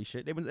and Cardi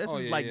shit. This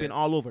been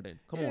all over then.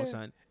 Come on,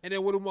 son. And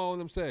then what do all of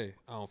them say?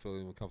 I don't feel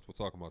even comfortable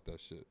talking about that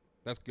shit.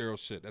 That's girl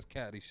shit. That's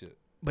catty shit.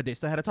 But they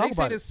still had to talk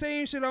about it. They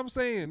say the same shit I'm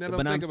saying.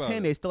 But I'm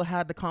saying they still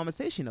had the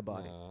conversation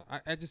about it.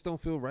 I just don't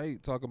feel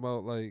right talking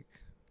about like.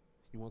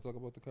 You want to talk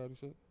about the Cardi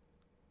shit?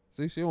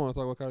 See, she don't want to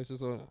talk about Cardi shit.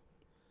 So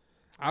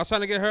I was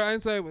trying to get her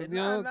insight.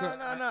 No.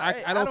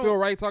 I don't feel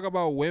right talking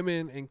about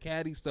women and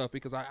catty stuff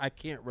because I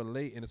can't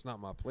relate and it's not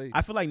my place.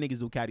 I feel like niggas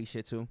do catty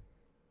shit too.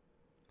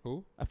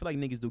 Who? I feel like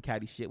niggas do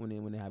catty shit when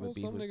they have a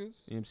beef. Some niggas. You know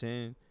what I'm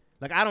saying?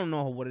 Like I don't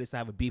know what it is to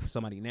have a beef with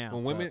somebody now.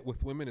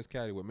 With women is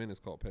catty. With men is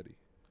called petty.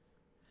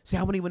 See,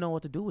 I wouldn't even know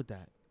what to do with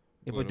that.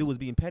 If a dude was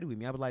being petty with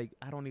me, I'd be like,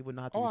 I don't even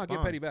know how to respond. I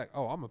get petty back.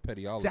 Oh, I'm a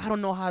pettyologist. See, I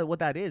don't know what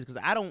that is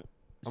because I don't.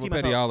 I'm a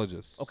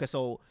pettyologist. Okay,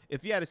 so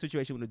if you had a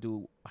situation with a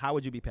dude, how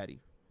would you be petty?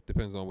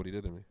 Depends on what he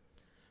did to me.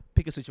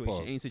 Pick a situation.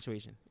 Pause. Any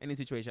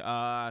situation.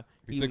 If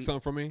he took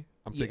something from me,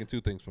 I'm taking two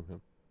things from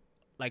him.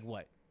 Like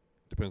what?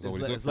 Depends on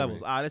what he took from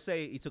levels. me. Let's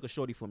say he took a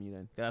shorty from you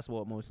then. That's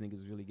what most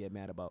niggas really get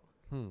mad about.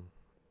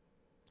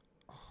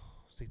 Oh,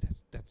 see,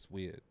 that's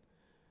weird.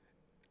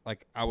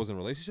 Like, I was in a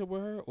relationship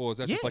with her? Or is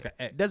that just like an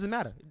ex? Doesn't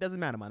matter. It doesn't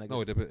matter, my nigga.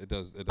 No, it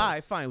does. All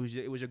right, fine.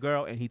 It was your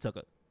girl and he took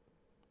her.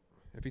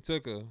 If he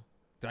took her,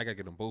 then I got to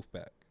get them both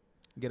back.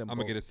 I'm going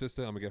to get his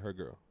sister. I'm going to get her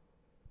girl.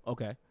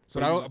 Okay.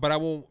 So but I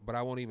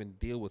won't even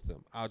deal with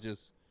them. I'll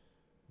just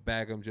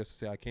bag them just to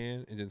say I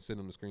can and then send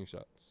them the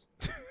screenshots.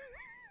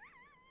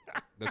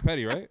 That's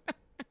petty, right?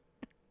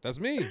 That's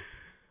me.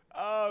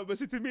 But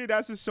see, to me,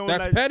 that's just showing.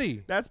 That's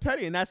petty. That's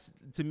petty, and that's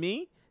to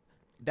me.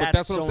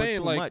 That's what I'm saying.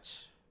 Too like,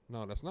 much.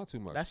 No, that's not too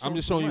much. That's I'm so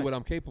just too showing you much. what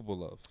I'm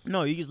capable of.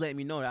 No, you just let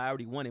me know that I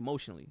already won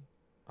emotionally.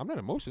 I'm not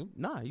emotional.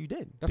 Nah, you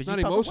did. That's 'Cause you not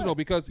felt the emotional way.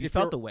 because You if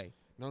felt you're, the way.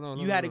 no, no,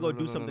 You no, had no, to go no,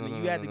 do no, something. no,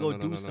 You no, had to no, go no,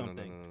 do no, no, something.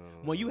 no, no, no, no,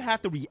 When you no.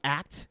 have to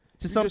react to You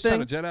just something,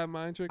 trying to Jedi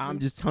mind trick I'm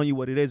me? just telling you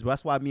what it is. Bro.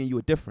 That's why me and you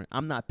are different.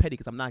 I'm not petty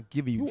because I'm not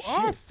giving you You shit.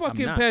 are I'm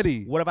fucking not.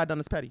 petty. What have I done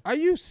that's petty? Are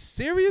you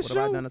serious, What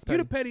have I yo? done that's You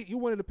the petty? petty. You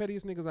one of the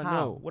pettiest niggas I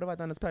How? know. What have I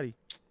done that's petty?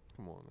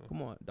 Come on, man.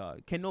 Come on,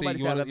 dog. Can See, nobody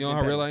you say I've know, ever you know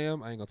been how real petty? I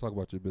am? I ain't gonna talk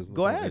about your business.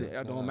 Go right ahead.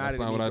 there. It don't Nah, matter that's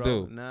to not me, what bro.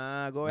 I do.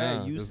 Nah, go ahead.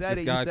 Nah, You this- said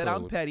this it. guy You said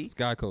I'm code. petty. It's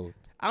guy code.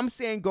 I'm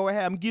saying go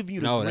ahead. I'm giving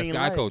you the No, green that's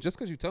guy light. code. Just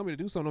because you tell me to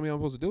do something, don't mean I'm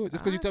supposed to do it.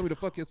 Just because you tell me to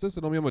fuck your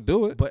sister, don't mean I'm gonna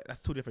do it. But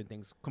that's two different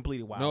things.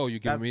 Completely wild. No, you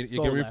giving That's me. You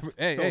so giving me. left.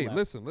 Hey, So hey, left.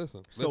 listen.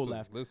 So listen,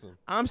 left. Listen.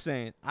 I'm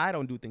saying I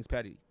don't do things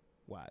petty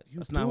wise. You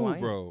That's not who I am.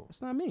 bro.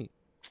 That's not me.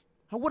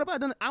 What have I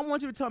done? I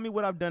want you to tell me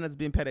what I've done that's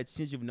been petty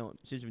since you've known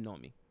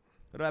me.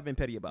 What have I been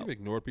petty about? You've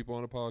ignored people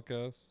on the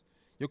podcast.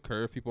 You'll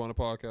curve people on the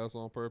podcast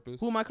on purpose.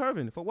 Who am I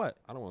curving for? What?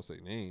 I don't want to say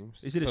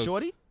names. Is it a 'cause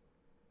shorty?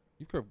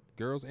 You curve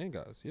girls and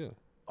guys. Yeah.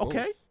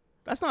 Okay, Both.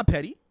 that's not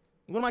petty.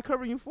 What am I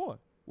curving you for?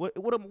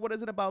 What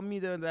is it about me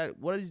that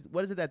what is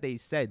it that they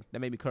said that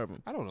made me curve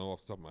them? I don't know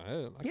off the top of my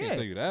head. I Yeah. can't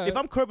tell you that. If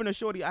I'm curving a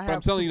shorty, I but have.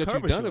 I'm telling to you that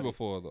curve you've a done it shorty.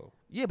 before, though.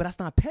 Yeah, but that's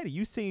not petty.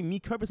 You saying me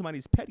curving somebody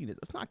is pettiness.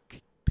 That's not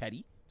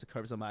petty to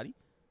curve somebody.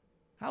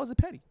 How is it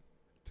petty?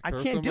 To I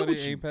curve can't deal somebody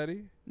with you. ain't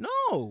petty.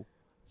 No.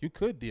 You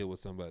could deal with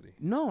somebody.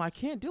 No, I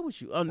can't deal with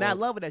you. On that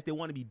Well- level that they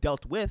want to be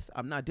dealt with,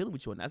 I'm not dealing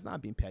with you, and that's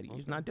not being petty. You're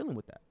Okay. not dealing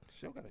with that.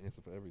 She'll got an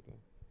answer for everything.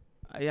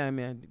 Yeah,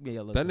 man. Yeah,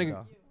 That listen, nigga-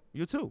 dawg.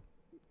 You too.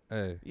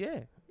 Hey.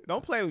 Yeah.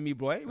 Don't play with me,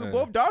 boy. We're Hey.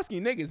 both dark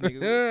skinned niggas, niggas.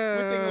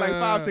 We're thinking like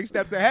 5-6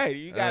 steps ahead.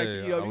 You gotta,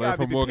 Hey, you know, I you learned gotta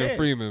be from Morgan prepared.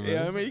 Freeman, You know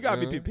what I man. mean? You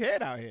gotta Yeah. be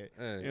prepared out here.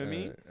 Hey, You know what I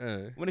mean?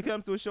 Hey. When it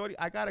comes to a shorty,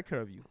 I gotta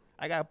curve you.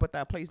 I gotta put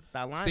that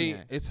line See,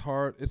 there. it's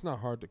hard. It's not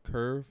hard to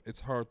curve.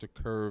 It's hard to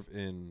curve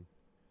in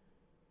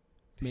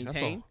Damn, that's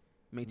Maintain. all.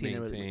 Maintain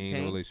a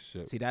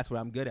relationship. See, that's what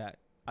I'm good at.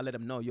 I let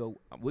them know, yo,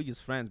 we're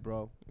just friends,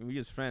 bro. We're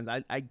just friends.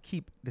 I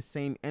keep the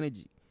same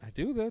energy. I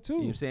do that too. You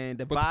know what I'm saying?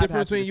 The but vibe the difference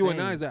has to be between you the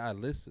and I same. is that I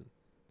listen.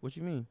 What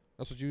you mean?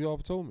 That's what you all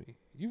told me.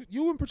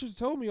 You and Patricia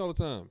told me all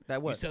the time. That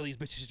You what? sell these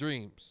bitches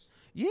dreams.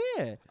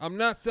 Yeah. I'm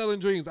not selling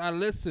dreams. I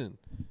listen.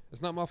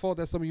 It's not my fault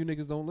that some of you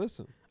niggas don't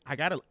listen. I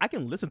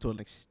can listen to an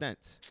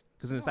extent.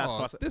 Because then it starts Oh,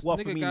 crossing. this Well,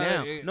 for nigga me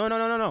gotta- now.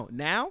 No.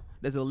 Now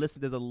there's a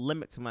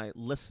limit to my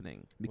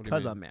listening do you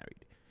because mean? I'm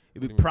married.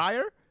 If do it you mean?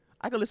 prior,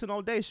 I could listen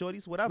all day,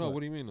 shorties, whatever. No, what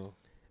do you mean though?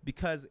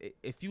 Because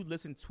if you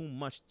listen too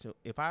much to,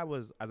 if I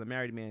was as a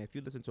married man, if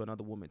you listen to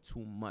another woman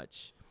too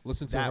much,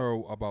 Listen to That- her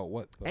about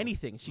what? Though?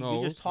 anything, No,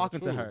 you're just it's not talking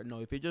to true. her. No,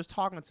 if you're just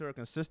talking to her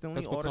consistently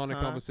That's all the platonic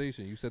time,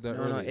 conversation. You said that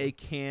no, earlier. it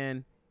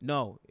can.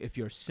 No, if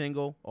you're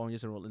single or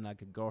just in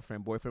like a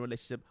girlfriend boyfriend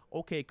relationship,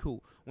 okay,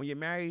 cool. When you're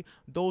married,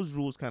 those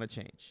rules kind of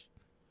change.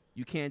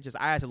 You can't just.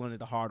 I had to learn it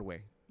the hard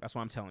way. That's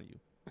what I'm telling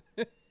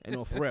you. And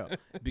no, for real,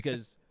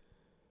 because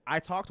I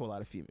talk to a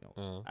lot of females.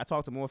 Uh-huh. I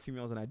talk to more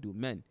females than I do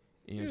men.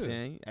 You know what I'm Yeah.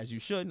 saying? As you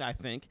should, I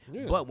think.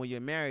 Yeah. But when you're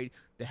married,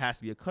 there has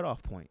to be a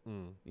cutoff point. Mm. You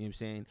know what I'm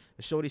saying?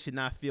 The shorty should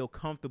not feel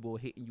comfortable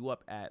hitting you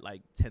up at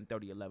like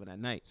 10:30, 11 at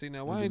night. See now,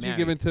 when why you're ain't you married.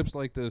 giving tips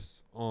like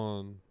this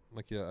on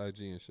like your IG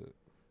and shit?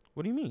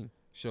 What do you mean?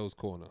 Shows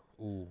corner.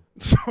 Ooh,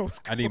 So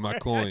I need my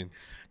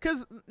coins.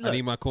 Because I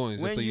need my coins.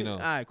 Just when so you you- know.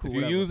 alright, cool, if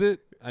you whatever. use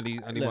it, I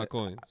need my Look,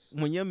 coins.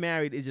 when you're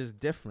married, it's just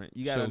different.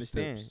 You gotta Shows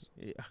understand. tips.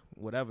 Yeah,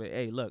 whatever.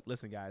 Hey, look,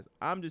 listen, guys.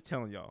 I'm just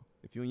telling y'all.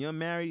 If you're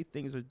married,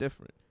 things are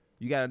different.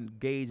 You gotta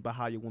gauge by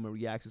how your woman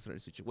reacts to certain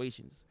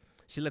situations.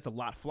 She lets a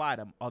lot fly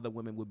that other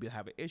women would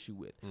have an issue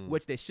with, Mm.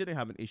 which they shouldn't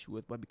have an issue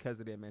with, but because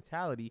of their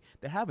mentality,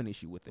 they have an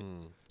issue with it.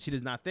 Mm. She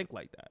does not think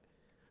like that.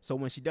 So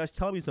when she does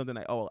tell me something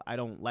like, "Oh, I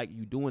don't like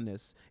you doing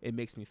this," it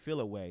makes me feel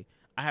a way.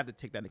 I have to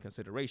take that into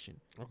consideration.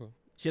 Okay.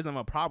 She doesn't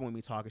have a problem with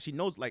me talking. She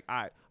knows, like,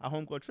 I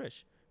homegirl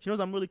Trish. She knows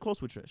I'm really close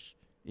with Trish.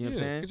 You know what I'm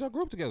saying? Because y'all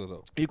grew up together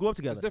though. You grew up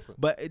together. That's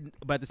different. But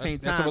at the same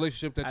That's time, a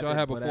relationship that I y'all think-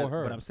 had but before at-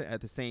 her. But I'm saying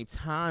at the same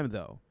time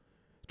though,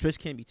 Trish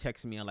can't be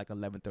texting me at like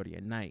 11:30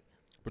 at night.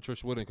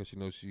 Patricia wouldn't because she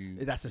knows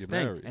That's the you're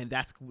thing, married. and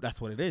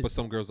that's what it is. But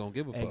some girls don't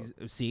give a fuck.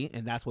 See,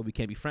 and that's why we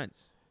can't be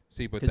friends.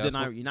 See, but 'cause that's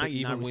then what, you're not- but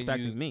you're not even when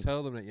respecting you me.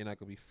 tell them that you're not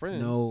gonna be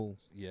friends. No.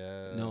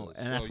 Yeah. No, and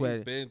so that's where-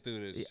 you've been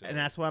through this. And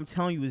that's what I'm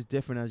telling you is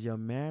different as you're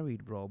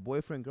married, bro.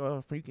 Boyfriend,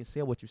 girlfriend, you can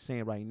say what you're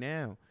saying right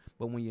now,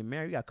 but when you're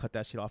married, you gotta cut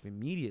that shit off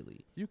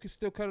immediately. You can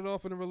still cut it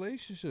off in a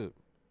relationship,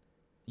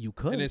 You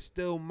could. and it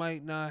still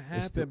might not It's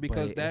happen still-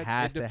 because but that it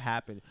has it de- to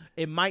happen.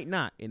 It might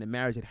not in a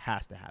marriage. It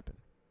has to happen.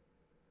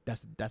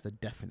 That's a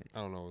definite. I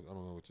don't know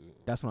what you.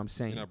 That's what I'm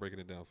saying. You're not breaking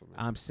it down for me.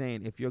 I'm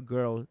saying if your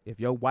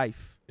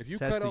wife, If you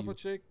says cut to off you, a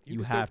chick, you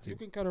can have still, you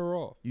to. can cut her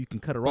off. you can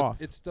cut her But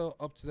off. it's still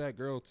up to that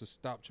girl to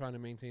stop trying to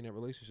maintain that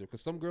relationship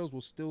because some girls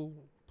will still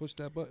push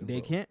that button. They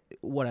bro. can't.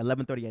 What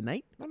 11:30 at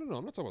night? No.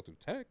 I'm not talking about through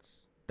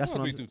text. That's I'm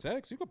what not I'm. through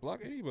text. You can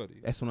block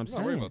anybody. That's what I'm I'm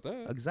not worried saying.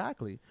 about that.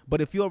 Exactly.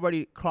 But if you're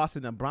already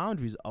crossing the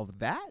boundaries of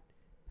that,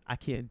 I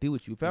can't deal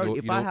with you. If,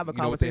 if I have a you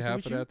know what they conversation have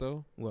with for you, that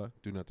though? what?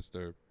 Do not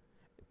disturb.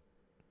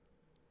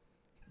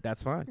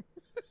 That's fine.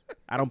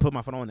 I don't put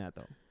my phone on that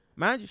though.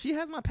 Mind you, she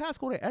has my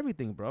passcode and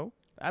everything, bro.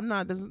 I'm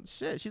not.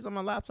 Shit. She's on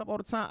my laptop all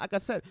the time. Like I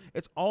said,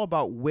 it's all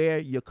about where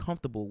you're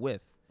comfortable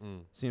with.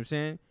 See what I'm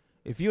saying?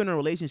 If you're in a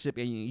relationship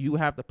and you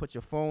have to put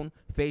your phone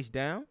face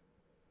down,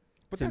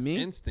 But to that's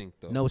me, instinct,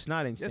 though. no, it's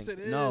not instinct. Yes, it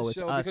is. No, it's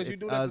Show, us. because you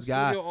It's do that at the us,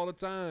 guy. studio all the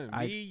time.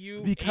 Me,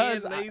 you,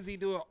 because and Lazy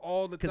do it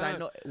all the Because time. I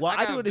know. Well, I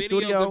do it got in the videos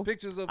studio. and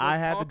pictures of I us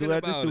have to talking do it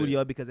at the about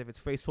studio because if it's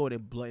face forward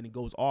and it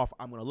goes off,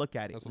 I'm gonna look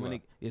at it. That's a When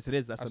lie. yes, it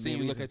is. That's I've the seen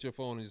main you look reason. at your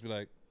phone and just be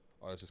like,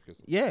 "Oh, it's just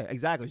Crystal." Yeah,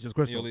 exactly. It's just And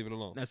crystal. you'll leave it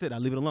alone. That's it. I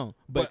leave it alone.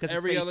 But 'cause it's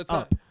every face other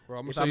time, up, bro,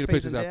 I'm gonna if show you I'm the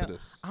pictures facing after down,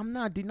 this. I'm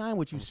not denying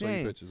what you're I'm gonna show you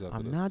saying. pictures after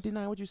I'm this. not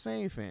denying what you're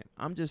saying, fam.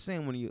 I'm just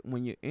saying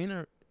when you're in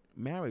a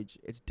marriage,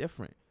 it's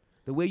different.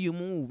 The way you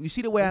move, you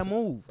see the way I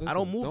move. I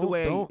don't move the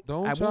way Don't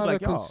I move try like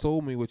to y'all.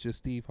 console me with your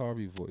Steve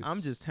Harvey voice.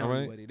 I'm just all telling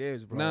right? you what it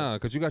is, bro. Nah,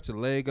 because you got your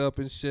leg up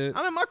and shit.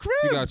 I'm in my crib.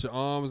 You got your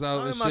arms out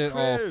I'm and in my shit,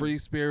 all crib. free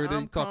spirited.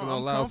 I'm You talking all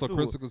I'm loud so comfortable.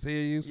 Crystal can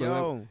hear you. So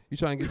Yo. you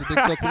trying to get your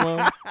dick sucked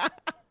tomorrow?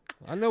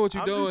 I know what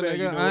you're I'm just doing, letting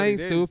nigga. you know I what ain't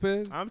it is.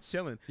 stupid. I'm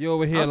chilling. You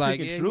over here I'm like,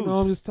 speaking yeah, truth. you know,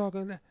 I'm just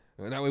talking that.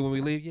 And that way when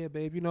we leave, yeah,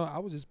 babe, you know, I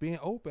was just being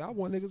open. I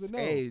want niggas to know.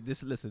 Hey,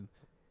 listen.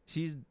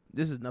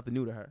 This is nothing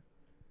new to her,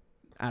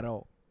 at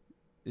all.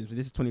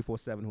 This is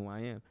 24/7 who I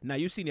am. Now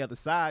you seen the other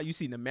side. You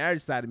seen the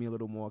marriage side of me a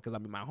little more because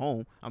I'm in my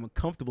home. I'm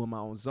comfortable in my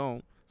own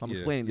zone. So I'm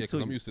explaining it to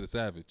you. I'm used to the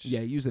savage.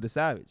 Yeah, used to the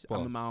savage. I'm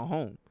in Boss. my own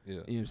home. Yeah. You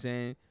know what I'm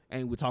saying?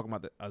 And we're talking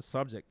about a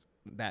subject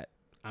that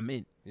I'm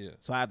in. Yeah.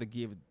 So I have to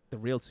give the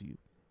real to you.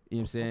 You know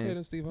what I'm saying? Okay,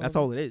 then, Steve That's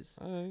Harvey. all it is.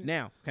 All right.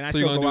 Now, can I So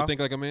you still gonna go do out? think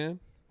like a man,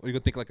 or you gonna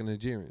think like a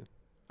Nigerian?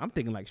 I'm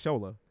thinking like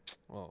Shola.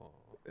 Oh,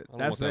 I don't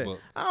That's want that it. book.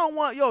 I don't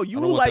want you I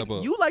don't want that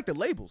book. you like the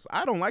labels.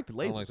 I don't like the I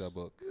labels. don't like that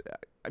book.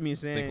 I mean,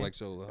 saying Think like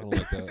Shola. I don't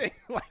like that. Think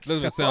like It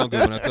doesn't Shola. sound good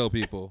when I tell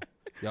people.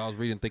 Y'all was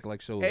reading Think Like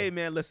Shola. Hey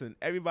man, listen.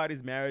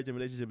 Everybody's marriage and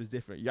relationship is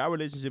different. Y'all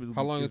relationship is.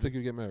 How long did it take you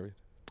to get married?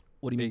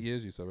 What do you 8 mean?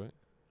 years, you said,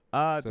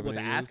 right? 7, What, to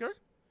 8 ask her? years?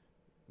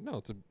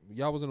 No,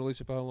 y'all was in a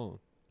relationship for how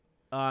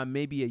long?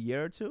 Maybe a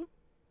year or two.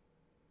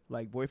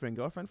 Like boyfriend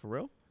girlfriend for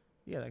real?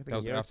 Yeah, I think That a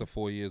was year. after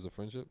 4 years of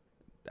friendship.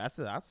 That's.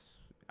 I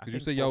Because you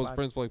think said 4 or y'all was 5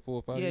 friends for like 4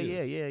 or 5 Yeah,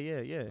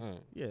 years. yeah. All right.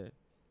 Yeah.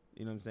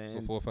 You know what I'm saying?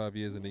 So 4 or 5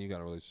 years, and then you got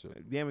in a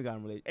relationship. Then we got in a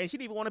relationship. And she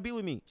didn't even want to be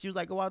with me. She was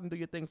like, go out and do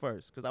your thing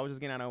first. Because I was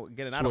just getting out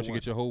She of wants you one. to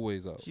get your whole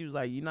ways out. She was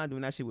like, you're not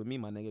doing that shit with me,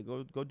 my nigga.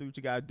 Go do what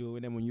you gotta do,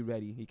 and then when you're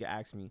ready, you can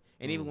ask me.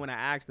 And even when I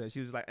asked her,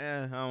 she was like,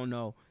 I don't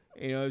know.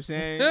 You know what I'm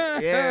saying?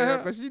 Yeah,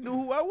 because she knew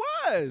who I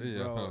was,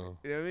 Yeah. bro.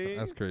 You know what I mean?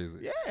 That's crazy.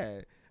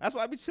 Yeah. That's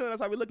why I be chilling.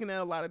 That's why we looking at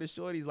a lot of the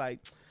shorties like,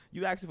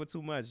 you asking for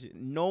too much.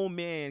 No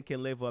man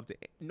can live up to,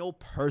 no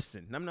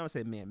person, I'm not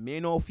saying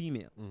man or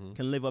female, Mhm.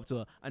 can live up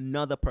to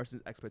another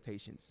person's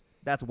expectations.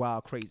 That's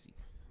wild crazy.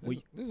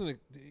 There's a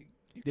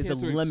There's a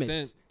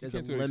limit. There's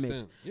a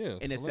limit Yeah,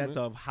 in the a sense limit.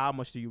 of how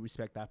much do you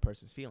respect that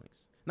person's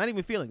feelings? Not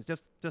even feelings,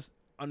 just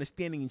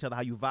understanding each other,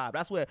 how you vibe.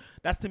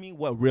 That's to me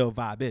what real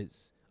vibe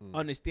is.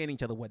 Understanding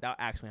each other without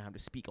actually having to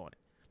speak on it.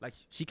 Like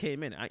she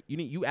came in,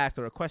 you asked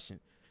her a question.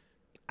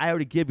 I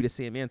already give you the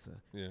same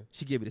answer. Yeah.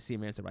 She gave you the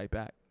same answer right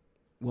back.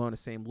 We're on the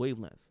same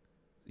wavelength.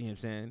 You know what I'm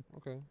saying?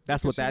 Okay.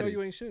 That's what She that know is.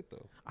 You ain't shit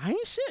though. I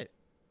ain't shit.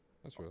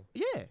 That's real.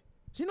 Yeah,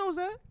 she knows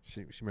that.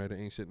 She married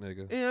an ain't shit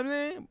nigga. You know what I'm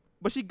saying?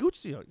 But she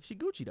Gucci. She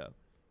Gucci though.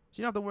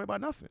 She don't have to worry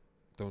about nothing.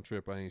 Don't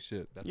trip. I ain't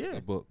shit. That's yeah, a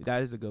good book.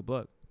 That is a good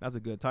book. That's a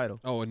good title.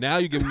 Oh, and now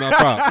you give me my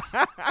props.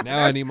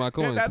 Now I need my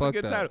coin. That's Fuck a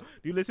good that. title.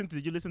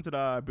 Did you listen to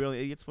the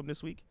Brilliant Idiots from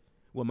this week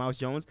with Mouse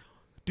Jones?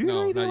 Do you No,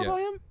 know anything not about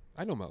yet. him?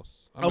 I know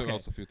Mouse. I met Okay.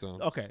 Mouse a few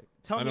times. Okay,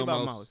 tell I me know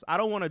about Mouse. Mouse. I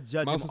don't want to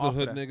judge Mouse him is a off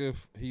hood of that. nigga.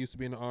 He used to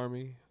be in the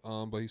army.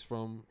 But he's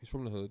from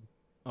the hood.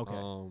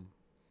 Okay.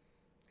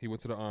 He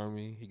went to the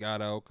army. He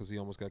got out because he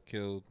almost got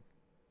killed.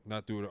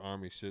 Not through the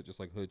army shit, just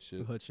like hood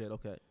shit. Hood shit.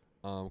 Okay.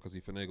 Because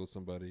he finagled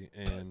somebody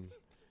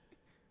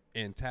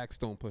and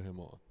Taxstone put him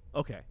on.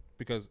 Okay.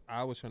 Because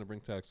I was trying to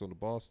bring Taxstone to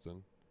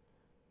Boston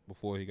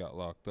before he got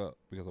locked up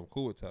because I'm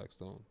cool with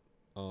Taxstone.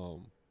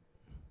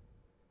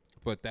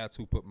 But that's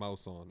who put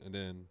Mouse on. And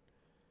then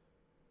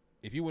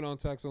if you went on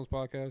Taxstone's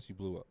podcast, you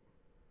blew up.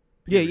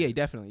 Yeah, Period.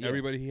 definitely. Yeah.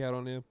 Everybody he had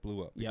on there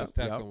blew up because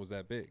Yep, Taxstone was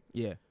that big.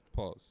 Yeah.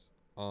 Pause.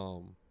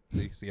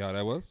 See how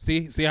that was?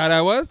 See how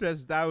that was?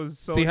 That was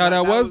so. See how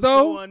that was, so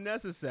though?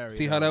 unnecessary.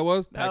 See though. how that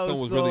was? That Taxstone was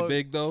was so- really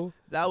big though.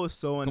 That was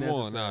so Come on,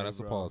 unnecessary. nah, that's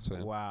a bro. pause,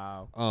 fam.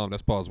 Wow.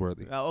 That's pause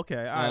worthy.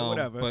 Okay. All right.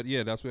 Whatever. But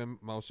yeah, that's where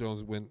Mouse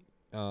Jones went.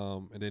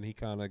 And then he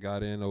kind of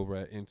got in over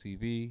at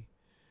MTV,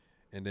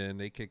 and then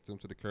they kicked him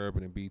to the curb,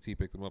 and then BT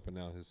picked him up, and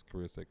now his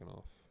career's taken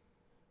off.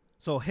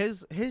 So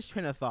his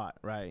train of thought,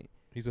 right?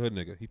 He's a hood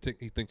nigga. He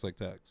thinks like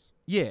Tex.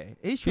 Yeah,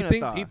 his He train of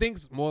thinks thought. he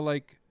thinks more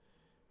like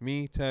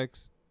me,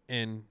 Tex,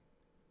 and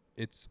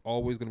it's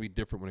always gonna be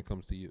different when it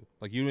comes to you.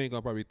 Like you ain't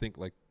gonna probably think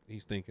like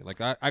he's thinking. Like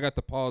I got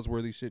the pause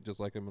worthy shit just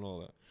like him and all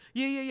that.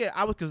 Yeah.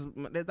 I was because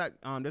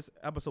this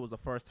episode was the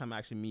first time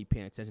actually me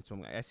paying attention to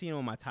him. I see him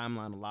on my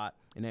timeline a lot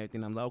and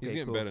everything. I'm like, okay, He's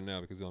getting cool. better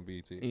now because he's on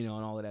BET. You know,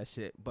 and all of that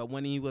shit. But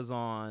when he was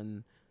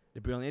on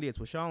the Brilliant Idiots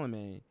with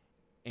Charlamagne,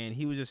 and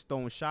he was just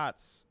throwing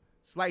shots,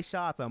 slight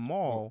shots at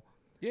Maul.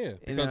 Yeah,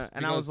 And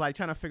I was like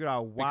trying to figure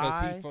out why.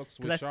 because he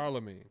fucks 'Cause with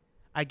Charlamagne.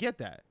 I get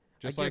that.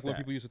 Just I like get when that.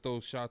 people used to throw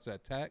shots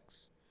at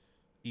Tax,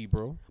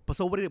 Ebro.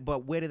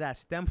 But where did that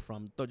stem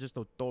from? Just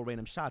to throw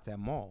random shots at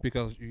Maul.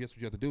 Because guess what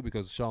you have to do,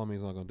 because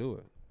Charlamagne's not gonna do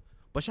it.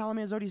 But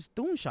Charlamagne's already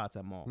throwing shots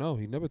at Maul. No,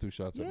 he never threw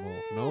shots at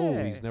Maul. No,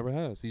 Yeah. he's never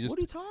has. He just What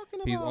are you talking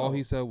about? he's all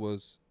he said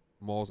was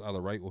Maul's either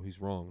right or he's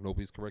wrong.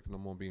 Nobody's correcting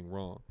him on being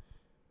wrong.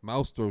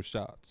 Mouse throws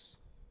shots.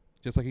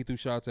 Just like he threw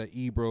shots at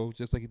Ebro,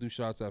 just like he threw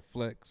shots at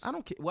Flex. I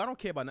don't care. Well, I don't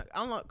care about. I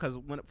don't know because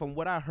from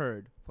what I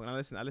heard, when I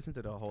listened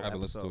to the whole I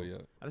haven't episode. listened to it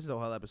yet. I listened to the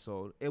whole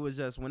episode. It was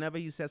just whenever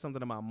you said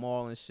something about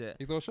Maul and shit,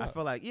 He throw a shot. I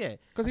feel like Because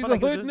I he's feel a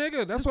like it hood just- nigga.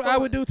 That's just what throw I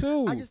it. would do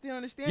too. I just didn't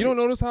understand. You don't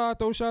it. notice how I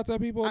throw shots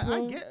at people? all the I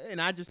time? get, and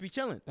I just be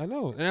chilling. I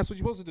know, and that's what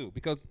you're supposed to do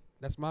because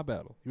that's my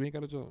battle. You ain't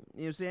gotta jump.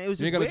 You know what I'm saying? It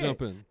was You just ain't gotta weird.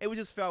 jump in. It was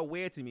just felt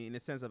weird to me in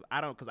the sense of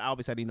because I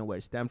obviously didn't know where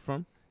it stemmed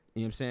from.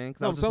 You know what I'm saying?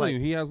 No, I'm telling you,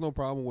 he has no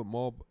problem with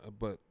Maul,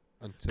 but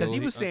until because he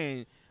was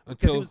saying.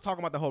 Because until he was talking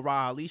about the whole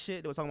Ra Ali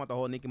shit. They were talking about the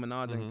whole Nicki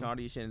Minaj and Mhm.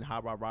 Cardi shit and how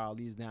Ra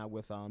Ali's now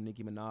with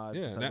Nicki Minaj.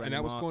 yeah, and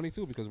that was corny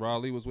too because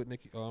Riley was with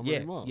Nicki. Yeah,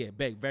 Randy Moss. yeah,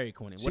 very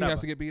corny. She Whatever.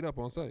 has to get beat up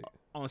on site.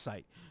 On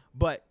site.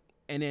 But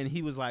and then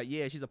he was like,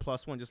 yeah, she's a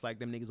 +1 just like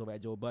them niggas over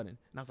at Joe Budden.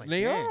 And I was like,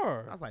 They damn.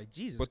 are. I was like,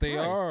 Jesus But they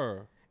Christ.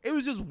 are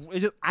It's just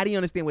I didn't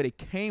understand where they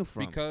came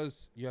from.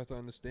 because you have to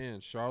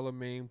understand.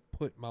 Charlemagne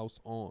put Mouse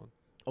on.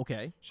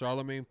 Okay.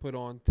 Charlemagne put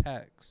on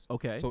tax.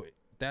 Okay. So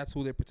that's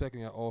who they're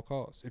protecting at all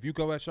costs. If you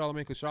go at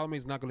Charlemagne, because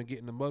Charlemagne's not going to get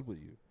in the mud with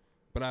you,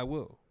 but I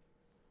will.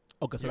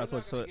 Okay, so You're that's not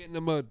what gonna get in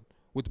the mud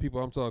with the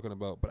people I'm talking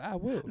about, but I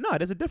will. No,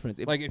 there's a difference.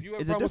 Like if you have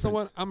a it's a problem with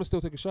someone, difference. I'm gonna still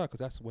take a shot because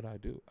that's what I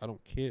do. I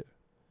don't care.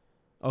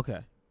 Okay.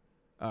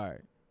 All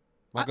right.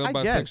 My gun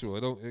I guess.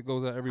 bisexual. It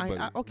goes at everybody.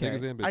 Okay.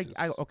 Niggas and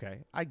bitches. Okay.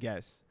 I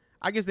guess.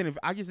 I just didn't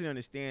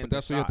understand. But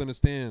that's what you have to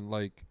understand.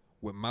 Like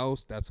with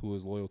Mouse, that's who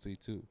his loyalty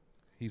to.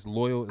 He's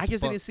loyal. I as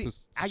just fuck didn't see. to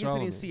I just Charlamagne.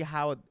 didn't see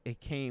how it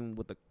came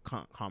with the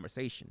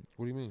conversation.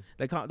 What do you mean?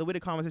 The way the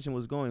conversation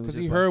was going. Because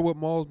Because he heard what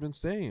Maul's been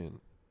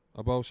saying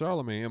about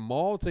Charlemagne, and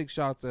Maul takes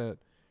shots at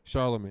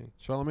Charlemagne.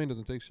 Charlemagne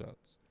doesn't take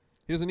shots.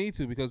 He doesn't need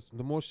to because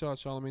the more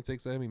shots Charlemagne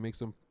takes at him, he makes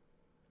him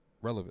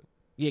relevant.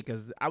 Yeah,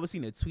 because I was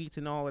seeing the tweets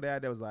and all of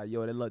that. That was like,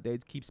 yo, they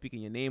keep speaking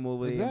your name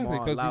over Exactly, there.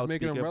 'cause he's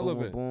making them loudspeaker,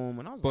 relevant. Boom, boom,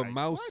 and I was But like,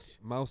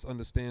 Mouse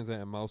understands that,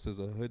 and Mouse is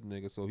a hood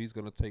nigga, so he's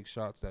gonna take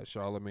shots that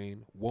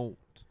Charlemagne won't.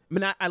 I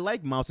mean, I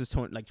like Mouse's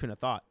train of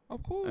thought.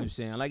 Of course. I'm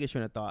saying I like his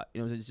train of thought.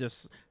 You know, it's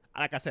just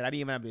like I said, I didn't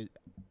even have to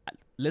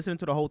listening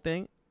to the whole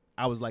thing.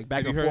 I was like back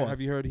Have and you heard? forth.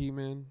 Have you heard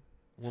He-Man?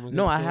 Woman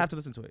No, Hater I Story? have to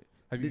listen to it.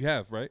 You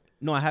have, right?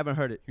 No, I haven't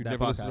heard it. You that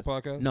never podcast. listened to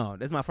the podcast? No,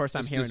 this is my first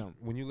time hearing them.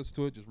 When you listen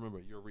to it, just remember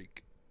you're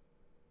Reek.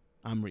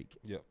 I'm Reek.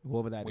 Yep.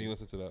 Whoever that When you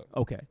is. listen to that,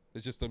 Okay.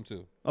 it's just them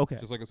two. Okay.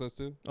 Just like it says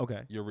too.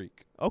 Okay. You're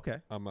Reek. Okay.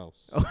 I'm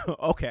Mouse.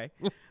 Okay.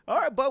 All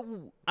right, but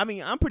I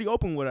mean, I'm pretty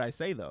open with what I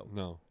say though.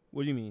 No,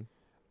 What do you mean?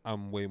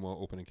 I'm way more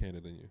open and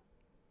candid than you.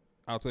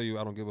 I'll tell you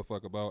I don't give a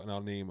fuck about, and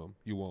I'll name him.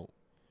 You won't.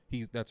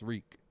 That's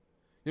Reek.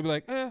 You'll be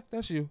like,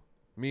 that's you.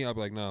 Me, I'll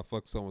be like, nah,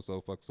 fuck so and so,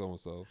 fuck so and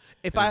so.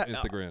 If And I it's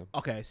Instagram.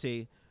 okay,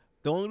 see,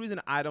 the only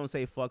reason I don't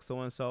say fuck so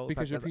and so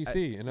Because you're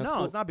PC, and that's no,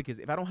 cool. it's not because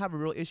if I don't have a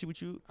real issue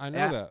with you, I know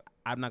that,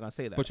 I'm not gonna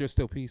say that. but you're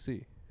still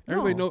PC.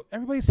 No.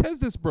 Everybody says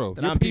this, bro.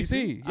 That You're I'm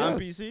PC. PC? Yes. I'm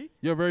PC?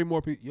 You're very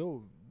more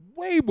You're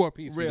way more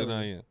PC than Really?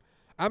 I am.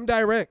 I'm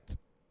direct.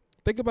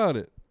 Think about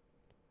it.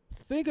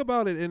 Think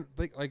about it and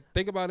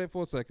think about it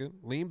for a second.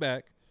 Lean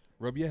back,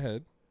 rub your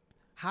head.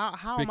 How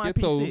Pick am I your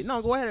PC? toes.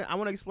 No, go ahead. I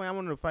want to explain. I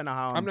want to find out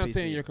how I'm not PC.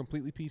 saying you're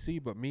completely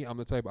PC, but me, I'm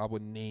the type I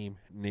would name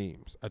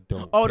names. I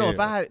don't. Oh no,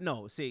 care.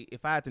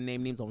 if I had to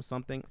name names on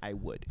something, I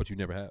would. But you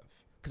never have.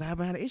 Because I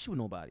haven't had an issue with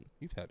nobody.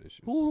 You've had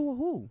issues.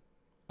 Who?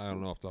 I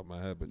don't know off the top of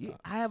my head, but Yeah,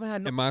 I haven't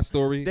had no. in my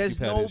story, you've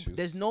had issues.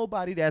 There's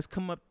nobody that's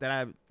come up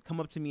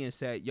to me and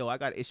said, "Yo, I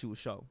got an issue with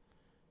show."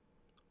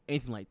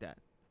 Anything like that.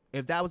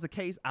 If that was the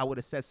case, I would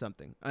have said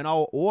something,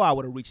 or I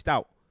would have reached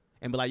out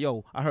and be like,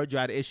 "Yo, I heard you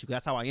had an issue."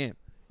 That's how I am.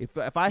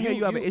 If I hear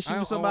you have an issue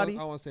with somebody,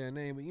 I won't say a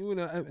name, but you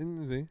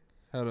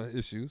had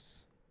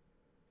issues.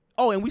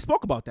 oh, and we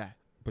spoke about that.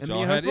 But And me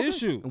y'all and her had spoke-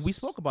 issues. And we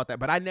spoke about that,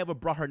 but I never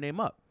brought her name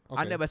up.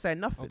 I Okay. never said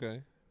nothing.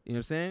 Okay. You know what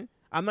I'm saying?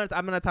 I'm not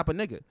that type of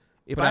nigga.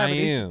 If But I have I an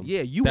am. issue,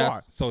 yeah, you That's,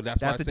 are. So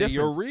that's why That's I the say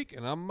you're difference. Reek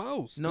and I'm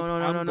Mouse. No, 'cause no,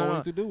 no, I'm no, no, going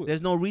no. to do it.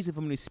 There's no reason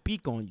for me to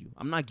speak on you.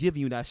 I'm not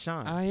giving you that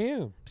shine. I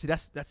am. See,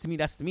 that's to me.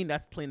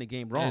 That's playing the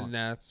game wrong. And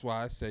that's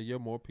why I say you're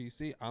more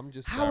PC. I'm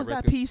just How is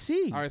that direct as-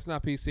 PC? All right, it's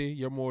not PC.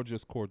 You're more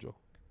just cordial.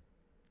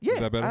 Yeah,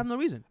 that better? I have no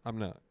reason. I'm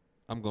not.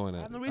 I'm going I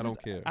at have it. no I reason.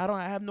 don't care.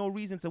 I have no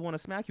reason to want to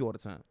smack you all the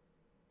time.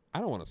 I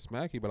don't want to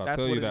smack you, but I'll That's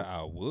tell what you it that is.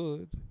 I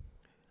would. I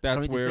That's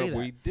don't need to where say that.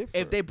 we differ.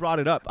 If they brought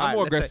it up, I'm all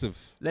more right, aggressive.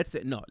 Let's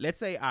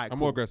say all right, I'm cool.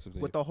 more aggressive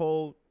than with you.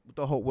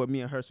 the whole with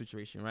me and her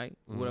situation, right?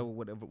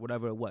 Mhm.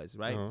 Whatever it was,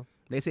 right? Uh-huh.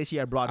 They say she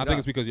had brought it I up. think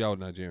it's because y'all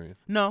Nigerian.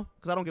 No,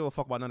 because I don't give a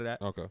fuck about none of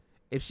that. Okay.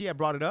 If she had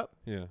brought it up,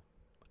 Yeah.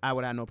 I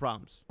would have no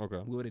problems.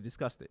 Okay. We would have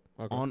discussed it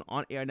Okay.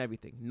 on air and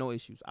everything. No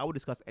issues. I would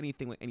discuss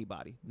anything with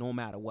anybody, no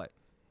matter what.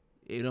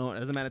 You know, it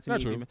doesn't matter to Not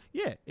me. true. If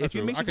yeah, That's if it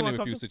true. makes I you can feel name a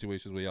few uncomfortable.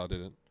 situations where y'all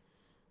didn't.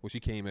 Where she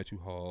came at you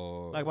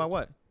hard. Like about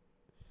what?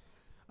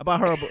 About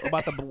her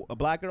about the a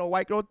black girl,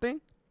 white girl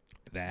thing?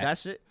 That. That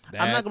shit. I'm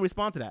that- not gonna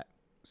respond to that.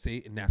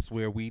 See, and that's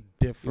where we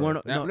differ. You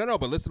wanna- Now- no. no,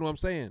 but listen to what I'm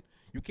saying.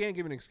 You can't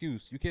give an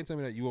excuse. You can't tell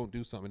me that you won't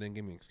do something and then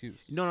give me an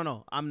excuse.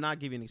 No. I'm not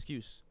giving an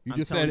excuse. You I'm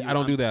just telling said I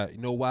don't I'm do that. You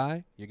know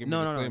why? You're giving me a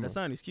No. disclaimer. That's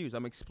not an excuse.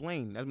 I'm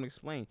explaining.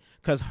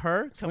 Because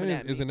her Explain coming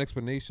at is me, an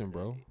explanation,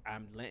 bro.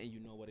 I'm letting you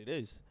know what it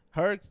is.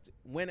 Her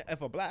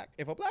if a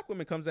black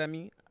woman comes at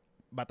me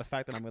about the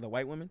fact that I'm with a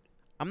white woman,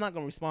 I'm not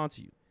gonna respond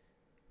to you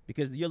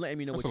because you're letting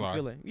me know That's what a you're lie.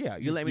 feeling. Yeah,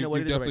 you're letting me know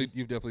what it is already.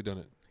 You've definitely done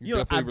it. You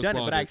know, I've done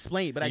it, but I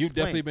explained. You've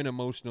definitely been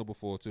emotional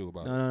before too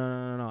about it.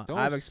 No. Don't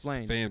I've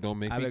explained. Fam, don't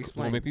make I've me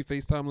explained.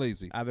 FaceTime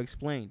lazy. I've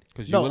explained.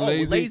 Because you and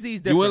lazy, lazy's you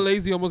and different.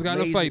 lazy almost got in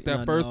a Lazy- fight that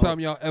no, first no. time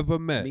y'all ever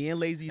met. Me and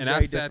lazy is And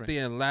very I sat different.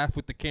 there and laughed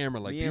with the camera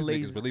like Me these and niggas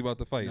Lazy- really about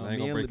to fight. No, I ain't me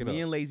gonna break it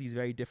and up. lazy is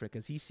very different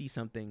because he sees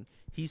something.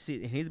 He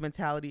see in his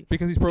mentality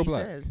Because he's he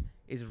pro-black. says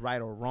is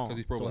right or wrong. 'Cause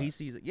he's So pro-black. he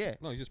sees it. Yeah.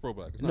 No, he's just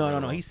pro-black. It's not No, right no,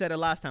 or no. wrong. He said it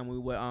last time we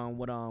were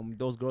when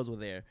those girls were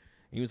there.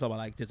 And he was talking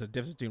about like there's a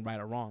difference between right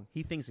or wrong.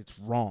 He thinks it's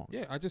wrong.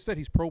 Yeah, I just said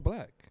he's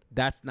pro-black.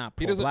 That's not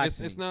He pro doesn't. black.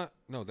 It's not.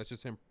 No, that's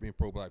just him being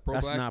pro-black.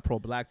 Pro-black. That's not pro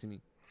black to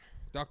me.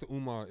 Dr.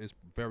 Umar is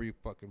very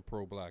fucking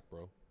pro-black,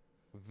 bro.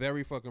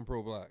 Very fucking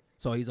pro-black.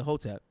 So he's a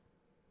hotep.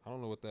 I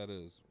don't know what that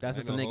is. That's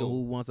I just a ain't no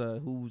nigga hoe.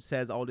 who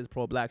says all this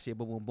pro black shit,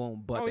 boom, boom,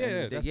 boom. But Oh at the end yeah,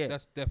 of the day,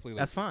 that's definitely lazy.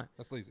 that's fine.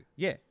 That's lazy.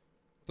 Yeah.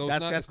 So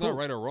That's it's cool. not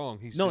right or wrong.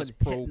 He's No, just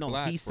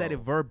pro-black. he said bro.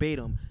 it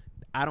verbatim.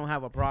 I don't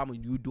have a problem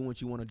with you doing what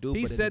you want to do.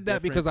 He but there's said a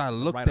that because I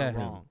difference, looked right or at him.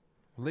 wrong.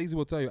 Lazy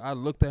will tell you. I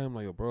looked at him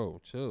like, yo, bro,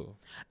 chill.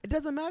 It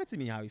doesn't matter to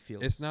me how he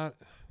feels. It's not,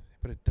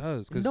 but it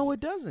does. Cause No, it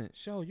doesn't.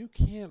 Show you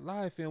can't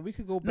lie, fam. We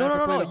could go back No,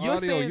 and play no. the You're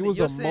audio. saying- You was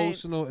you're saying-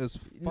 emotional as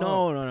fuck.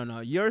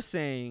 No. You're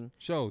saying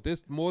Show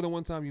this more than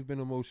one time you've been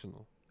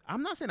emotional.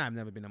 I'm not saying I've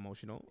never been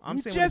emotional. I'm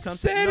You saying just when it comes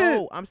said to, it.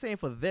 No, I'm saying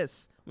for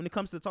this, when it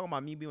comes to talking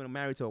about me being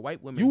married to a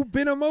white woman, You've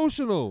been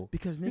emotional.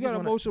 because You niggas got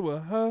wanna- emotional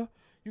with her.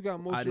 You got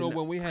emotional didn't-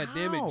 when we had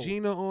Damn How? It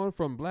Gina on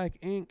from Black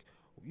Ink.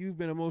 You've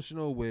been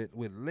emotional with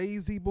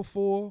Lazy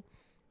before.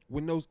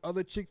 When those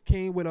other chicks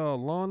came with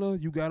Lana,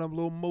 you got a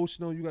little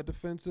emotional. You got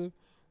defensive.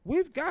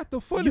 We've got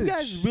the footage. You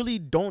guys really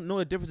don't know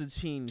the difference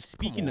between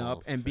speaking on,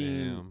 up and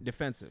being fam.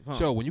 defensive. Huh?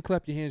 Show when you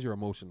clap your hands, you're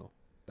emotional.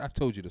 I've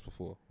told you this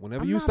before.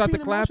 Whenever I'm you not start to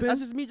being clapping, emotional.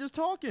 That's just me just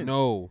talking.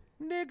 no,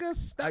 nigga,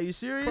 stop. Are you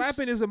serious?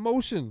 Clapping is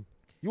emotion.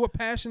 You are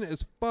passionate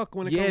as fuck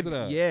when it yeah, comes to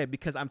that. yeah,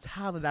 because I'm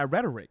tired of that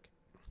rhetoric.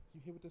 You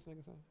hear what this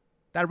nigga saying?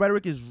 That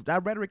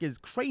rhetoric is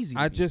crazy.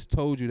 to I me. just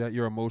told you that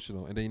you're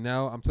emotional, and then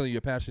now I'm telling you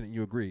you're passionate and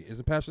you agree.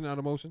 Isn't passion not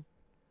emotion?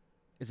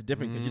 It's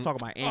different because Mhm. you're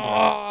talking about anger.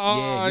 Oh,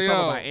 yeah, you're yo.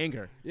 talking about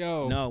anger.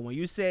 Yo, No, when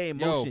you say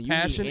emotion, you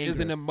passion mean is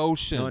anger. an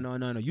emotion. No.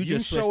 You You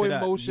just show switched it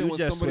up. emotion You when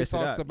just somebody switched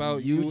it talks up.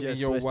 about you and just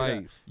your switched it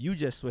up. wife. You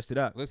just switched it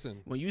up. Listen,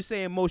 When you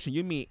say emotion,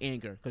 you mean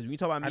anger. Because when you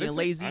talk about I me didn't and say-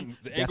 lazy, I'm-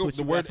 the that's anger- what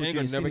the you, word that's what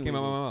anger you never came out of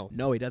my insinuated. mouth.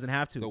 No, it doesn't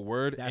have to. the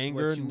word That's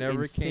anger what you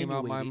never came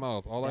out my insinuated.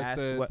 mouth. All I That's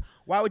said,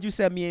 why would you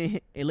say me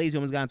and lazy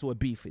almost got into a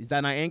beef? Is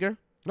that not anger?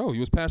 no,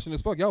 you was passionate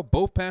as fuck. Y'all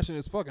both passionate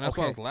as fuck, and that's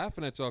why I Okay. was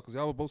laughing at y'all because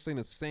y'all were both saying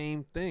the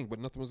same thing, but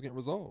nothing was getting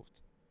resolved.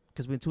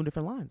 Because we're in two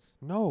different lines.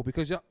 No,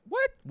 because y'all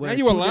what? We're Now in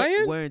you were two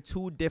lying? We're in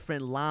two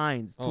different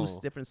lines, two Oh.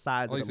 different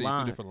sides Oh, you of the say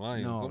line. two different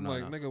lines. No, I'm no,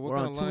 like, no. nigga, what we're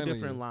kind on of two line are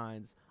different you?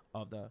 lines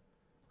of the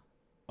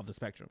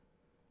spectrum.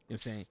 You know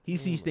what I'm saying? He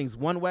sees things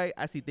one way,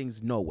 I see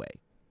things no way.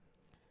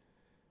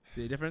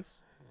 See the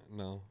difference?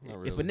 No, not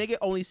really. If a nigga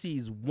only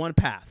sees one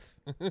path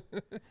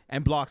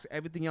and blocks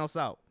everything else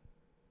out,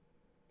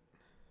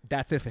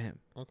 that's it for him.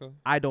 Okay,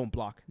 I don't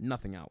block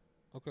nothing out.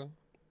 okay.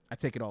 I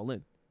take it all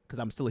in because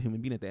I'm still a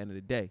human being at the end of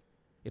the day.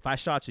 If I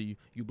shot you,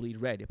 you bleed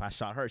red. If I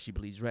shot her, she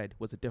bleeds red.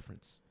 What's the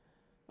difference?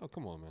 Oh,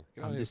 come on, man.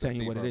 Get I'm out just here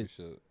telling you with what that it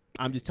Steve Harvey is. shit.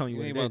 I'm just telling you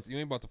what ain't it about, is. You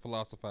ain't about to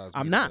philosophize.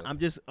 I'm me not. to I'm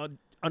death. just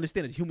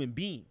understanding human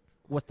being.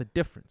 What's the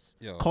difference?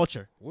 Yo,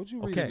 Culture. What'd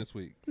you read Okay. this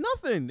week?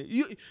 Nothing.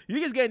 You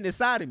just getting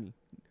inside of me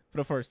for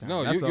the first time.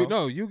 No, That's you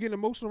all. you getting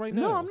emotional right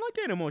now. No, I'm not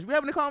getting emotional. We're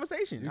having a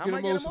conversation. You I'm get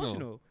not getting emotional.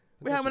 emotional.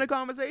 I We're got having you. a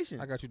conversation.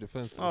 I got you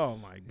defensive. Oh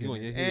my You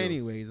on your goodness. heels.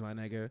 Anyways, my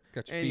nigga.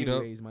 Got your feet up.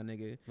 Anyways, my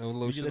nigga. No Did you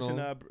lotion listen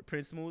on. to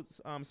Prince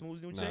Smooth's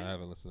new Nah, shit? I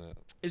haven't listened to that.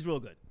 It's real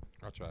good.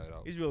 I'll try it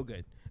out. It's real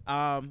good.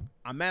 I'm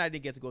mad I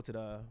didn't get to go to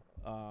the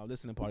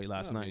listening party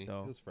last Not night me.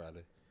 though. It was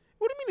Friday.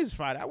 What do you mean it's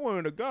Friday? I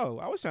wanted to go.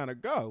 I was trying to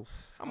go.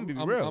 I'm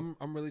gonna be real.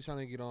 I'm really trying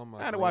to get on my.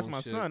 I had to watch grown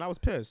my shit. son. I was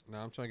pissed.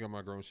 Nah, I'm trying to get on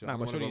my grown shit. Nah, I but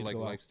want to Shorty go needs like to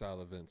go out.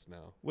 lifestyle events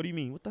now. What do you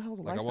mean? What the hell's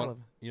a Like lifestyle I want.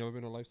 event? You ever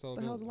been to a lifestyle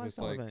What the hell's a event? It's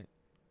lifestyle like,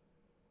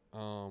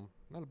 event?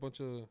 not a bunch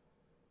of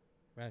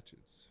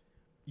ratchets.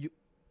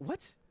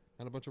 What?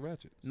 Not a bunch of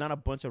ratchets. Not a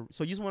bunch of.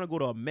 So you just want to go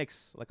to a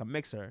mix, like a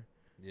mixer.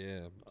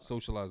 Yeah,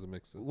 socializer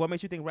mixer. What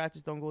makes you think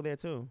ratchets don't go there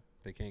too?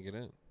 They can't get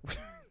in.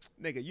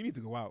 Nigga, you need to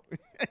go out.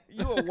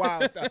 You a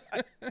wild. Dog.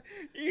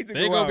 You need to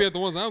They ain't go gonna out. be at the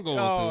ones I'm going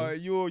Oh, to.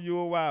 you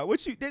a wild.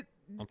 What you did?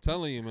 I'm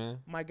telling you, man.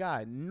 My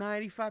God,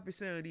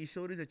 95% of these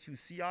shoulders that you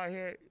see out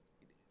here,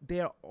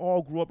 they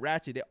all grew up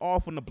ratchet. They're all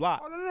from the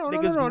block. Oh, no,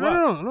 Niggas grew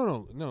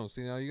up. no.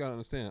 See, now you gotta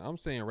understand. I'm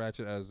saying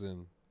ratchet as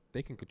in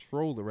they can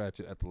control the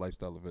ratchet at the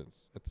lifestyle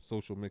events, at the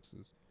social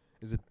mixes.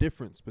 There's a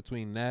difference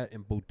between that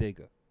and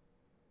bodega.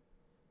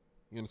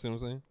 You understand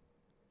what I'm saying?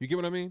 You get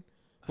what I mean?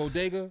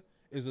 Bodega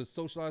is a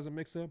socializer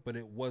mixer, but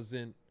it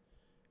wasn't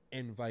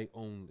invite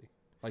only.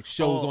 Like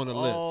shows on the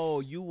list. Oh,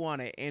 you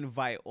want an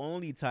invite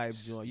only type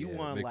joint. You Yeah,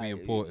 want make like me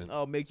important.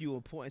 Oh, make you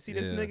important. See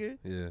this Yeah, nigga?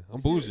 Yeah,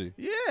 I'm bougie.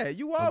 Yeah,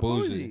 you are I'm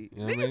bougie. bougie. You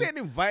know what I Niggas mean? ain't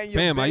inviting your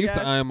Fam, I big used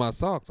to ass iron my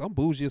socks. I'm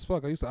bougie as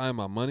fuck. I used to iron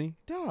my money.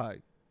 dog.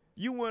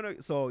 You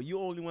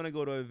only wanna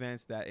go to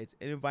events that it's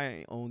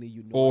inviting only.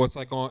 You know, Or it's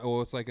like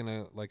in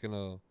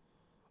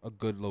a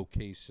good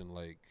location.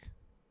 Like,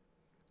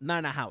 not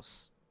in a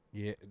house.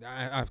 yeah,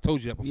 I've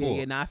told you that before.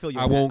 Yeah. Nah, I feel you.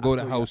 I on that. won't go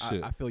to feel house you.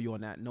 shit. I feel you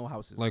on that. No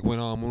houses. Like when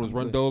it was I'm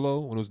Run good.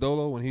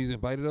 Dolo, when he's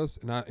invited us,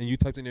 and you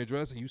typed in the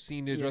address and you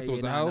seen the address, it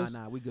was a house.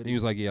 Nah, we And goody. he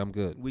was like, "Yeah, I'm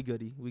good. We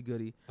goody.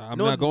 I'm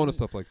No- not going to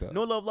stuff like that."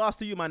 No love lost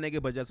to you, my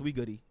nigga, but just we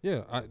goody.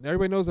 Yeah,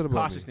 everybody knows that about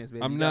me. Cautiousness,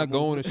 baby. I'm You not gotta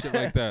move. going to shit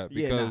like that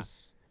Yeah, nah.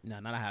 because Nah,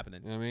 not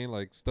happening. you know what I mean,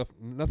 like stuff.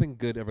 Nothing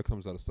good ever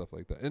comes out of stuff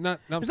like that. And I'm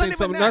It's not saying even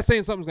something. that. Not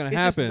saying something's gonna It's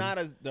happen. just not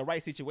as the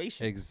right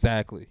situation.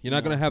 Exactly. You're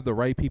not No. gonna have the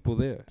right people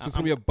there. It's just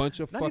gonna be a bunch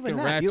of Not fucking even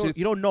that. ratchets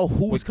You don't know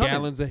who's with coming.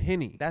 gallons of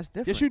Henny. That's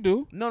different. Yes, you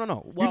do. No.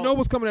 Well, you know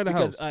what's coming out of the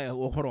because, house.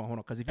 well, hold on.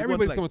 Because if you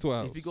Everybody's go to, coming to a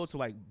house. If you go to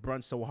like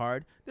brunch so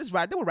hard, there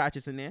were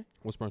ratchets in there.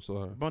 What's brunch so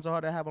hard? Brunch so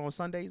hard they have it on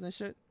Sundays and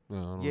shit. No, I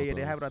don't know Yeah, what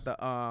they that have it is. at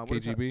the what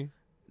is that? KGB.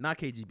 Not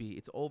KGB.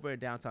 It's over in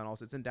downtown.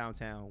 Also, it's in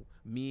downtown.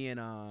 Me and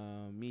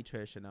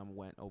Trish and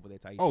went over there.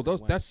 To Oh,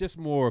 that's just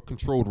more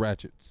controlled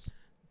ratchets.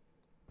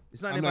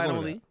 It's not I'm not invite going to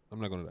only. that. I'm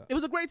not going to that. It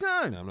was a great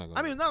time. Yeah, I'm not going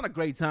I mean, it's not a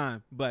great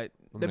time, but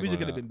I'm the not music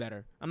going could have to been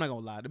better. I'm not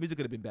gonna lie. The music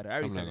could have been better. I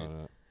already I'm said not this. going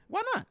to that.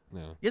 Why not?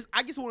 No. Yes,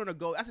 I just wanted to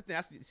go. That's the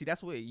thing. See,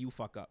 that's where you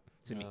fuck up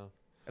to me. No.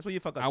 That's where you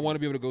fuck up. I want to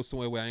be able to go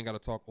somewhere where I ain't got to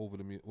talk over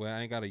the music, where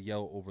I ain't got to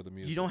yell over the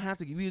music. You don't have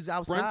to. You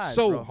outside.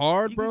 so bro.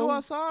 hard, you bro. You can go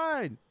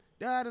outside.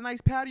 They had a nice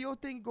patio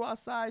thing. Go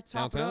outside,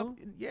 top Downtown?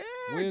 it up. Yeah,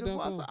 Where go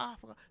downtown? outside. I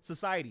forgot.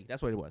 Society. That's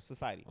what it was.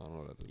 Society. I don't know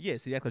what that is. Yeah,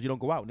 see, that's because you don't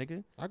go out,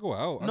 nigga. I go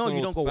out. No,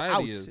 you don't go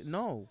out. Is.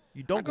 No,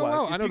 you I don't go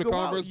out. If I know you the go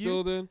out, Converse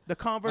building. The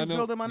Converse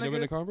building, my You never been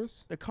nigga. to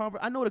Converse? The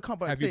Converse. I know the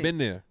Converse. Have you been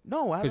there?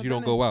 No, I haven't. Because you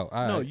don't been go there. out.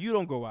 All No, right. you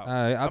don't go out. All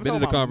right, I've I'm been to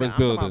the talking about- Converse I'm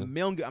talking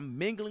building. about I'm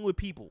mingling with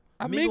people.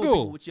 I Mingling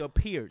mingle. with your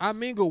peers. I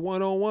mingle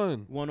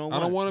one-on-one. One-on-one. I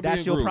don't want to be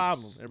That's in your groups.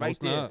 problem, No, right it's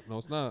there. not. No,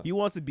 it's not. He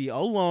wants to be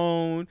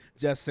alone,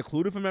 just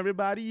secluded from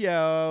everybody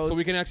else. So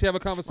we can actually have a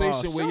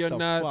conversation Oh, where shut you're the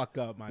not fuck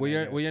up, my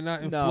where nigga. you're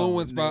not No,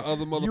 influenced by nigga.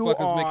 other You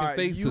motherfuckers making are-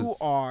 faces. You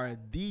are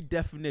the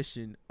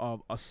definition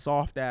of a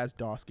soft ass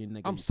dark skinned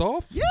nigga. I'm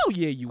soft. Hell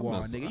yeah, you I'm are,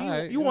 not nigga. so- You,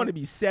 alright, you yeah. want to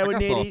be soft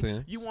serenaded.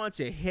 hands. You want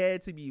your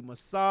head to be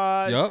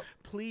massaged. Yup.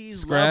 Please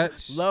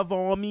Scratch. love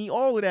on me.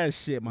 All of that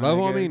shit, my Love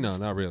nigga. on me? No,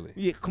 not really.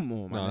 Yeah, come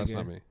on, my No, nigga. that's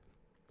not me.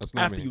 That's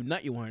not After me. you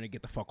nut, you want to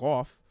get the fuck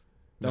off.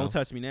 No. Don't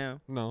touch me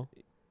now. No,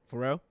 For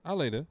real? I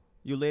later.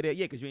 You lay there?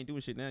 Yeah, because you ain't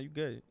doing shit now. You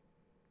good.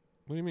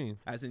 What do you mean?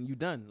 As in, you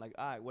done. Like,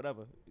 all right,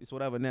 whatever. It's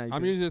whatever now. You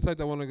I'm good. usually the type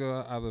that want to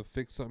go either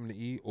fix something to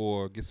eat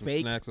or get some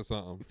Fake? snacks or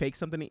something. Fake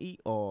something to eat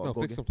or No, go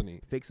fix get- something to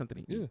eat. Fake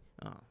something to eat. Yeah.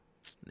 Oh, nigga,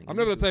 I'm you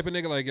never the do- type of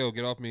nigga like, yo,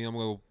 get off me. I'm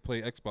gonna go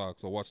play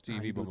Xbox or watch Nah,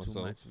 TV you by do too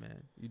myself. much,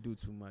 man. You do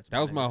too much. That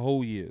was my man.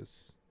 whole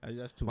years.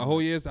 That's too My much.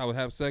 whole years, I would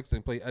have sex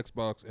and play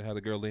Xbox and have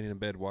the girl laying in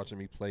bed watching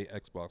me play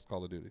Xbox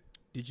Call of Duty.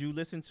 Did you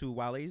listen to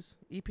Wale's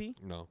EP,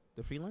 No,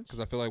 The Free Lunch? because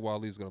I feel like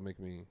Walee's gonna make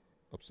me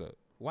upset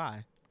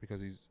Why?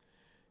 because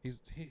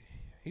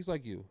he's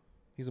like you.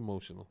 He's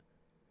emotional.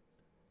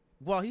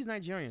 Well, he's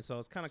Nigerian, so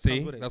it's kind of See,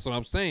 comes with it. that's what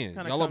I'm saying.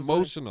 Kinda Y'all comes with it.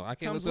 emotional. I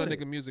can't Comes listen to with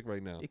nigga music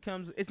right now. It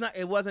comes. It's not.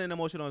 It wasn't an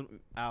emotional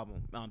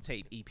album.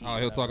 Tape EP. Oh,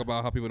 he'll talk whatever.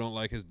 about how people don't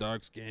like his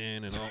dark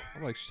skin and all.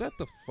 I'm like, shut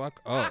the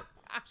fuck up.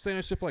 I'm saying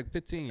that shit for like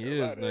 15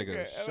 years,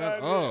 nigga. Shut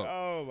up.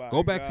 Oh my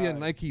Go back to your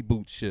God. Nike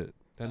boot shit.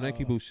 That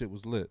Nike boot shit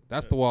was lit.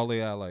 That's the Wale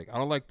I like. I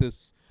don't like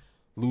this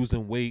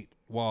losing weight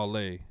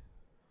Wale.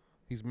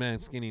 He's man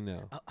skinny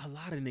now. A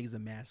lot of niggas are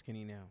mad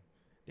skinny now.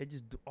 They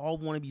just all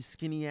want to be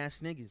skinny ass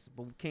niggas,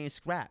 but we can't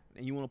scrap.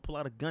 And you want to pull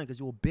out a gun because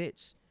you're a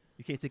bitch.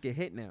 You can't take a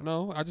hit now.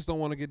 No, I just don't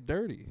want to get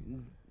dirty.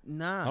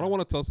 Nah. I don't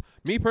want to tussle.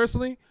 Me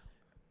personally,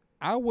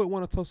 I would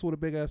want to tussle with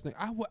a big ass nigga.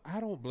 I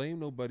don't blame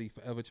nobody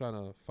for ever trying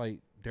to fight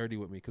dirty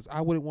with me because I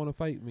wouldn't want to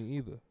fight me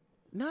either.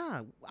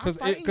 Nah.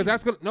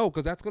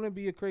 Because that's gonna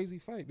be a crazy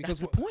fight. Because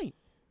That's the point.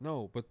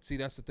 no, but see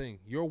that's the thing.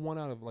 You're one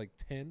out of like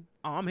 10.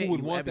 Oh, I'm Who hitting would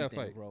you with want that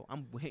everything, fight? bro.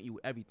 I'm hitting you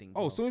with everything.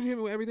 Oh, bro. as soon as you hit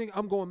me with everything,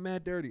 I'm going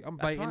mad dirty. I'm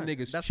That's biting fine.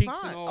 niggas' That's cheeks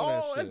fine. and all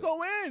that shit. Let's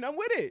go in. I'm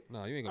with it.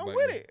 Nah, you ain't gonna I'm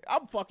bite with me. it.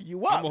 I'm fucking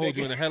you up. I'm gonna hold nigga.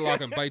 you in a headlock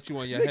and bite you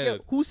on your Nigga,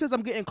 head. who says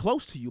I'm getting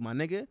close to you, my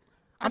nigga?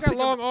 I I'm got picking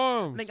long up-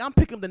 arms. Nigga, I'm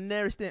picking up the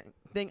nearest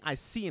thing I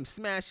see him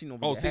smashing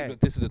over Oh, your see, head.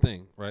 but this is the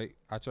thing, right?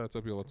 I try to tell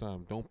people all the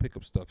time, don't pick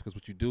up stuff because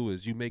what you do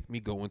is you make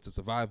me go into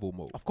survival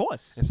mode. Of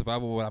course. In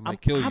survival mode, I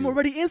might kill you. I'm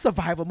already in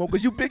survival mode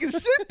because you big as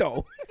shit,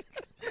 though.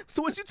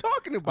 So what you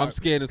talking about? I'm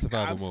scared in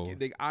survival I'm mode. scared,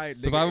 nigga,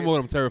 Survival mode,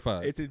 I'm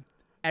terrified. It's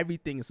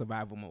everything is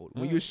survival mode.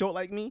 When Alright. you're short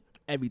like me,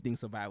 everything's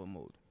survival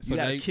mode. So You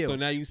now, gotta kill. so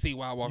now you see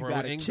why I walk You around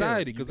with gotta kill.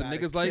 anxiety You because the gotta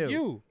niggas like kill.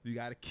 you. You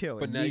gotta kill.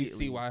 But now you see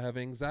immediately. why I have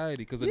anxiety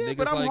because the Yeah, niggas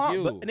but I'm like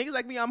you. But niggas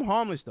like me, I'm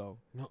harmless though.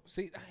 No,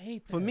 see, I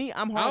hate that. For me,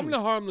 I'm I'm harmless.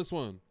 the harmless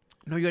one.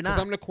 No, you're Because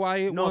not. I'm the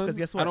quiet No, one. because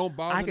guess what? I don't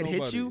bother I can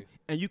nobody. hit you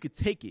and you could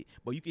take it,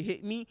 but you can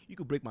hit me, you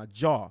could break my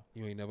jaw.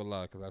 You ain't never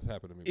lied because that's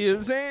happened to me. You know what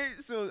I'm before. saying?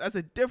 So that's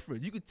a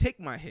difference. You could take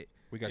my hit.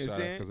 We got You know shot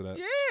what at I'm because of that.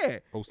 saying?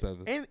 Yeah.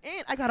 07.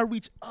 And I gotta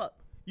reach up.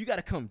 You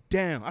gotta come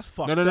down. That's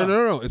fucked No, up.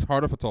 no. It's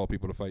harder for tall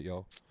people to fight,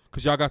 y'all.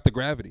 Because y'all got the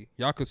gravity.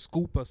 Y'all could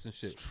scoop us and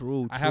shit. It's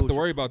true. I have to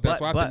worry about that,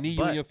 so I have to but- knee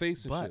you in your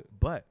face and shit.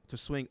 But to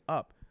swing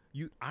up,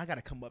 I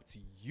gotta come up to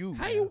you.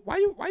 How man. you? Why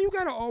you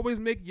gotta always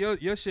make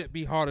your shit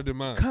be harder than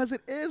mine? Cause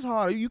it is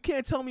harder. You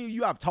can't tell me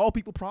you have tall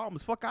people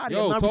problems. Fuck out of here.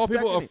 Yo, I'm not tall people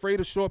respecting are it. afraid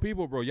of short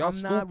people, bro. Y'all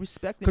I'm not scoop.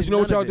 respecting. Because you know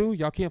what none y'all of do? it.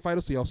 Y'all can't fight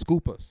us, so y'all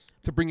scoop us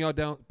to bring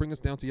us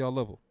down to y'all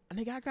level.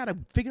 Nigga, I gotta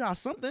figure out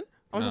something.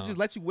 I'm Nah. gonna just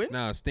let you win.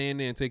 Nah, stand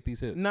there and take these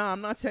hits. Nah,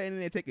 I'm not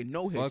telling you taking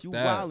no hits. Fuck You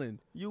that. wildin'.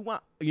 You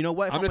know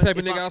what? If I'm the gonna- type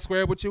of if nigga I- I'll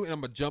square up with you and I'm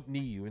gonna jump knee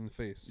you in the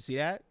face. See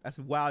that? That's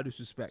wild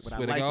disrespect. But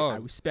Swear I to like it. God. I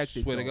respect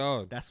it. Swear to though.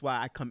 God. That's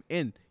why I come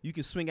in. You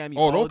can swing at me.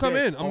 Oh, all don't come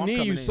day. in. I'm Oh, knee you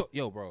coming in. so.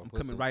 Yo, bro. I'm listen,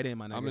 coming right in,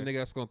 my nigga. I'm the nigga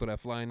that's gonna throw that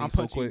flying knee I'm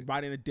so punching quick. you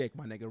right in the dick,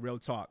 my nigga. Real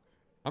talk.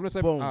 I'm the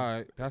type. Boom. All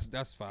right,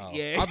 that's foul.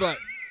 Yeah. I'm like,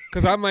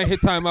 cause I might hit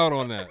timeout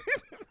on that.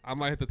 I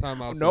might hit the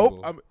timeout.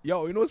 Nope. symbol.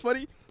 Yo, you know what's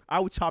funny? I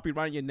would chop you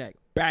right in your neck.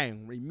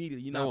 Bang.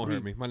 Immediately. You That not won't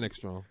hurt breathing. me. My neck's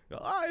strong.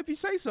 All right, if you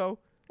say so.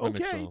 My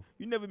neck's Okay. strong.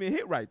 You never been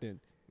hit right then.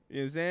 You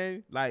know what I'm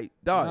saying? Like,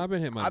 dog. Nah, I've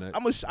been hit my neck.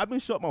 I've been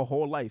short my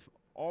whole life.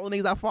 All the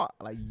niggas I fought,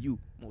 like you,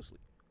 mostly.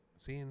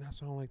 See, and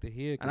that's what I don't like to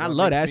hear. 'cause And I that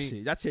love makes that me-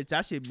 shit.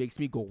 That shit makes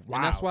me go wow.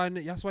 And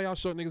that's why y'all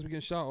short niggas be getting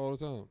shot all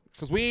the time.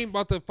 Cause we ain't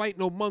about to fight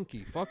no monkey.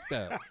 Fuck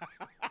that.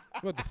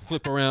 We about to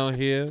flip around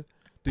here,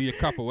 do your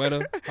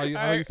capoeira. How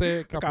you say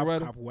it?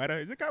 Capoeira.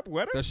 Capoeira? Is it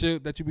capoeira? That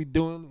shit that you be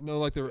doing, you know,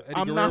 like the Eddie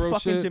I'm Guerrero not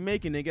fucking shit.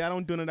 Jamaican, nigga. I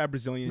don't do none of that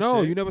Brazilian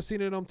No, shit. you never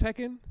seen it on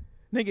Tekken?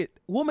 Nigga,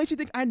 what makes you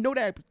think I know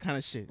that kind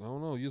of shit? I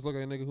don't know. You just look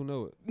like a nigga who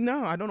know it.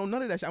 No, I don't know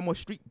none of that shit. I'm a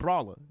street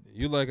brawler.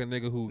 You like a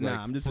nigga who like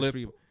I'm just flip, a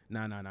street.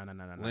 Nah.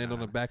 land on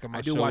the back of my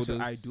I do shoulders.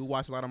 I do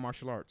watch a lot of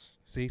martial arts.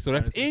 See, so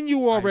that's That is- in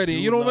you already. I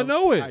And you don't even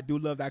love- know it. I do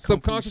love that. Kung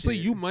Fu Subconsciously,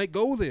 shit. you might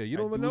go there. You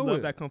don't even I do know love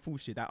it. that kung fu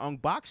shit.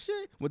 That box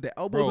shit with the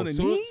elbows Bro, on the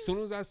soon, knees. soon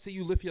as I see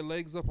you lift your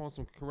legs up on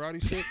some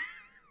karate shit,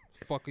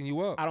 fucking you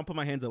up. I don't put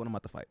my hands up when I'm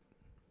about to fight.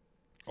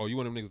 Oh, you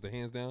want them niggas the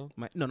hands down?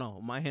 No,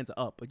 my hands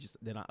are up, but just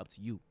they're not up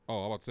to you. Oh,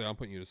 I'm about to say I'm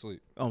putting you to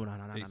sleep. Oh no,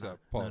 ASAP, no.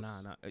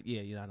 pause.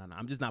 Yeah, no.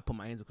 I'm just not putting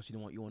my hands up because you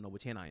don't want to know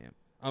which hand I am.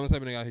 I'm the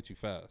type of nigga I hit you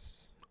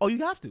fast. Oh, you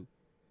have to.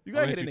 You I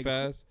gotta hit hit you a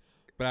nigga. fast,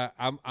 but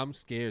I'm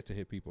scared to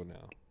hit people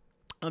now.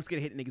 I'm scared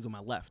of hitting niggas with my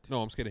left.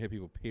 No, I'm scared to hit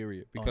people.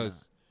 Period. Oh, nah.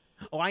 Because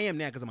Oh, I am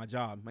now because of my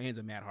job. My hands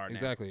are mad hard.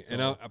 exactly,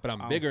 Now. So and but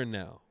I'm I'll- bigger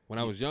now. When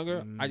I was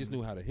younger, I just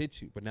knew how to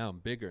hit you, but now I'm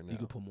bigger now. You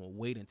can put more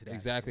weight into that.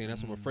 Exactly, shit. and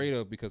that's what I'm afraid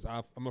of because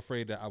I'm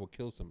afraid that I will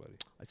kill somebody.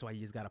 That's why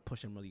you just gotta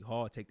push them really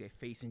hard, take their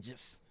face and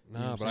just. you know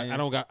Nah, what but I'm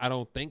saying? I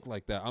don't think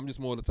like that. I'm just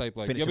more the type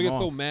like Finish you ever him get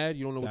so off. mad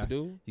you don't know what to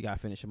do. You gotta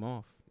finish them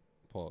off.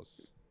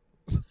 Pause.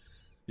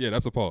 Yeah,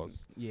 that's a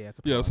pause. Yeah, that's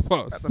a pause. Yeah, that's a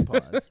pause. That's a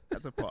pause.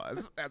 That's a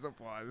pause. That's a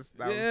pause.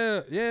 That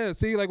was Yeah.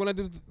 See, like when I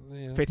did,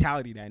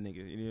 fatality, that nigga.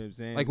 You know what I'm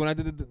saying? like when I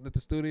did it at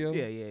the studio.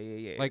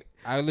 Yeah. Like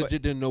I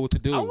legit didn't know what to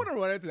do. I want to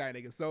run into that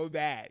nigga so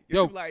bad. You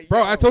Yo, be like, bro,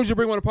 yo. I told you to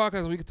bring him on the podcast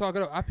and we could talk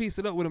it up. I pieced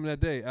it up with him that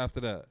day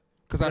after that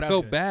because Oh, I that's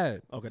felt good.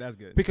 bad Okay, that's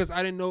good. because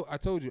I didn't know. I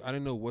told you I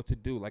didn't know what to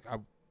do. Like I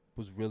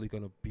was really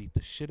gonna beat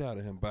the shit out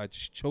of him, but I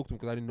just choked him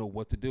because I didn't know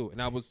what to do,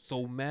 and I was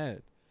so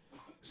mad.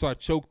 So I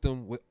choked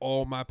him with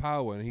all my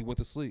power, and he went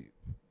to sleep.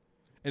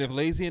 And if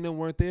Lazy and them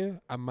weren't there,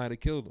 I might have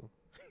killed him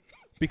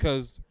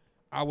because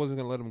I wasn't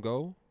gonna let him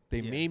go. They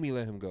Yeah. made me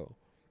let him go,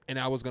 and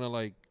I was gonna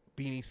like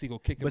Beanie Siegel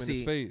kick him But in see,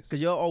 his face.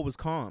 because you're always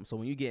calm. So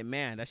when you get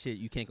mad, that shit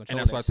you can't control. And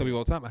that's that why I tell shit. people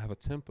all the time I have a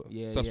temper.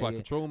 Yeah, so that's yeah, why I yeah.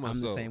 control myself.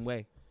 I'm the same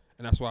way.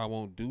 And that's why I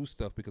won't do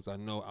stuff because I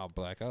know I'll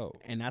black out.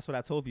 And that's what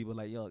I told people.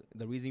 Like, yo,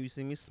 the reason you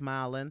see me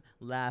smiling,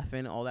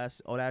 laughing, all that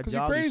 'Cause you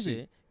jolly crazy.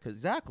 shit. Cause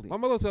exactly. My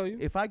mother will tell you.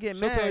 If I get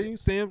She'll mad, tell you.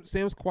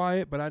 Sam's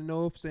quiet, but I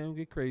know if Sam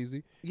get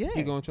crazy, yeah,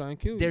 he gonna try and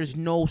kill you. there's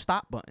no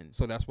stop button.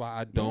 So that's why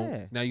I don't.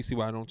 Yeah. Now you see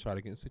why I don't try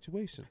to get in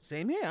situations.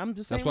 Same here. I'm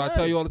just That's saying. why I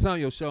tell you all the time,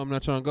 yo, show I'm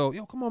not trying to go.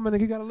 Yo, come on, man,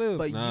 nigga, you gotta live.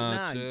 But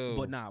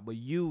chill. but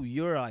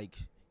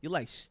you're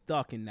like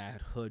stuck in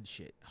that hood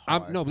shit.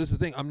 I'm hard. no, but this is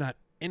the thing. I'm not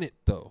in it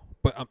though,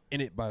 but I'm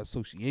in it by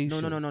association.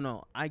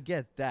 No. I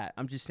get that.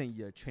 I'm just saying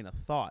your train of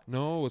thought.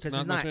 No, it's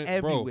Because not. it's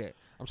not Bro, everywhere.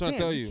 I'm trying to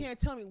Sam, tell you you. can't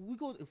tell me we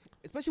go,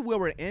 especially where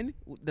we're in.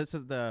 This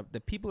is the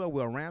people that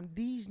we're around.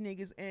 These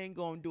niggas ain't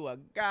gonna do a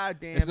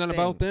goddamn. It's not thing.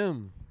 about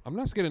them. I'm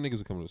not scared of niggas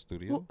who come to the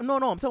studio. Well,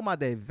 no. I'm talking about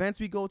the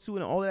events we go to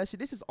and all that shit.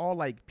 This is all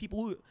like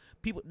people.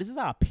 This is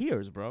our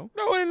peers, bro.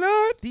 No, it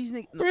not. These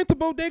niggas. We're at the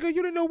bodega. You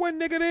didn't know one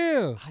nigga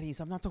there.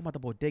 I'm not talking about the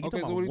bodega. Okay,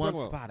 You're so talking what are about you one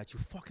talking about? spot that you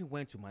fucking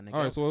went to, my nigga.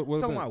 All right, so what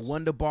I'm talking about events?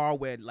 Wonder Bar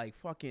where like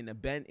fucking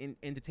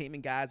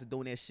entertainment guys are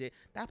doing their shit.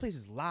 That place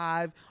is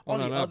live. Oh, All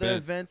no, the not other Ben.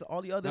 events,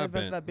 all the other Not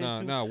events Ben. that I've been Nah,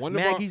 to. nah, Wonder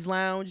Bar- Maggie's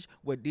Lounge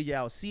with DJ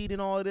Alcide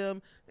and all of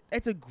them.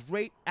 It's a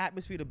great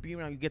atmosphere to be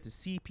around. You get to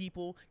see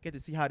people, get to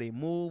see how they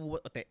move,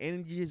 what the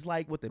energy is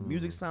like, what the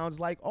music sounds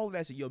like, all of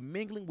that shit. You're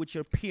mingling with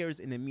your peers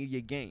in the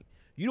media game.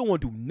 You don't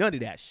want to do none of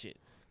that shit.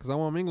 Cause I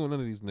want to mingle with none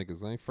of these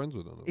niggas. I ain't friends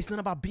with them. It's not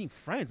about being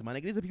friends, my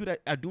nigga. These are people that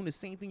are doing the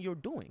same thing you're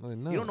doing. No, they're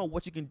You not. don't know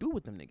what you can do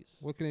with them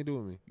niggas. What can they do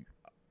with me?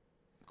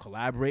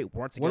 Collaborate,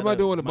 work together. What am I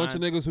doing with a bunch of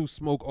minds- niggas who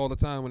smoke all the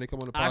time when they come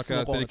on the I smoke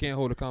podcast all and they the can't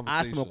hold a I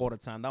conversation? smoke all the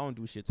time. I don't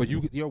do shit. To But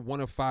me. you're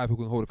one of 5 who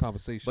can hold a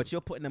conversation. But you're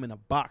putting them in a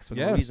box for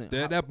no Yes, reason.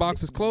 that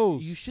box is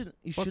closed. You shouldn't.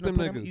 You Fuck shouldn't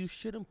them put them. niggas. You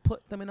shouldn't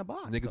put them in a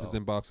box. niggas is though.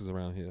 in boxes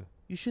around here.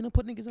 You shouldn't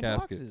put niggas in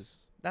Caskets.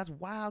 boxes. That's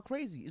wild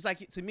crazy. It's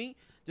like to me,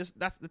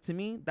 to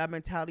me that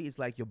mentality is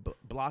like you're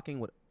blocking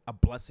with a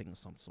blessing of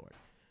some sort.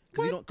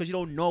 Because you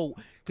don't know,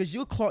 because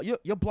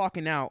you're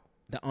blocking out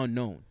the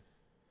unknown.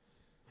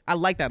 I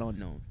like that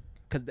unknown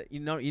because you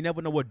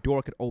never know what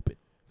door could open.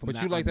 But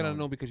you like that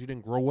unknown because you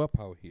didn't grow up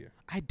out here.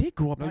 I did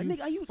grow up. No, out you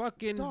nigga,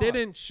 fucking dog.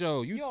 didn't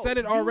show. You said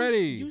it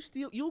already.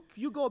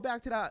 You go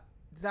back to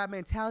that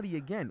mentality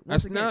again.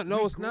 That's not.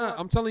 No, it's not.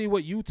 I'm telling you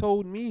what you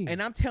told me.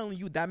 And I'm telling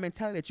you that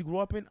mentality that you grew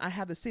up in. I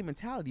have the same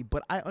mentality,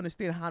 but I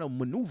understand how to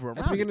maneuver around.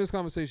 At the beginning of this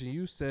conversation,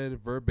 you said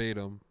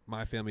verbatim,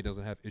 "My family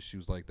doesn't have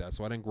issues like that,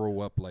 so I didn't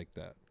grow up like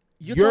that."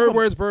 Your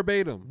words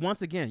verbatim.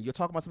 Once again, you're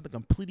talking about something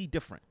completely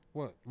different.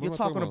 What? You're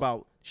talking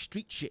about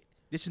street shit.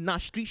 This is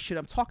not street shit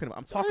I'm talking about.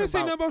 I'm talking about. I didn't say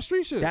nothing about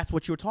street shit. That's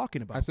what you're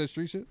talking about. I said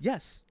street shit?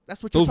 Yes.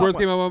 That's what you're Those talking words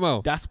about. came out of my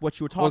mouth. That's what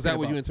you were talking about. Was that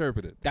what you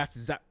interpreted?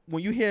 That's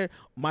when you hear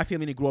my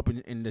family didn't grow up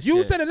in this You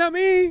shit, said it, not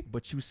me.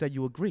 but you said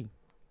you agree.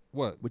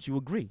 What? But you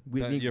agree.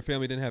 That your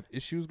family didn't have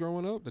issues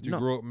growing up? That you No.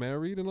 grew up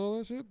married and all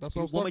that shit? That's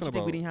what I was What talking makes you about.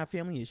 think we didn't have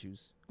family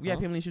issues? We have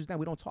family issues now.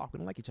 We don't talk. We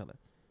don't like each other.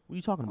 What are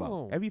you talking about?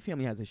 Oh. Every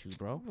family has issues,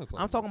 bro.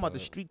 I'm talking about the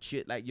street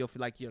shit, like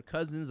your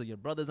cousins or your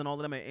brothers and all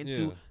of them are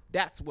into. Yeah.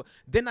 That's what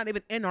they're not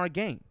even in our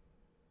game.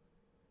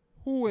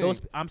 Who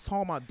ain't? I'm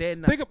talking about they're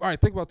not. All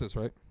right, think about this,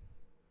 right?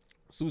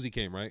 Susie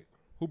came, right?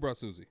 Who brought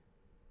Susie?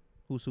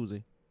 Who's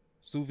Susie?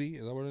 Suvi,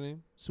 is that what her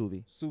name?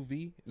 Suvi.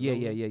 Suvi? Yeah.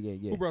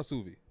 Who brought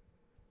Suvi?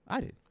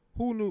 I did.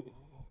 Who knew?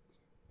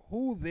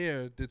 Who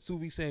there did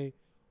Suvi say,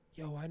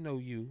 "Yo, I know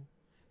you.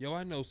 Yo,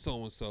 I know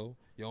so and so.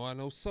 Yo, I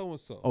know so and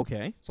so."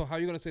 Okay. So how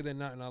you gonna say they're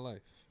not in our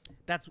life?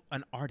 That's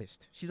an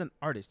artist. She's an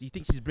artist. Do you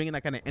think she's bringing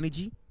that kind of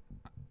energy?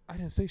 I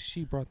didn't say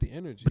she brought the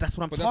energy. But that's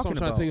what I'm talking That's what I'm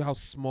trying about. to tell you how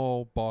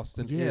small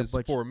Boston is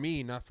but for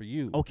me, not for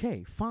you.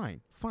 Okay, fine.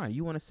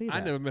 You want to say that? I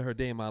never met her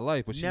day in my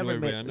life, but she knew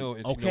everybody I know,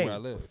 and she knew where I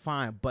live.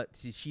 Fine, but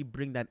did she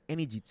bring that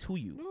energy to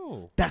you?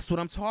 No. That's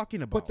what I'm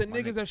talking about. But the my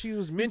niggas nigga. that she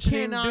was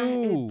mentioning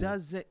do. It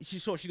doesn't.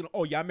 She's gonna.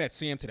 Oh yeah, I met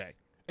Sam today.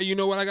 Hey, you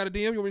know what? I got a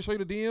DM. You want me to show you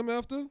the DM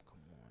after? Come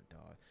on,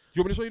 dog.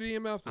 You want me to show you the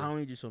DM after? I don't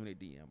need you to show me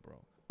the DM, bro.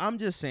 I'm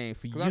just saying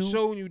for you. Because I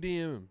showed you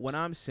DM. What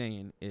I'm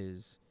saying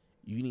is,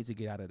 you need to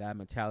get out of that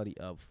mentality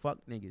of fuck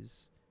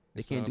niggas.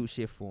 They can't do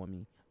shit for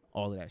me.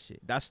 All of that shit.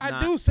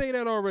 I do say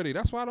that already.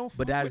 That's why I don't.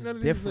 But fuck that's with none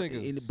of different.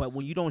 These niggas. But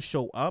when you don't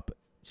show up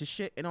to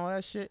shit and all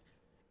that shit,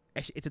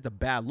 it's just a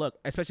bad look,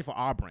 especially for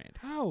our brand.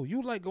 How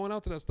you like going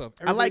out to that stuff?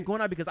 I like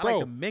going out because I like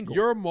to mingle.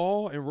 You're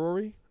Maul and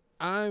Rory.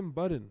 I'm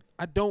Budden.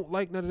 I don't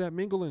like none of that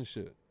mingling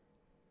shit.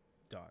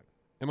 Dog.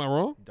 Am I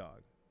wrong?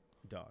 Dog.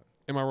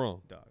 Am I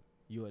wrong? Dog.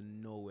 You are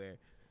nowhere.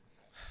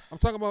 I'm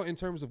talking about in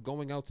terms of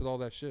going out to all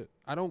that shit.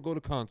 I don't go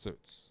to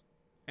concerts.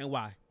 And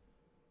why?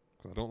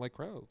 Because I don't like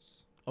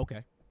crowds.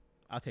 Okay.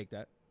 I'll take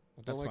that.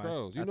 I don't like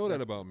crowds. You know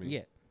that about me.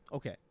 Yeah.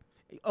 Okay.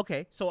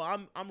 So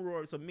I'm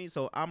Rory.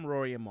 So I'm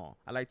Rory and Maul.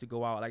 I like to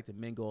go out. I like to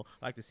mingle.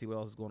 I like to see what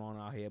else is going on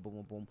out here. Boom,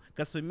 boom, boom.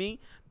 Because for me,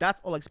 that's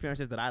all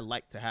experiences that I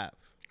like to have.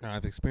 And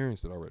I've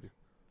experienced it already.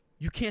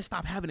 You can't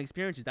stop having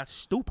experiences. That's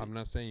stupid. I'm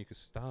not saying you can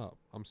stop.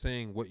 I'm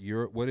saying what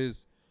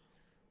is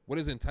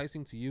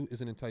enticing to you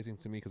isn't enticing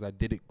to me because I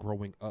did it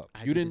growing up.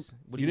 Did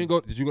you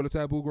go to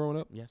Taboo growing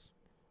up? Yes.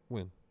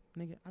 When?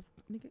 Nigga,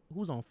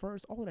 who's on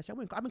first? All of that shit.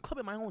 I've been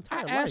clubbing my whole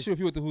entire life. I asked you if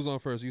you went to Who's on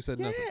First. You said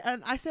nothing. Yeah,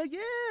 and I said yeah.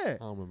 I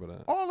don't remember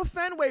that. All of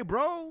Fenway,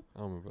 bro. I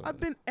don't remember that. I've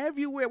been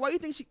everywhere. Why you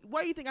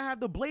think I have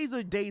the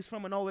Blazer days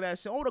from and all of that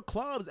shit? All the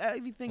clubs,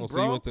 everything, bro.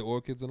 So you went to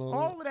Orchids and all that?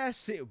 All of that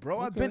shit, bro.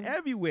 Okay. I've been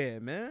everywhere,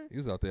 man. You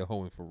was out there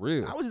hoeing for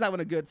real. I was just having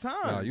a good time.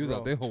 Nah, you was bro.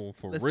 out there hoeing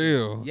for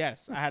real.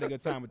 Yes, I had a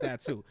good time with that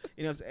too.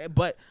 You know what I'm saying?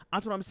 But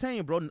that's what I'm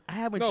saying, bro. I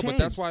haven't changed. No, but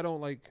that's why I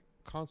don't like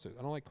concerts.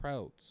 I don't like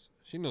crowds.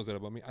 She knows that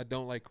about me. I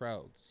don't like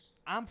crowds.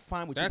 I'm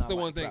fine with that's you. That's the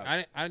one thing.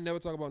 I never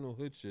talk about no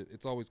hood shit.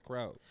 It's always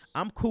crowds.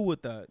 I'm cool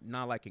with the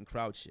not liking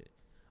crowd shit.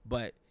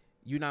 But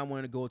you not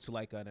wanting to go to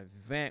like an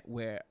event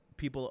where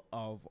people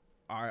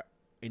are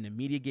in the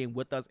media game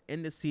with us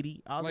in the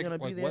city. I'm gonna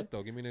be there. What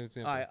though? Give me an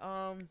example.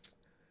 All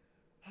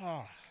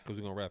right. Because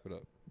we're gonna wrap it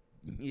up.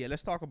 Yeah,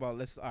 let's talk about.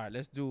 Let's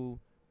do.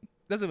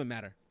 Doesn't even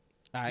matter.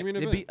 All right. Give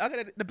me an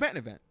event. The Bent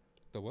event.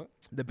 The what?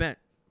 The Bent.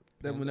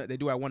 They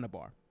do at Wonder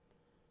Bar.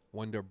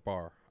 Wonder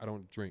Bar. I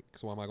don't drink,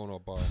 so why am I going to a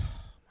bar?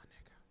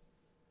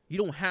 You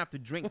don't have to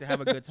drink to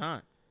have a good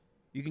time.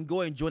 You can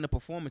go and join the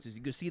performances.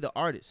 You can see the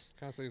artists.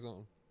 Can I say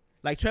something?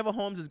 Like Trevor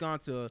Holmes has gone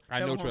to.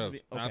 I know Trev.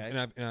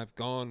 Okay.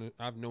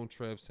 I've known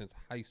Trev since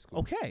high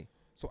school. Okay.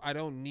 So I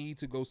don't need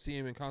to go see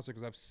him in concert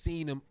because I've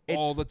seen him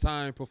all the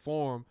time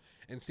perform,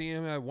 and seeing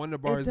him at Wonder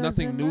Bar is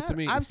nothing new to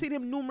me. I've seen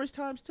him numerous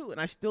times too,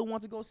 and I still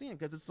want to go see him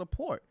because it's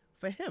support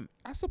for him.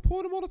 I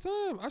support him all the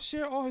time. I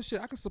share all his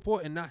shit. I can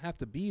support and not have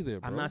to be there,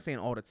 bro. I'm not saying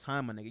all the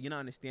time, my nigga. You're not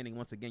understanding.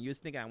 Once again, you're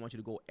just thinking I want you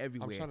to go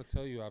everywhere. I'm trying to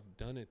tell you, I've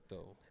done it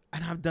though.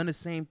 And I've done the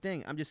same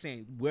thing. I'm just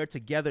saying we're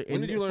together.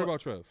 When did you learn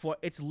about Trev? For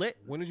it's lit.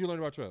 When did you learn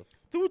about Trev?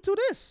 Through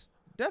this.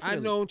 Definitely.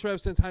 I've known Trev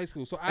since high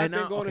school, so I've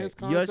been going to his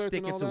concerts you're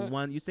sticking and all to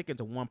that. You're sticking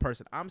to one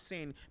person. I'm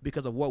saying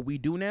because of what we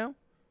do now,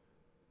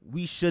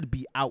 we should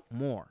be out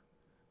more.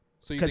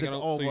 So you because think it's I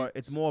don't, so over. you-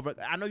 It's more of a.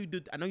 I know you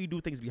do. I know you do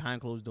things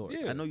behind closed doors.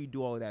 Yeah. I know you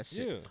do all of that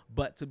shit. Yeah.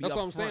 But to be That's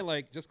what I'm upfront, saying.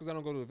 Like, just because I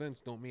don't go to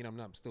events, don't mean I'm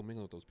not still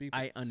mingling with those people.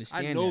 I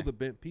understand. I know that. the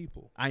bent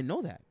people. I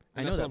know that.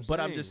 I And know that's that. what I'm But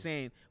I'm saying. just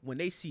saying when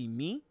they see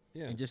me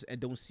Yeah. and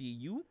don't see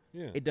you,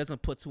 Yeah. it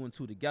doesn't put two and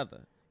two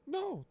together.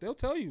 No, they'll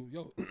tell you,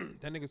 yo,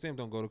 that nigga Sam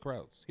don't go to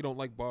crowds. He don't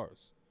like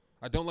bars.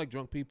 I don't like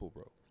drunk people,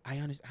 bro. I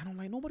understand. I don't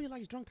like nobody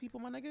likes drunk people,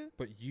 my nigga.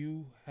 But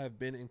you have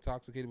been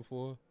intoxicated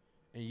before,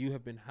 and you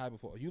have been high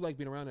before. You like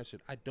being around that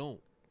shit. I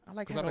don't. I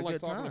like Because I having don't a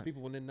like good talking to time.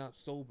 people when they're not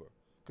sober.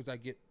 Because I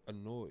get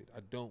annoyed. I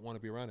don't want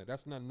to be around it.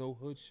 That's not no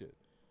hood shit.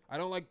 I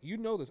don't like, you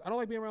know this. I don't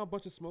like being around a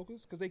bunch of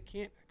smokers because they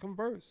can't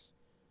converse.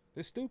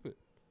 They're stupid.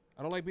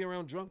 I don't like being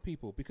around drunk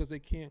people because they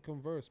can't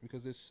converse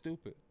because they're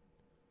stupid.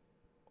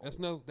 That's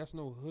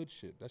no hood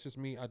shit. That's just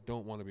me. I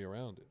don't want to be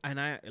around it.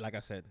 And like I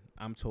said,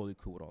 I'm totally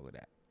cool with all of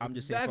that. I'm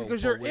just Exactly, saying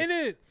because you're in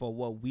it. For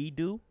what we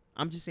do,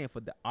 I'm just saying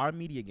for our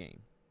media game,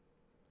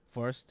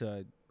 for us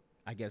to,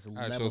 I guess, All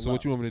right, level so what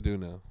up. you want me to do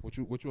now? What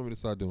you want me to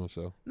start doing,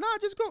 show? Nah,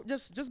 just go.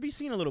 Just be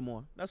seen a little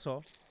more. That's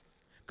all.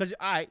 Cause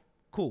all right,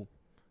 cool.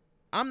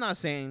 I'm not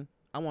saying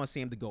I want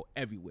Sam to go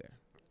everywhere.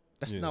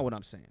 That's Yeah. not what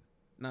I'm saying.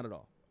 Not at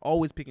all.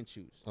 Always pick and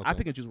choose. I Okay.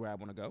 pick and choose where I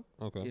want to go.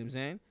 Okay. You know what I'm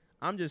saying?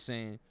 I'm just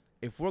saying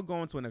if we're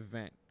going to an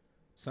event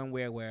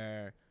somewhere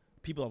where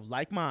people of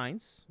like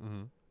minds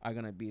Mm-hmm. are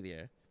gonna be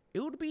there, it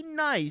would be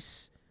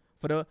nice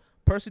for the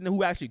person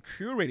who actually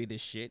curated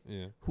this shit,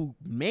 Yeah. who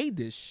made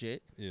this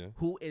shit, Yeah.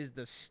 who is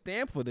the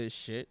stamp for this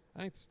shit.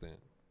 I ain't the stamp.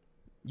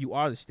 You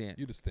are the stamp.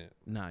 You the stamp.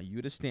 Nah,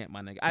 you the stamp,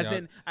 my nigga.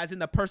 See, As in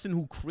the person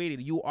who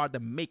created it, you are the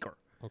maker.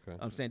 Okay.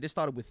 I'm saying this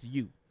started with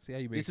you. See how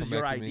you make This it is come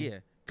your back to me?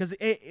 idea. Because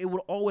it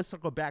will always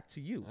circle back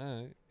to you. All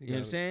right. You know what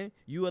I'm saying?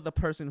 You are the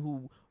person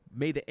who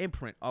made the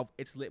imprint of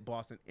It's Lit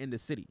Boston in the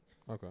city.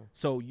 Okay.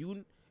 So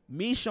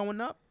me showing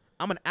up,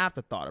 I'm an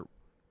afterthought.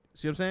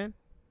 See what I'm saying?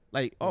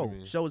 Like, What do you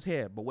mean? show's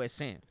here, but where's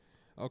Sam?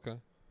 Okay. I'll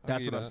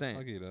That's give you what I'm that. saying.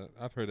 I'll give you that.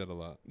 I've heard that a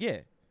lot. Yeah.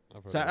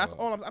 I've heard So that that's a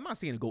lot. all I'm not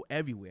saying to go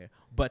everywhere.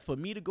 But for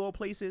me to go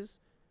places,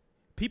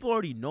 people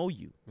already know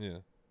you. Yeah.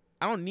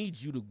 I don't need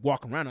you to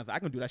walk around. I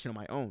can do that shit on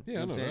my own. Yeah, you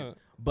know I what know I'm saying? that.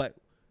 But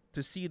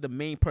to see the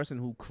main person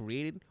who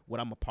created what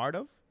I'm a part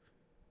of,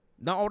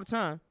 not all the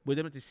time, but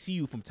able to see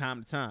you from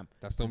time to time.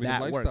 That's gonna be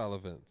That the works. lifestyle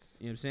events.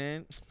 You know what I'm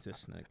saying?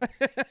 This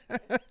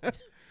nigga.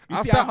 You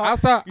I'll see how start. hard- I'll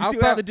start. You I'll see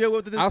what I have to start. deal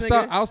with this I'll nigga?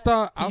 start. I'll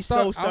start. I'll He's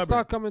start. so I'll stubborn.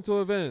 start coming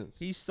to events.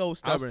 He's so I'll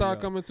stubborn. start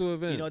yo. coming to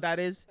events. You know what that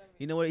is?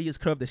 You know what? He just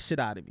curved the shit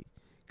out of me.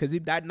 Because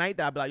that night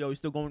that I'd be like, yo, you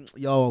still going,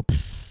 yo,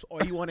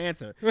 or he won't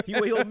answer.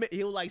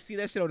 He'll like see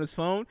that shit on his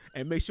phone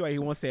and make sure he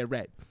won't say it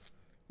read.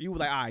 He was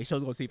like, all right,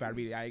 show's gonna see if I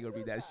read it. I ain't gonna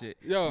read that shit.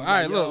 Yo, all He's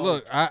right, like,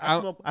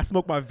 look. I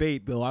smoke my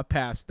vape, Bill. I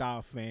passed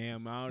out,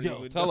 fam. I don't Yo,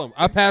 even tell know. him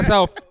I pass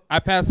out. I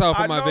pass out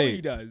for I my know he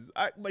vape. does.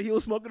 But he'll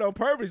smoke it on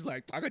purpose.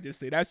 Like, I could just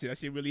say that shit. That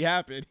shit really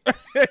happened.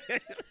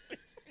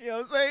 You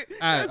know what I'm saying? All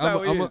right, That's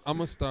how it is. I'm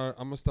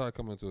gonna start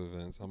coming to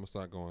events. I'm gonna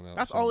start going out.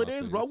 That's showing all it my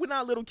is, bro. face. We're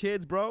not little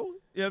kids, bro.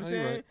 You know what I'm No, you're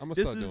saying? right. I'm gonna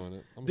This start is doing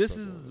it. I'm gonna this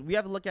start is doing it. we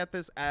have to look at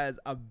this as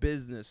a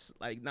business,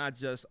 like not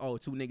just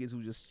two niggas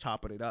who just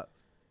chopping it up,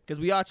 because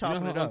we are You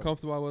chopping know it how up.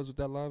 uncomfortable I was with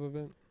that live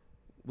event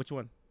Which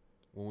one?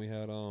 when we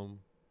had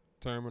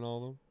Term and all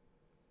them.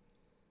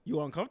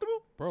 You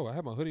uncomfortable? Bro, I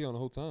had my hoodie on the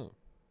whole time.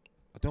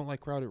 I don't like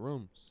crowded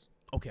rooms.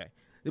 Okay,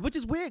 which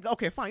is weird.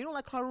 Okay, fine. You don't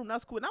like cloud room?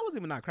 That's cool. That wasn't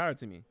even not crowded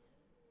to me.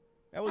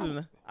 That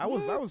wasn't. I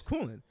was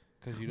cooling.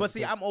 Cause you But don't see,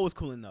 think- I'm always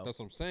cooling though. that's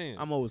what I'm saying.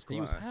 I'm always He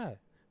cooling. was high.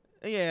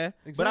 Yeah,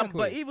 but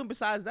Exactly. even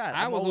besides that,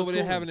 I I'm was always over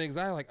there cooling. having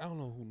anxiety, like I don't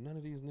know who none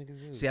of these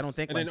niggas is. See, I don't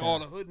think And like then all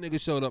that. the hood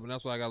niggas showed up, and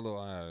that's why I got a little.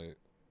 All right.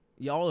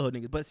 Yeah, all the hood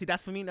niggas. But see,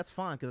 that's for me. That's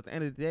fine. Because at the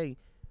end of the day,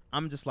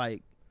 I'm just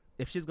like,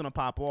 if shit's gonna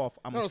pop off,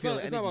 I'm No, gonna it's feel not,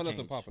 the it's not energy about nothing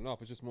change. popping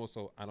off. It's just more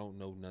so I don't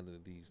know none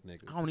of these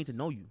niggas. I don't need to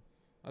know you.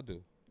 I do.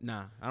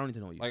 Nah, I don't need to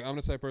know you. Like I'm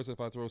the type of person. If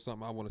I throw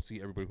something, I want to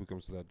see everybody who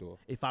comes to that door.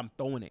 If I'm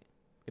throwing it,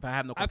 if I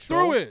have no I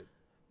control, threw it.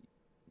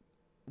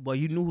 well,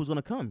 you knew who's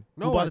gonna come.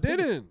 Who No, bought I the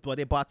tickets? didn't. But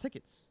they bought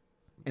tickets,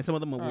 and some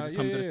of them will just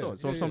come to the store.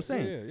 So, I'm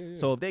saying. Yeah.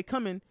 So if they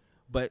coming,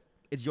 but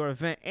it's your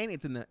event and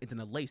it's in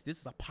a lace. This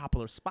is a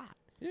popular spot.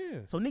 yeah.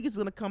 So niggas is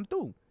gonna come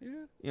through. Yeah. You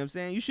know what I'm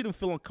saying? You shouldn't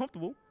feel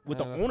uncomfortable with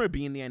the Nah. owner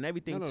being there and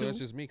everything No, too. that's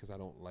just me because I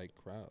don't like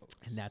crowds.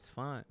 And that's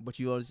fine. But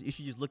you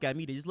should just look at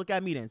me. Just look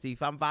at me then. See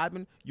if I'm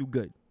vibing, you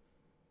good.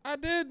 I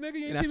did, nigga. You And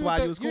didn't that's see why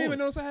me you with was the, you didn't even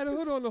cool. notice I had a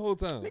hood on the whole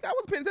time. Nigga, I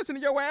wasn't paying attention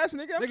to your ass,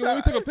 nigga. Nigga, when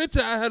we took a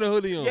picture, I had a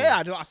hoodie on.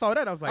 Yeah, I saw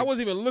that. I was like, I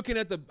wasn't even looking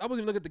at the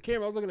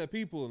camera. I was looking at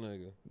people,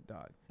 nigga.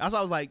 dog. That's why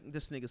I was like,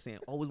 this nigga saying,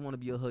 always want to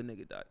be a hood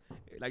nigga, dog.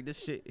 Like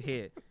this shit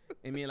here.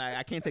 I mean, like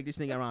I can't take this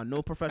nigga around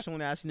no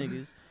professional ass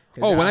niggas.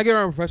 'Cause Oh, when I get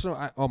around professional,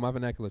 my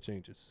vernacular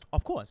changes.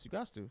 of course, you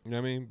got to. You know what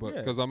I mean? But Yeah.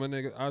 because I'm a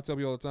nigga, I tell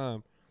you all the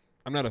time,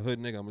 I'm not a hood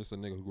nigga. I'm just a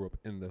nigga who grew up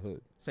in the hood.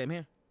 Same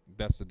here.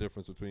 That's the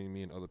difference between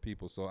me and other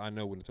people. So I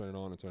know when to turn it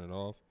on and turn it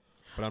off.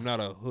 But I'm not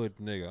a hood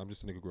nigga. I'm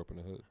just a nigga who grew up in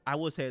the hood. I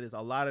will say this: a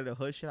lot of the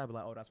hood shit, I'd be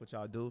like, "Oh, that's what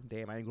y'all do."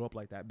 Damn, I didn't grow up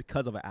like that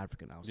because of an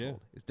African household.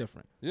 Yeah. It's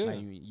different. Yeah. Like,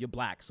 you're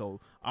black, so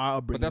our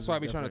upbringing. But that's why I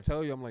is be trying to different.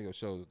 tell you. I'm like, yo,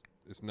 show,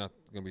 it's not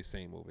gonna be the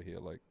same over here.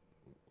 Like,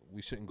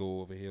 we shouldn't go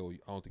over here. Or I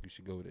don't think you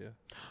should go there.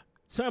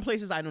 Certain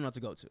places I know not to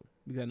go to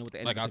because I know what the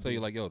Like energy I'll could tell be. you,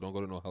 like, yo, don't go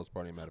to no house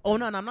party in Matapata. Oh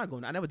no, I'm not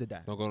going. I never did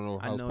that. Don't go to no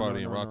I house know, party no,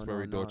 in no,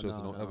 Roxbury, no, no,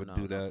 Dorchester. no, Don't ever no,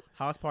 do no. that.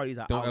 House parties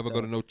are Don't out ever go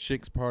the- to no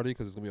chicks party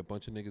because there's gonna be a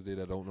bunch of niggas there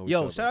that don't know each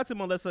Yo, other. shout out to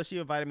Melissa. She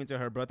invited me to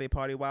her birthday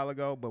party a while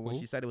ago, but when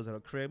Who? she said it was at her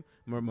crib,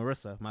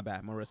 Marissa, my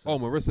bad, Marissa. Oh,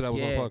 Marissa, that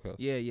was yeah, on podcast.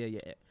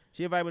 Yeah.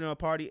 She invited me to a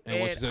party,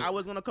 And what she and said- I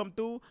was gonna come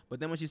through, but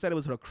then when she said it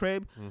was her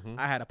crib, Mm-hmm.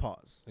 I had to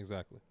pause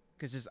Exactly.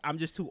 because I'm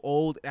just too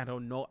old. I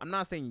don't know. I'm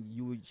not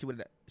saying she would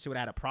have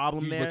had a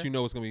problem there. But you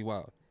know it's gonna be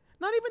wild.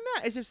 Not even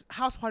that. It's just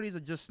house parties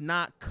are just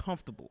not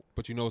comfortable.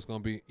 But you know it's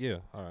gonna be. Yeah.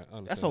 All right. I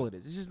understand. That's all it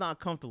is. It's just not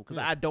comfortable because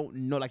Yeah. I don't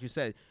know. Like you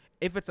said,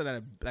 if it's at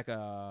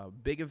a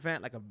big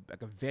event, like a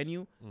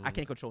venue, I Mhm.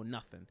 can't control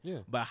nothing. Yeah.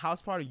 But a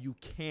house party, you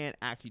can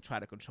actually try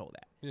to control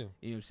that. Yeah. You know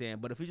what I'm saying?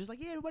 But if you're just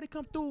like, yeah, everybody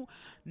come through,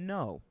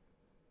 no.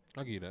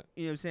 I'll give you that.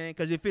 You know what I'm saying?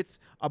 Because if it's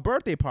a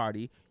birthday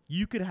party,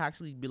 you could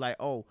actually be like,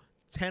 oh,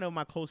 10 of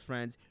my close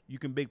friends, you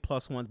can big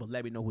plus ones, but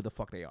let me know who the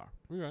fuck they are.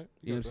 You're right.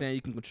 You know what I'm saying?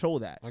 You can control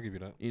that. I'll give you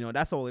that. You know,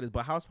 that's all it is.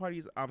 But house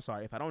parties, I'm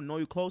sorry. If I don't know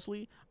you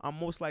closely, I'm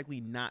most likely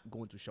not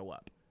going to show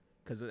up.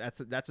 Because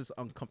that's just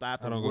uncomfortable. I have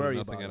to I don't go worry to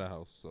nothing about at it. a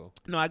house. So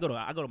No, I go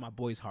to my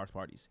boys' house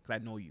parties because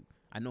I know you.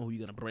 I know who you're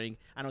gonna bring.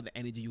 I know the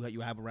energy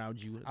you have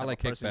around you. the I type like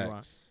of person you are.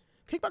 kickbacks.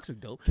 Kickbacks are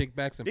dope.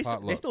 Kickbacks and They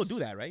potlucks. still do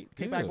that, right?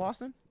 Kickback Yeah.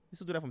 Boston. They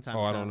still do that from time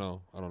Oh, to I time.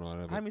 don't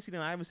know. I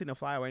haven't seen a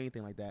flyer or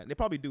anything like that. They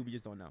probably do. We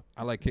just don't know.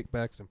 I like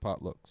kickbacks and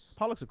potlucks.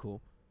 Potlucks are cool.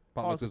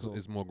 Potlucks Potlucks are cool.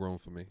 is more grown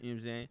for me. You know what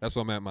I'm saying? That's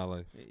what I'm at in my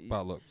life. Yeah.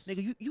 Potlucks.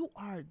 Nigga, you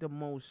are the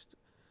most.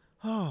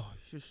 Oh,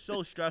 you're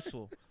so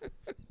stressful.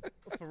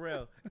 For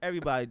real,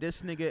 everybody.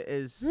 This nigga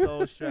is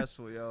so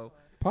stressful, yo.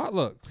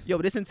 Potlucks. Yo,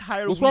 this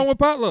entire What's week, wrong with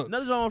potlucks?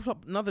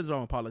 Nothing's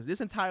wrong with potlucks.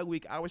 This entire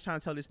week, I was trying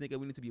to tell this nigga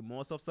we need to be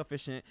more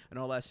self-sufficient and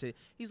all that shit.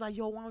 He's like,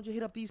 yo, why don't you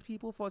hit up these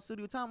people for a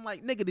studio time? I'm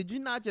like, nigga, did you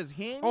not just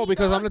hear me? Oh,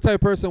 because dog? I'm the type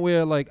of person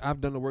where like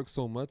I've done the work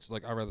so much,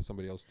 like I'd rather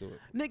somebody else do it.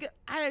 Nigga,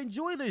 I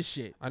enjoy this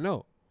shit. I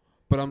know,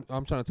 but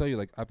I'm trying to tell you,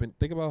 like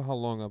think about how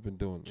long I've been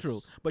doing this.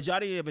 True, but y'all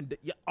didn't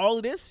even all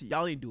of this.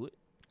 Y'all didn't do it.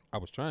 I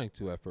was trying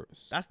to at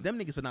first. That's them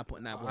niggas for not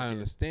putting that work I in.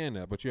 understand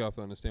that, but you have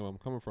to understand where I'm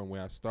coming from.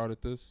 Where I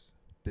started this,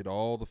 did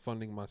all the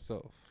funding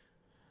myself.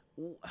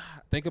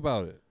 Think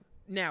about it.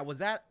 Now, was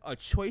that a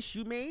choice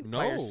you made No,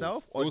 by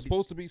yourself? it was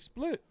supposed to be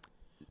split.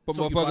 But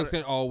So you bought motherfuckers it-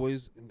 can't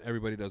always.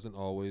 Everybody doesn't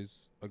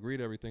always agree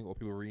to everything, or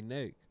people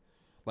renege.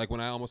 Like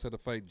when I almost had to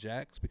fight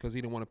Jax because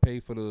he didn't want to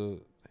pay for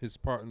his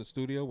part in the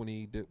studio when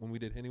we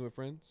did Henny with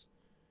Friends.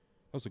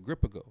 That was a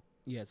grip ago.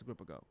 Yeah, it's a grip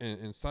ago. In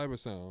Cyber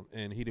Sound,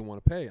 and he didn't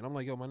want to pay. And I'm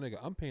like, yo, my nigga,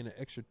 I'm paying an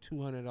extra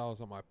 $200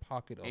 on my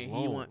pocket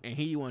alone. And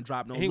he want to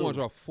drop no. And he want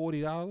loot. to drop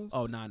 $40.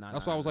 Oh nah.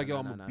 That's why I was like, yo,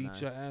 I'm gonna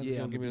beat your ass. Yeah, You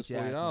gonna give me this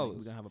 $40.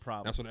 We're gonna have a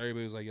problem. That's when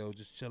everybody was like, yo,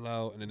 just chill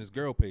out. And then his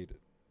girl paid it.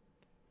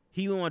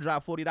 He want to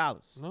drop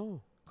 $40.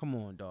 No. Come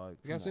on, dog.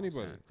 You ask Come on,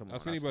 anybody. son. Come on,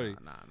 Ask that's anybody.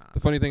 Nah. The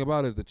funny thing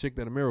about it, the chick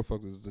that Amiro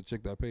fucked is the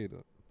chick that paid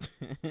her.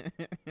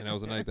 And that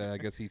was the night that I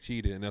guess he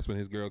cheated. And that's when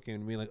his girl came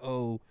to me like,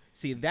 oh.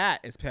 See,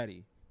 that is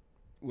petty.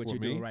 What What,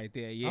 you're me? doing right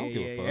there. Yeah, don't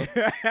give a yeah.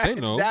 fuck. They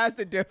know. That's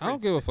the difference. I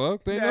don't give a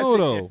fuck. They That's know the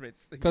though.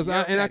 difference. Because You're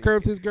I petty.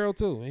 curved his girl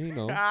too. And he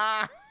know.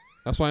 Ah.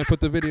 That's why I put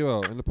the video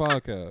out in the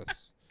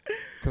podcast.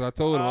 Because I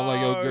told him, I'm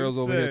like, yo, Oh, girls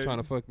over here shit. trying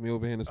to fuck me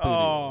over here in the studio.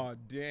 Oh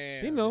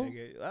damn. He know.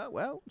 nigga.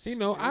 Well, You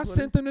know, it is I what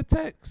sent them the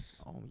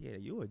text. Oh yeah,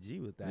 you a G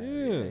with that.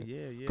 Yeah.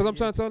 Yeah. Because I'm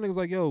trying to tell niggas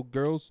like, yo,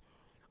 girls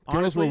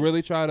Honestly, will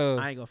really try to.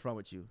 I ain't gonna front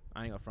with you.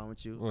 I Uh.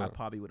 What? I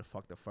probably would have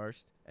fucked her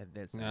first and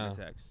then sent Nah. the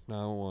text. Nah,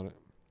 I don't want it.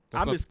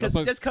 I'm not- just that's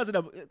not-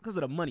 because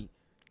of the money.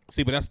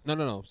 See, but that's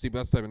no. See, but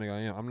that's the type of nigga I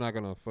am. I'm not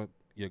gonna fuck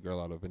your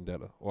girl out of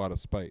vendetta or out of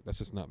spite. That's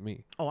just not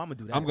me. Oh, I'm gonna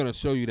do that. I'm gonna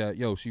show you that,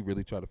 yo, she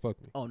really tried to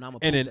fuck me. Oh, no, I'm gonna.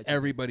 And then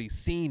everybody's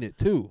seen it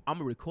too. I'm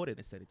gonna record it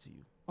and send it to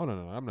you. Oh no,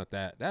 I'm not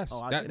that. That's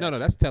Oh, I'll that. do No, that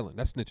that's telling.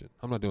 That's snitching.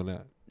 I'm not doing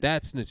that.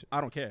 That's snitching. I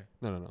don't care.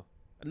 No.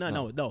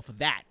 No. For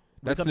that.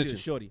 When it That's comes to the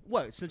snitching. shorty.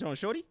 What? Snitch on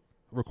shorty?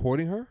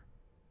 Recording her.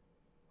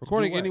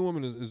 Recording what? any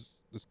woman is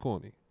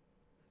corny.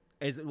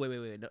 Wait.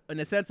 In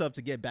the sense of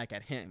to get back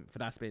at him for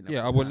not spending.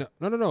 Yeah, I wouldn't.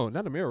 No,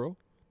 not Amiro.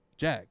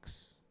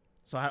 Jax.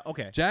 So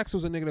okay. Jax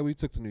was a nigga that we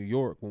took to New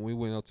York when we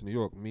went out to New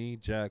York. Me,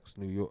 Jax,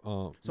 New York.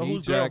 So me,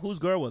 whose Jax,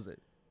 girl was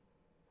it?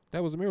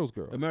 That was Amiro's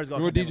girl. Amiro's girl.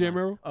 Remember Okay, DJ never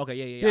mind. Amiro? Okay,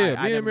 yeah.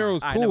 Yeah, me and Amiro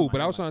was cool,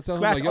 but I was trying to tell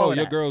him like, yo,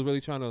 your girl's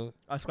really trying to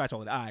I scratch all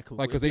of that. All right, cool.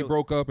 like, cause they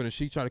broke up and then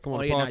she tried to come on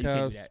the you can't do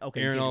podcast, that.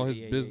 Okay, airing you can't all do his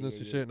that. business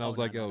and shit, and I was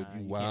like, yo, you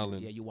can't do-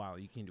 wildin'. Yeah, you wild.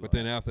 You can't do. But all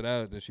then that. after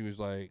that, then she was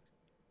like,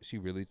 she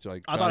really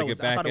like I tried thought to it get was-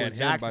 I back thought it at was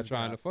him by Jax's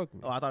trying girl. to fuck me.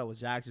 Oh, I thought it was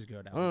Jax's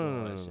girl. That was No, doing no,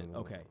 all no, that no, shit. no,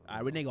 Okay, no, I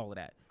renege all of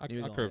that. I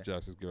Renege all of curved that.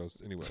 Jax's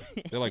girls anyway.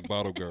 They're like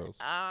bottle girls.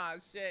 Ah,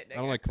 shit. I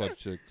don't like club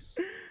chicks.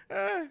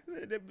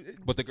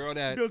 But the girl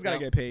that Girls gotta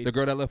get paid. The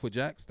girl that left with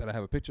Jax that I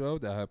have a picture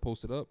of that I had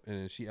posted up, and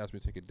then she asked me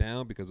to take it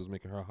down because it was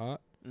making her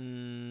hot.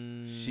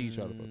 She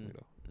tried to fuck me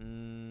though.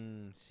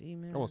 See,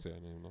 man. I won't say her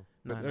name though,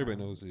 but Nah, everybody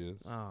nah. knows who she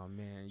is. Oh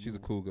man, She's a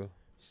cougar.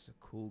 She's a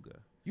cougar.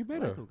 You met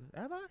I her. like cougar.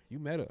 Have I? You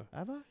met her.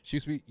 Have I? She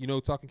used to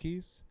be, Talking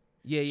Keys.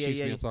 Yeah. She used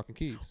to be on Talking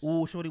Keys.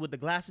 Ooh, shorty with the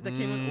glasses that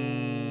came in.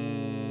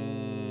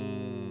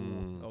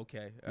 Mm. Ooh.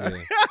 Okay. Yeah.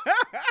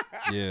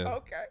 Yeah.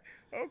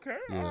 Okay.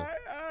 Yeah.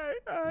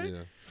 All right.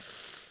 Yeah.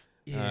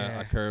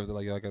 I curved it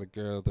like, yo, I got a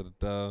girl,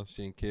 da.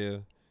 She didn't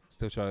care.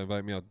 Still trying to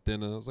invite me out to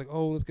dinner. I was like,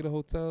 oh, let's get a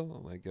hotel.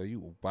 I'm like, yo,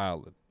 you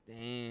wildin'.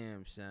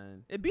 Damn,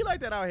 son. It be like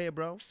that out here,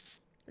 bro.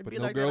 It But be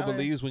no like girl that out here.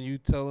 believes when you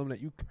tell them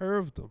that you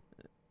curved them.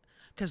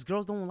 Cause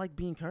girls don't like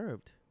being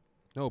curved.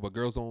 No, but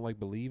girls don't like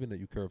believing that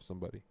you curved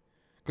somebody.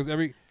 Cause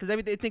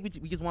They think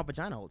we just want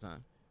vagina all the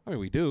time. I mean,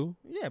 we do.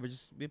 Yeah, but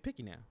just be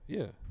picky now.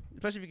 Yeah.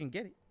 Especially if you can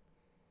get it.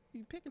 You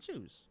can pick and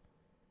choose.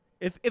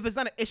 If it's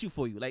not an issue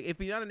for you, like if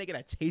you're not a nigga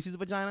that chases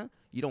vagina,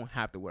 you don't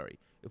have to worry.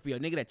 If you're a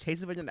nigga that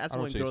chases vagina, that's I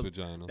don't when chase girls.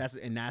 vagina.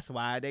 That's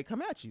why they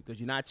come at you because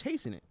you're not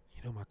chasing it.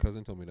 You know, my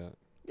cousin told me that.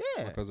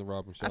 Yeah. My cousin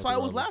Robin. That's why I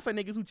always laugh at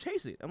niggas who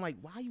chase it. I'm like,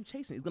 why are you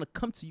chasing it? It's gonna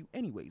come to you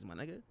anyways, my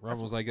nigga.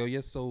 Robin was like, yo,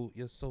 you're so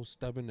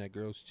stubborn that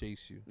girls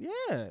chase you.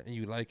 Yeah. And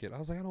you like it. I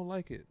was like, I don't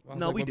like it. I was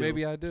No, like, we well, do.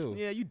 maybe I do.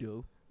 Yeah, you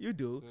do. You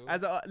do. Do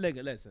As a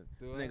nigga, listen.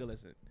 Do I? Nigga,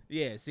 listen.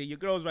 Yeah, see, your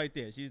girl's right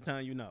there. She's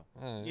telling you no.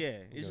 All right. Yeah, You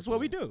it's got just what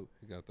we that. do.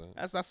 You got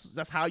that.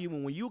 That's how you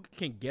when you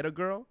can get a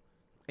girl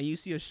and you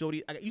see a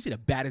shorty, you see the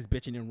baddest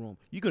bitch in the room,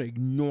 you gonna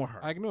ignore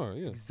her. I ignore her,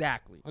 yeah.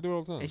 Exactly. I do it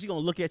all the time. And she gonna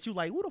look at you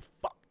like, who the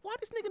fuck? Why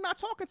this nigga not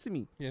talking to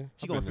me? Yeah.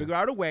 She I've gonna been figure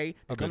out a way to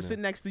I've come been sit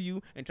there. next to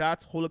you and try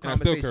to hold a And I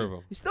still conversation. curve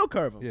 'em. You still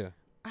curve him. there. Yeah.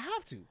 I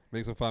have to.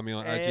 Makes them find me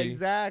on IG.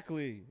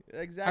 Exactly.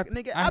 Nigga,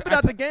 I- I've been I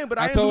out t- the game, but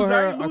I I ain't told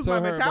her. lose I my told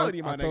her mentality,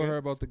 about, my I told her nigga.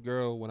 about the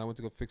girl when I went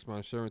to go fix my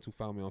insurance who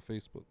found me on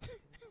Facebook.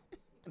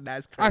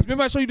 That's I crazy.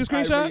 remember I showed you the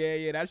screenshot.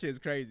 Yeah, that shit's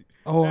crazy.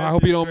 Oh, That I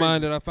hope you shit's don't crazy.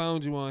 mind that I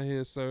found you on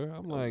here, sir.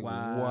 I'm like,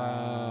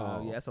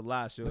 wow. Yeah, that's a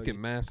lot, sure. Look at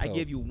Mass I Health.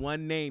 give you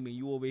one name and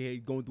you over here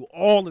going through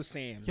all the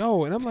Sams.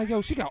 Yo, and I'm like,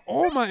 yo, she got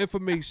all my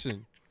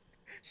information.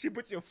 She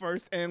put your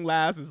first and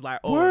last. It's like,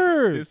 oh,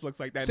 Word. this looks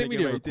like that Send me nigga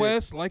the right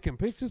requests, liking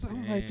pictures.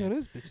 I'm like, yo, Damn.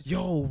 this bitch is there.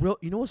 Yo, real.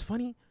 You know what's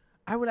funny?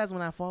 I realized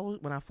when I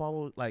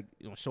follow like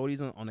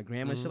shorties on the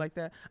gram and Mhm. shit like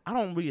that, I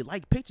don't really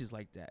like pictures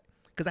like that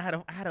because I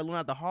had to learn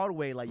out the hard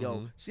way. Like, yo,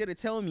 Mhm. she had to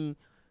tell me,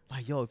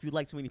 like, yo, if you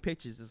like too many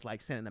pictures, it's like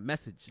sending a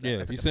message. Like, yeah.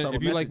 that's If you like a send, subtle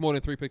if you like message. more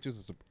than 3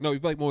 pictures, if you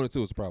like more than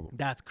 2, it's a problem.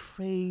 That's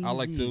crazy. I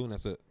like 2, and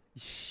that's it.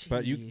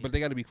 Shit. But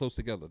they got to be close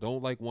together.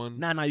 Don't like one.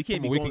 Nah, you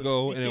can't from be a week going-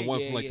 ago you and then can't- one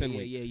yeah, from like yeah, 10 yeah,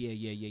 weeks.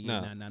 Yeah.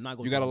 Nah. Nah, I'm not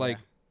going. You gotta like,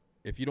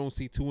 if you don't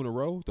see 2 in a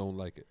row, don't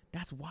like it.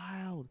 That's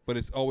wild. But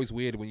it's always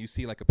weird when you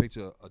see like a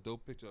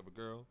dope picture of a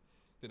girl,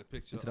 then a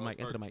picture Into the of mic,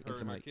 her, into the mic, her into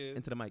the and her mic, kid.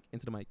 into the mic,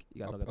 into the mic.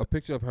 You gotta a talk.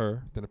 picture of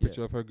her, then a Yeah.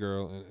 picture of her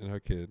girl and her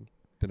kid,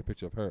 then a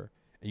picture of her,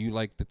 and you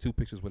like the 2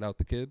 pictures without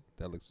the kid.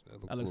 That looks I a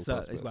look little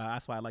sus. suspect.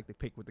 That's why I like to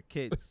pick with the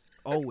kids.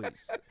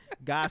 Always.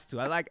 Gots to.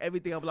 I like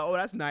everything. I'm like, oh,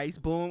 that's nice.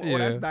 Boom. Yeah. Oh,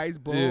 that's nice.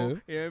 Boom. Yeah. You know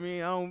what I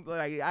mean? I don't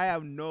like. I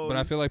have no. But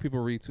I feel like people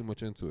read too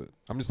much into it.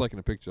 I'm just liking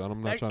the picture.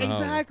 I'm not trying to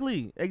holler.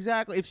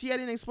 Exactly. If she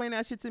hadn't explained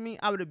that shit to me,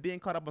 I would have been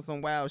caught up on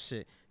some wild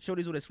shit.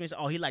 Shorties with a screenshot.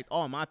 Oh, he liked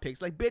all my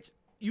pics. Like, bitch,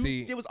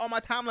 it was on my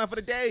timeline for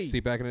the day. See,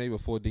 back in the day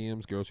before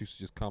DMs, girls used to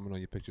just comment on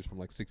your pictures from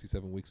like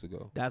 67 weeks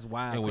ago. That's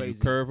wild. And when Crazy.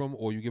 you curve them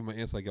or you give them an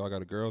answer like, yo, I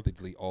got a girl, they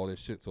delete all that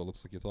shit so it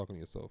looks like you're talking to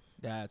yourself.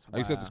 That's I wild.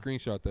 used to have to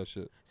screenshot that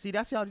shit. See,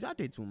 that's y'all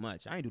did too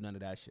much. I ain't do none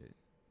of that shit.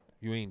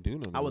 You ain't do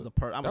nothing. I was with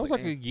a it. That was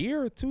like a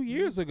year or 2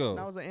 years ago.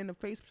 I was an in the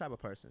face type of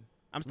person.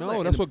 I'm still No,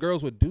 like that's in what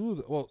girls would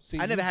do. Well, see,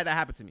 I never had that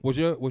happen to me. Was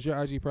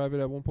your IG private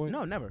at one point?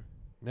 No, never.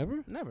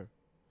 Never. Never.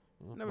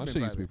 Never My been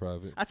shit used to be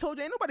private. I told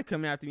you ain't nobody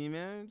coming after me,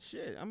 man.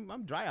 Shit,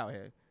 I'm dry out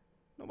here.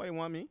 Nobody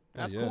want me.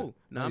 That's yet. cool.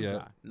 No, Not I'm yet.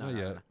 dry. No, Not no,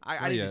 yet. no. I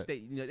Not need yet. to stay.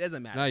 It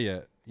doesn't matter. Not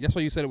yet. That's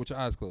why you said it with your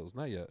eyes closed.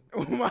 Not yet.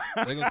 They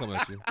gonna come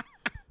at you.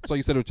 That's why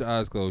you said it with your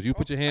eyes closed. You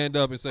put your hand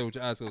up and say it with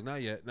your eyes closed.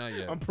 Not yet. Not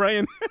yet. I'm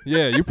praying.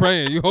 Yeah, you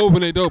praying. You hoping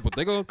they don't, but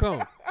they gonna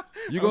come.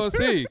 You gonna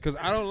see, cause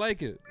I don't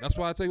like it. That's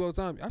why I tell you all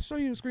the time. I show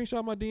you the screenshot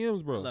of my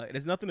DMs, bro. Look,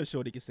 there's nothing a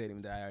shorty can say to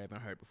me that I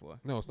haven't heard before.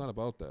 No, it's not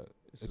about that.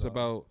 It's So-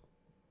 about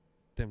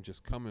them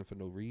just coming for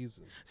no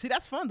reason. See,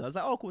 that's fun though. It's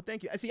like, oh, cool,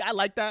 thank you. See, I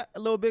like that a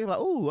little bit. I'm like,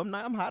 ooh,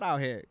 I'm hot out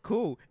here.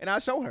 Cool, and I'll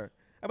show her.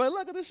 I'm like,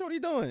 look at this shorty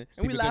doing,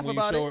 See, and we but then laugh when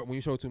about you show it. When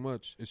you show too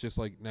much, it's just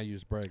like now you're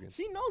just bragging.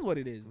 She knows what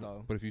it is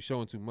though. But if you're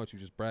showing too much, you're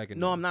just bragging.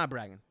 No, I'm not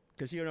bragging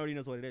because she already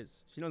knows what it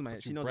is. She knows my.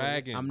 But She you knows what it is.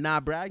 bragging. I'm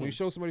not When bragging. you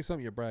show somebody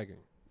something, you're bragging.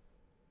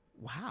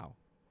 Wow,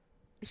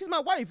 she's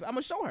my wife. I'm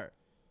gonna show her.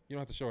 You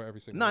don't have to show her every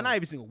single No, one. not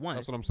every single one.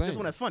 That's what I'm saying. Just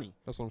one that's funny.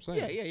 That's what I'm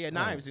saying. Yeah. Not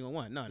Alright. every single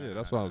one. No. Yeah, no,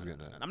 that's no, what I no, was no, getting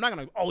no, at. no. I'm not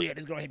gonna. Oh yeah,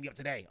 this girl hit me up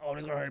today. Oh,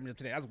 this girl hit me up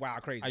today. That's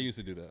wild, crazy. I used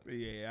to do that.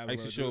 Yeah. I used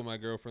to will show do. my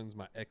girlfriends,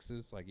 my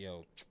exes, like,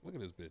 yo, look at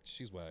this bitch.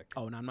 She's whack.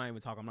 Oh no, I'm not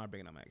even talking. I'm not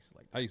bringing up my ex.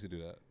 Like I used to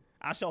do that.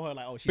 I show her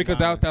like, oh, she's Because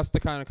wild. that's the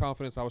kind of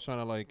confidence I was trying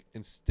to like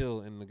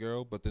instill in the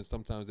girl. But then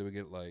sometimes they would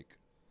get like,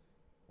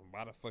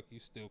 why the fuck you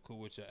still cool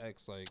with your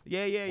ex? Like,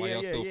 Yeah. why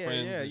y'all still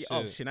friends and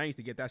Oh shit? shit, I used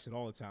to get that shit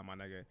all the time, my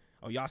nigga.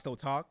 Oh, y'all still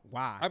talk?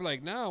 Why? I'd be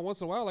like, nah,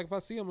 once in a while, like if I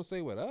see him, I'm gonna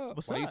say what up.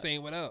 What's Why you up?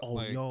 saying what up? Oh,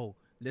 like, yo,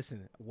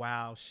 listen,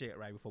 wild shit.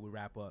 Right before we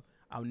wrap up,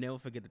 I'll never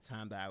forget the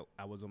time that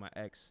I was with my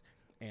ex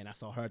and I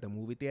saw her at the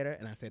movie theater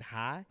and I said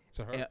hi.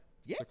 to her. And-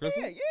 yeah, To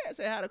Crystal? yeah. I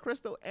said hi to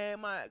Crystal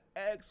and my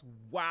ex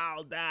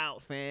wilded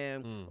out,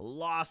 fam.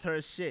 Lost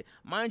her shit.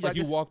 Mind you, Like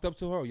you walked up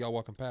to her, or y'all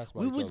walking past?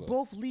 By we each was other?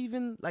 both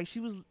leaving. Like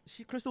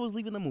Crystal was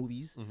leaving the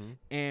movies,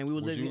 and we were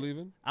Was leaving. you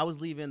leaving? I was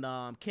leaving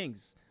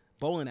King's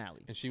bowling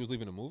alley. And she was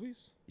leaving the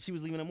movies. She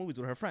was leaving the movies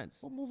with her friends.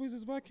 What movies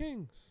is by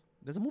Kings?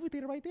 There's a movie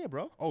theater right there,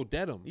 bro. Oh,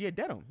 Dedham. Yeah,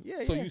 Dedham.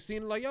 Yeah, So yeah. you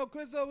seen it like, yo,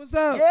 Chris, what's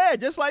up? Yeah,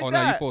 just like Oh,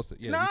 that. no, you forced it.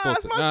 Yeah, nah, you forced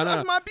that's it. my, Nah,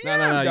 that's my BM,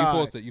 Nah, you dog.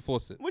 forced it. You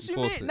forced it. What you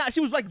forced mean? it. Nah, she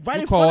was like right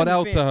You in called front of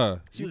out me. to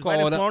her. She You was right in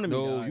called front of me,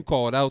 No, dog. you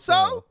called out to her.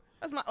 So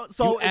that's my.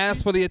 So You if asked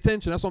she, for the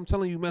attention. That's what I'm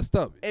telling you. Messed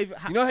up. If,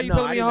 You know how you no,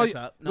 telling I me didn't how mess you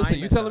up. No, listen? I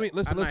You didn't telling me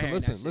mess up.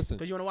 listen.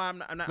 Because you know why I'm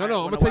not. No, I'm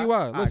gonna tell you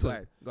why.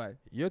 Listen. Go ahead.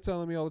 You're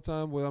telling me all the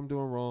time what I'm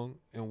doing wrong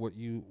and what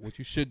you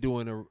should do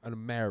in a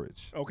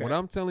marriage. Okay. What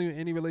I'm telling you in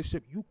any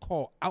relationship, you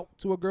call out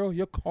to a girl,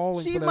 you're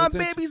calling She's for that my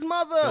attention. baby's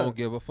mother. Don't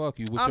give a fuck.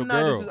 You with your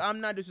girl.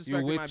 I'm not disrespecting You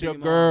my with your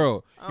baby girl.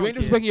 moms. I You ain't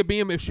don't disrespecting your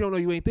BM if she don't know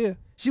you ain't there.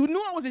 She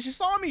knew I was there. She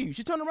saw me.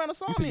 She turned around and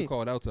saw You said me. you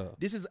called out to her.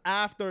 This is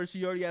after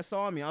she already had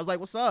saw me. I was like,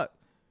 "What's up?"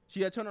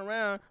 She had turned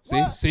around. See,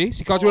 What?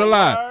 she caught you in a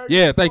lie. Word.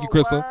 Yeah, thank you, Oh,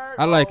 Crystal. word.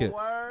 I like Oh, it.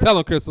 word. Tell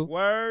her, Crystal.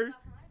 Word.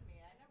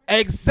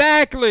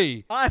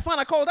 Exactly. All right, fine.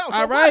 I called out. So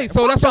All right, what? so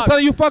Fuck that's what I'm y'all.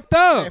 telling you. Fucked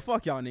up. Man,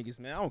 fuck y'all niggas,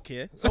 man. I don't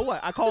care. So what?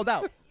 I called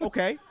out.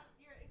 Okay.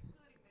 You're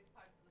excluding big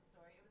parts of the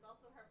story. It was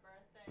also her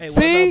birthday. Hey, what's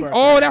See? up, birthday?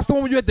 Oh, that's the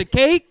one where you had the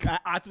cake.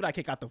 I threw that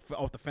cake off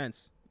the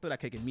fence. Threw that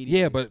cake immediately.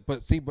 Yeah,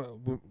 but see,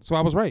 so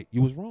I was right.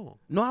 You was wrong.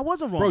 No, I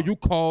wasn't wrong. Bro, you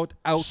called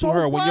out So to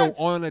her when what?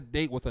 you're on a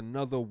date with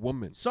another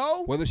woman.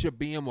 so Whether it's your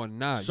BM or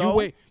not. So? You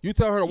wait. You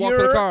tell her to walk to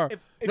the You're- car. if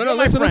No, you're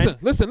my listen. friend,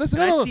 Listen. and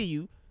No, I see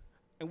you,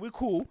 and we're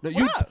cool. no.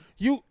 What up?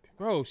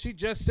 Bro, she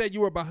just said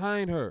you were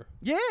behind her.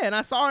 Yeah, and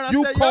I saw her and I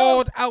You said,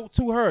 called out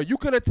to her. You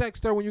could have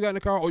texted her when you got in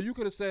the car, or you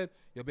could have said,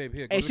 "Yo, babe,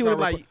 here." Go And to she the car would've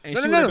real like- quick."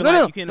 and she would've been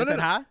like, "You can't have said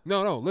hi?"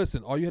 No.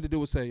 Listen, all you had to do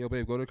was say, "Yo,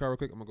 babe, go to the car real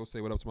quick. I'm gonna go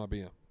say what up to my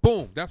BM."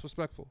 Boom. That's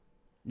respectful.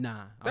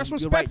 Nah, That's you're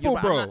respectful,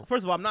 right, you're right. bro.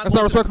 First of all, I'm not. That's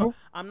going not to the respectful?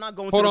 car. I'm not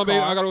going Hold to on, the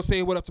babe. car. I gotta go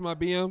say what up to my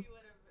BM. You would have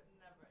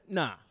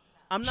never. Nah,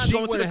 I'm not She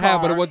going to the wouldn't car.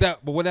 have,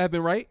 but would that have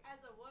been right? As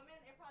a woman,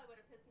 it probably would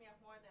have pissed me off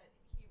more that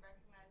he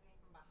recognized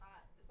me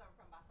from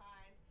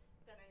behind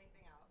than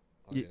anything else.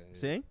 Yeah,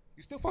 see,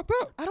 You still fucked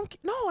up. I don't.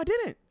 No, I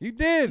didn't. You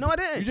did. No, I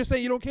didn't. You just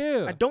saying you don't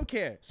care. I don't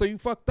care. So you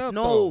fucked up.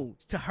 No, though.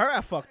 to her,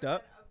 I fucked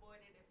up. Avoided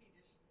if he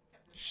just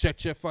kept it.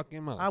 Shut your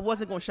fucking mouth. I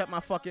wasn't gonna shut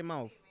my fucking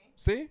mouth.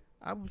 See?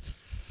 I,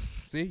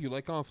 See, you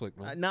like conflict,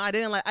 man. no, I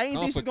didn't like. I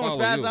didn't think she was Conflict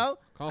gonna follow spaz you. out.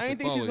 I Conflict didn't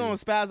think she was follow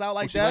gonna spaz out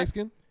like Was she that. light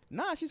skinned?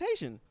 Nah, she's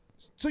Haitian.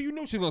 So you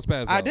knew she was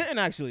gonna spaz out. I didn't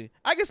actually.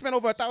 I can spend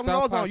over $1,000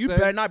 South on you. You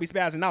Pacific. better not be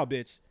spazzing out,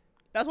 bitch.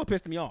 That's what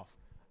pissed me off.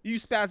 You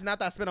spazzing out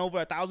that I spent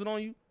over $1,000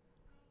 on you.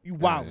 You wildin'.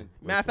 Matter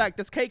listen. of fact,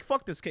 this cake,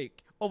 fuck this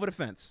cake, over the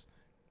fence.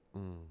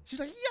 Mm. She's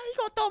like, yeah, you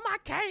gonna throw my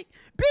cake,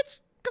 bitch?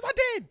 Cause I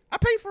did. I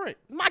paid for it.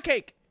 It's my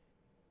cake.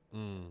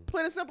 Mm.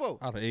 Plain and simple.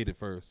 I'd have ate it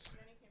first.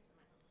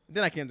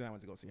 Then I came down. I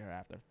went to go see her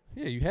after.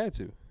 Yeah, you had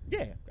to.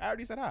 Yeah, I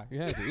already said hi. You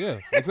had to. Yeah,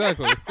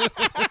 exactly.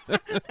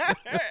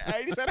 I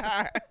already said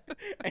hi.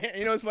 And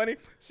you know what's funny?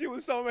 She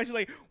was so mad. She's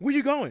like, where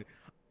you going?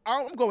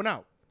 I'm going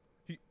out.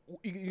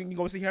 You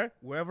go see her?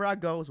 Wherever I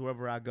go is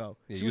wherever I go.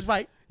 Yeah, She you was was-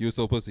 right. You were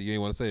so pussy. You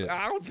ain't want to say it.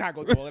 I was trying to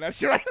go through all of that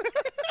shit. Right?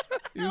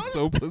 You was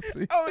so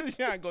pussy. I was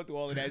trying to go through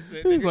all of that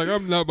shit. He's like,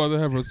 I'm not about to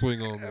have her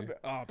swing on me.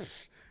 Oh,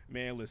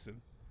 man,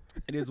 listen.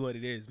 It is what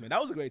it is, man.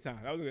 That was a great time.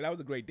 That was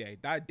a great day.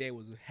 That day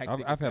was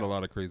hectic. I've had a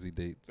lot of crazy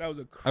dates. That was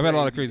a I've had a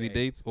lot of crazy crazy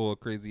day. dates or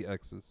crazy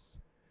exes.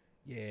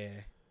 Yeah.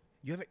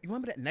 You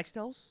remember that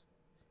Nextels?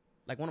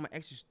 Like one of my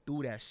exes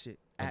threw that shit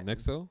at me.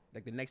 Nextel?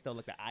 Like the Nextel,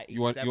 like the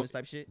You want- i87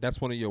 type shit.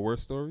 That's one of your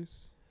worst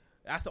stories?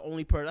 That's the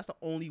only That's the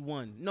only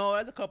one. No,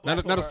 there's a couple. I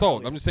Not told her assault.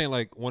 earlier. I'm just saying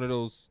like one of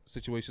those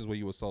situations where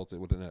you assaulted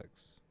with an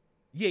ex.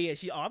 Yeah.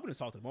 I've been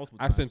assaulted multiple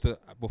I times. sent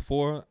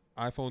before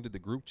iPhone did the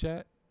group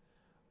chat,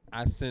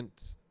 I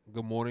sent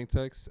good morning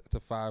text to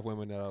 5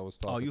 women that I was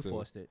talking Oh, you to.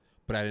 forced it.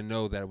 But I didn't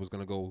know that it was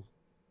gonna go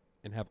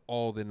and have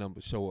all their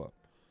numbers show up.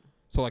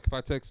 So like if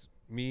I text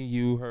me,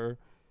 you, her,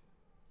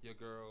 your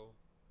girl,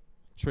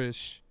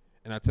 Trish,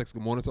 and I text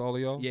good morning to all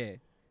of y'all, Yeah.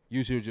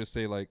 usually you'll just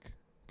say like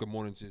good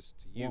morning just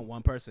to you.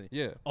 One person.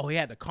 Yeah. Oh, he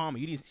had the comma.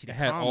 You didn't see the It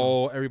had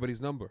comma. everybody's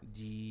number.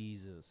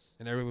 Jesus.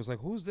 And everybody was like,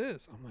 who's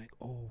this? I'm like,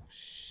 oh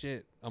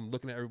shit. I'm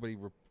looking at everybody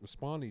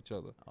respond to each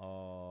other.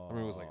 Oh. I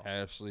remember it was like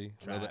Ashley,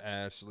 another Trapped.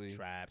 Ashley,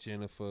 Trapped.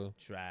 Jennifer.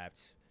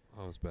 Trapped.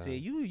 Oh, it's bad. See,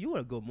 you were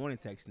a good morning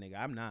text nigga.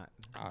 I'm not.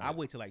 I Alright.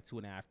 wait till like 2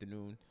 in the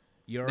afternoon.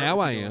 You're Now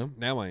I am.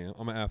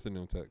 I'm an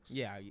afternoon text.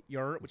 Yeah,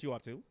 you're what you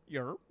up to?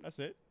 You're that's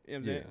it. You know what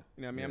I'm saying?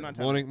 You know what I mean? I'm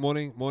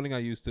not Morning I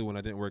used to when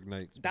I didn't work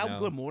nights. but that now-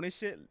 good morning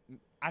shit.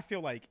 I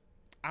feel like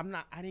I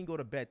didn't go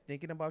to bed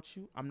thinking about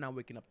you. I'm not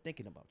waking up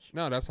thinking about you.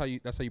 No, that's how you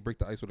break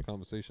the ice with a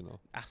conversation though.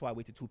 That's why I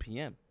wait till 2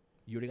 p.m.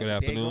 You already Good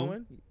got the day afternoon?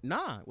 going?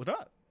 Nah, what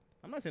up?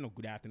 I'm not saying no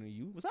good afternoon to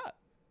you. What's up?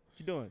 What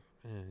you doing?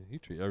 Man, you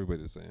treat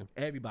everybody the same.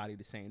 Everybody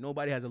the same.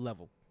 Nobody has a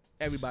level.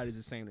 Everybody's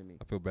the same to me.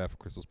 I feel bad for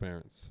Crystal's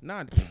parents.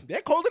 Nah,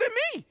 they're colder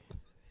than me.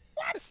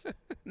 What?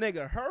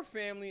 Nigga, her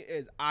family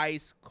is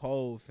ice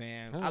cold,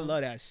 fam. I Alright.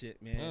 love that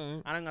shit, man.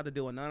 Alright. I don't got to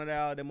deal with none of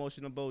that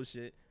emotional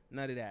bullshit.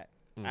 None of that.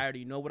 Mm. I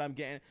already know what I'm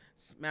getting.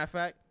 Matter of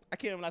fact, I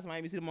can't remember last time I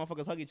even see the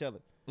motherfuckers hug each other.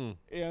 Mm.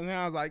 You know what I'm saying?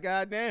 I was like,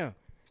 God damn.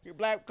 You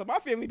black, cause my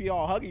family be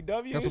all huggy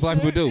W. That's and what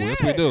black people shit. do.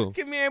 That's what we do.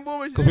 Give me and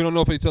boomer Because we shit. don't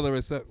know if each other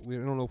is we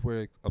don't know if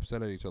we're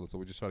upset at each other, so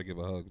we just try to give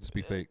a hug. Just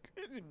be fake.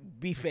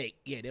 Be fake.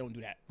 Yeah, they don't do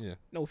that. Yeah.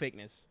 No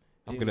fakeness.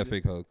 I'm They good don't at do-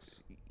 fake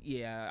hugs.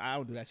 Yeah, I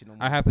don't do that shit no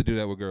more. I have to do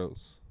that with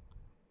girls.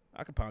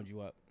 I could pound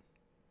you up.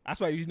 That's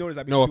why you notice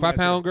I be No, if doing I that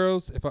pound shit.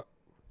 girls,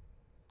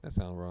 that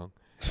sound wrong.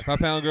 If I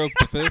pound girls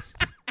with the fist,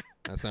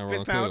 that sound wrong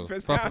Fist pound, too.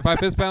 fist If I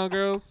fist pound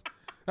girls,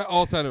 that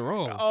all sounded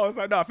wrong. Oh, it's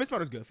like no, fist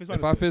pound is good. Fist pound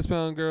If is I good. fist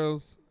pound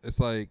girls, it's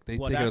like they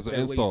take it as an The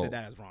way you insult. said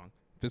that is wrong.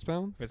 Fist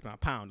pound? Fist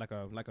pound, like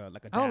a.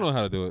 I don't know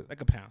how to do it.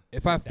 Like a pound.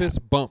 If I Dap.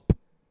 fist bump,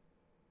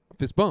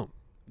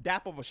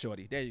 Dap up a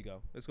shorty. There you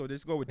go. Let's go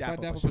with if I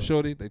dap dap up up a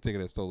shorty, they take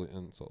it as totally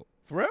insult.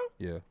 For real?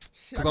 Yeah,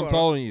 Shit, because I'm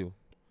taller than you.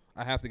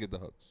 I have to get the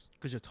hugs.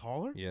 Because you're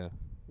taller? Yeah.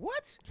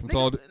 What? From Nigga,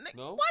 tall-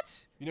 No?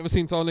 What? You never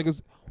seen tall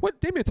niggas?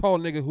 What? Name me a tall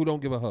nigga who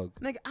don't give a hug.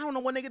 Nigga, I don't know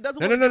what nigga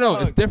doesn't No, want no, to no, give no.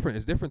 a It's hug. different.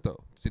 It's different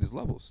though. See, there's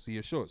levels. See,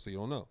 you're short, so you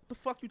don't know. The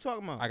fuck you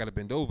talking about? I gotta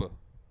bend over.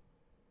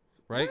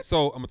 Right? What?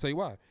 So I'm gonna tell you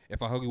why.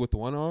 If I hug you with the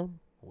one arm,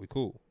 we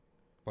cool.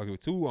 If I hug you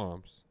with two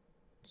arms,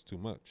 it's too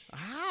much.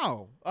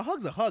 How? A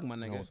hug's a hug, my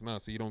nigga. No, it's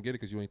not. So you don't get it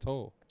because you ain't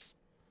tall.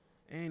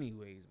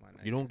 Anyways, my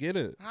nigga. You don't get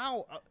it.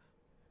 How?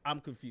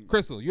 I'm confused.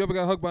 Crystal, you ever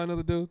got hugged by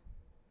another dude?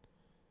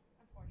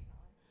 Unfortunately.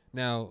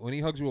 Now, when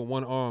he hugs you with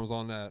one arm's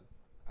on that,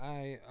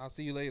 I'll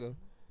see you later.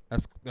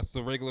 That's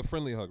the regular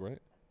friendly hug, right?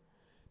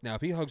 Now,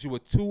 if he hugs you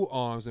with two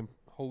arms and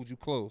holds you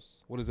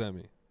close, what does that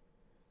mean?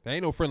 That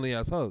ain't no friendly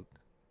ass hug.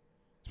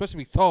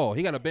 Especially if he's tall.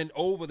 He gotta bend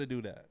over to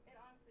do that. It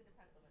honestly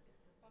depends on the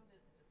dude. Because some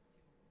dudes are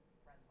just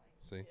too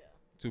friendly. See?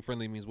 Yeah. Too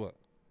friendly means what?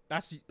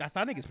 That's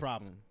that nigga's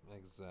problem.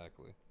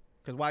 Exactly.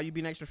 Cause why you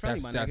being extra friendly,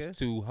 my That's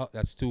nigga?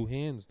 that's two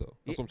hands though.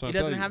 That's what I'm trying It to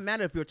tell doesn't you. have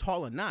matter if you're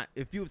tall or not.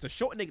 If it's a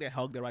short nigga that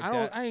hugged it like I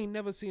that. ain't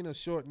never seen a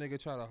short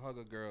nigga try to hug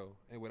a girl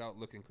and without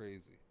looking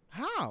crazy.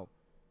 How?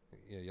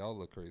 Yeah, y'all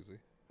look crazy.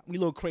 We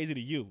look crazy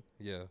to you.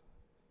 Yeah.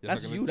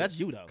 That's you. That's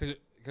you though.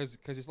 Cause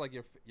it's like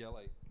you're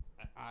like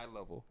at eye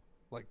level,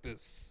 like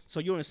this. So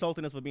you're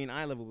insulting us for being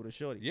eye level with a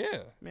shorty. Yeah.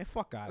 Man,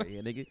 fuck out of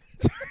here, nigga.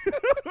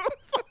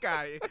 Fuck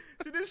out of here.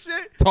 See this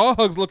shit? Tall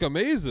hugs look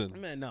amazing,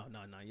 Man, no.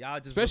 Y'all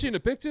just especially in the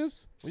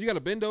pictures. When you gotta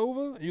bend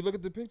over and you look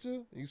at the picture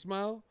and you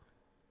smile,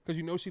 cause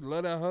you know she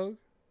love that hug.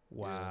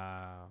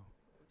 Wow.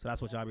 So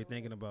that's what y'all be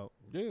thinking about.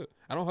 Yeah.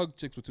 I don't hug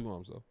chicks with two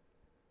arms though.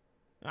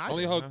 I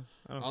Only don't, hug- huh?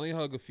 I I don't- only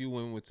hug a few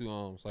women with two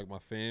arms, like my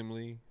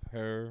family,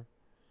 her,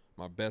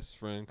 my best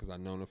friend, cause I've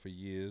known her for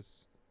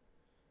years.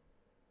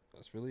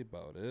 That's really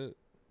about it.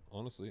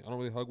 Honestly, I don't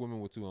really hug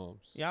women with two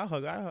arms. Yeah, I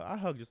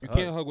hug just. You a hug.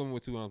 can't hug women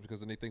with two arms because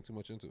then they think too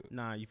much into it.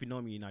 Nah, if you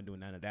know me, you're not doing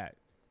none of that.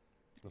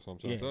 That's what I'm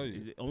trying to tell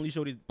you. Only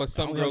shorties. But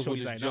some only hug girls will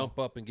shorties I just know. jump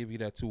up and give you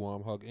that two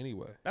arm hug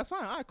anyway. That's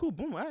fine. All right, cool.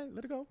 Boom. All right,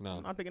 let it go. No,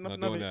 I'm not thinking not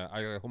nothing of doing it. that.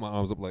 I hold my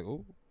arms up like,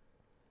 oh,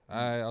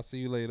 all right, I'll see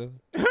you later.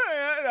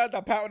 That's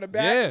a pat on the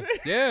back.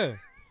 Yeah.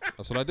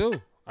 That's what I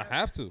do. I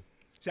have to.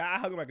 See, I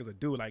hug him like as a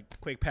dude, like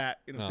quick pat.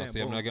 You know what No, I'm see,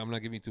 saying? I'm not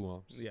giving you two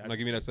arms. Yeah, I'm not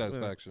giving you that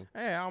satisfaction.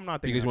 Hey, I'm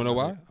not thinking. Because you want to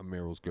know nothing why?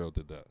 Amiral's girl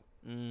did that.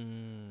 of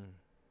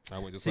it. I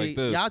went just See, like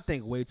this. y'all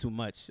think way too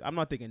much. I'm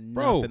not thinking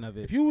Bro, nothing of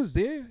it. if you was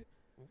there,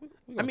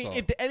 we I mean,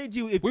 if the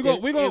energy, if we if-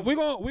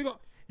 go.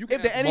 You can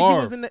if the ask energy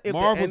Marv. was in the- if the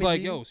Marv was like,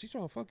 energy- yo, she's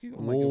trying to fuck you.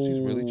 I'm like, yo, she's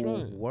really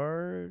trying.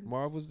 Word.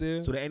 Marv was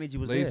there. So the energy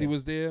was Lazy there.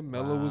 was there.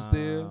 Mello was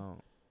there.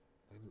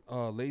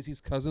 Wow.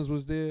 Lazy's cousins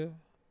was there.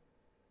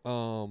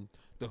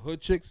 The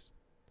hood chicks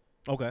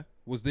Okay.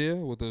 was there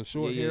with the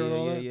short Yeah, hair and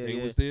all yeah, that. yeah, They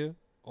yeah. was there.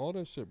 All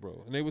that shit,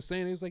 bro. And they was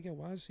saying, they was like, yeah,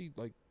 why is she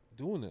like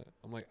doing that?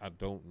 I'm like, I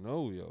don't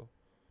know, yo.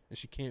 And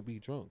she can't be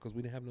drunk because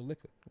we didn't have no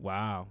liquor.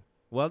 Wow.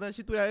 Well, then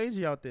she threw that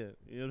energy out there.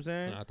 You know what I'm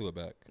saying? Nah, I threw it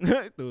back.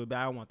 Threw it back.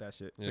 I don't want that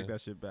shit. Yeah. Take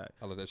that shit back.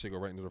 I let that shit go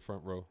right into the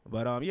front row.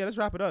 But yeah, let's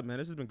wrap it up, man.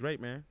 This has been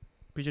great, man.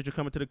 Appreciate you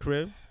coming to the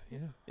crib. Yeah.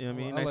 You know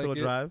what I mean? I Nice like little it.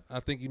 drive. I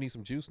think you need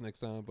some juice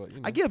next time, but you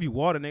know. I give you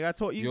water, nigga. I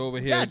told you. You over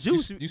we here, got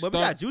juice, you but we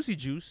got start- juicy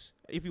juice.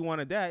 If you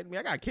wanted that, I mean,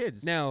 I got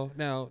kids. Now,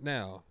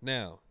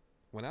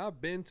 when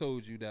I've been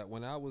told you that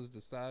when I was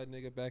the side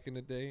nigga back in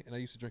the day and I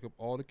used to drink up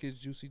all the kids'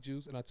 juicy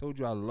juice and I told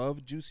you I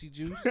love juicy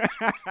juice,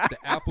 the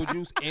apple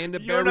juice and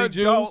the You're berry an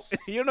adult. juice.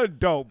 You're an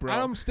adult, bro.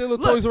 I'm still a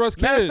Look, Toys R Us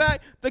matter of kid.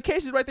 fact, the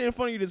case is right there in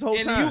front of you this whole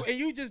And time.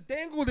 you just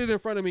dangled it in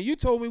front of me. You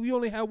told me we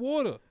only had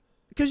water.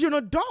 Because you're an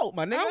adult,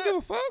 my nigga. I don't give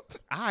a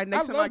fuck. All right,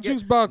 next I time love I get,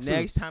 juice boxes.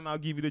 Next time I'll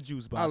give you the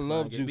juice box. I my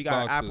love nigga. juice We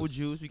got apple boxes.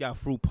 juice. We got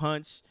fruit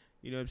punch.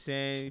 You know what I'm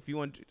saying? If you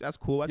want, that's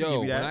cool. I can Yo, give you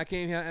when that. I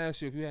came here, I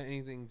asked you if you had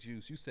anything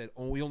juice. You said,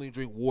 "Oh, we only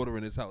drink water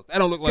in this house." That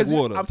don't look like 'Cause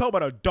water. I'm talking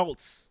about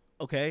adults,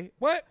 okay?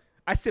 What?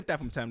 I sip that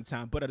from time to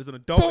time, but as an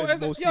adult, So it's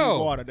as a- mostly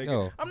yo, water, nigga.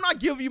 yo. I'm not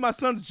giving you my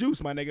son's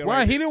juice, my nigga. Why?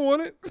 right He didn't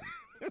want it.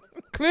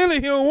 Clearly,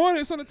 he don't want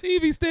it. It's on the TV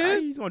there.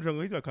 stand. He's gonna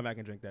drink. He's gonna come back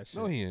and drink that shit.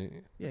 No, he ain't.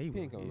 Yeah, he, he will.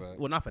 ain't coming back.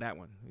 Well, not for that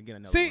one. We get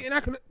another See, one. and I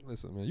could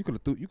listen, man. You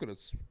could have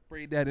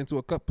sprayed that into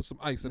a cup with some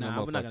ice in that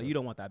Nah, we're not motherfucker. gonna. You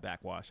don't want that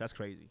backwash. That's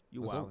crazy.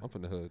 You Listen, wild. I'm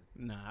from the hood.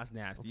 Nah, that's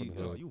nasty. I'm You,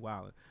 from the hood. you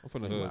wildin'. I'm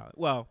from the You hood. wildin'.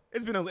 Well,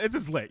 it's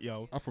just lit,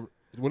 yo. I'm from.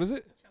 What is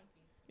it?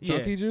 Yeah.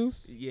 Chunky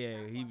juice.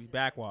 Yeah, he be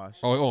backwash.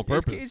 Oh, on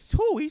purpose. It's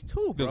two. He's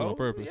two, Does bro. it on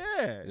purpose.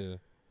 Yeah. Yeah.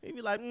 He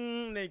be like,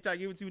 they try to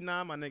give it to you,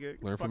 nah, my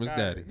nigga. Learn Fuck from his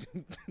outta daddy.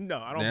 here. No,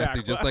 I don't Nasty,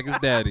 back. just like his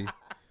daddy.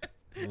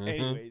 Mhm.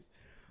 Anyways,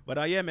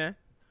 but yeah, man.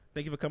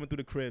 Thank you for coming through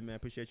the crib, man.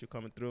 Appreciate you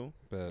coming through.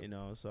 Bet. You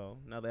know, so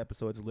another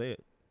episode's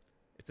lit.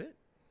 It's it.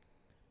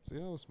 See,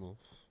 that was smooth.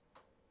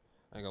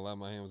 I ain't gonna lie,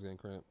 my hand was getting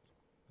cramped.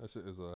 That shit is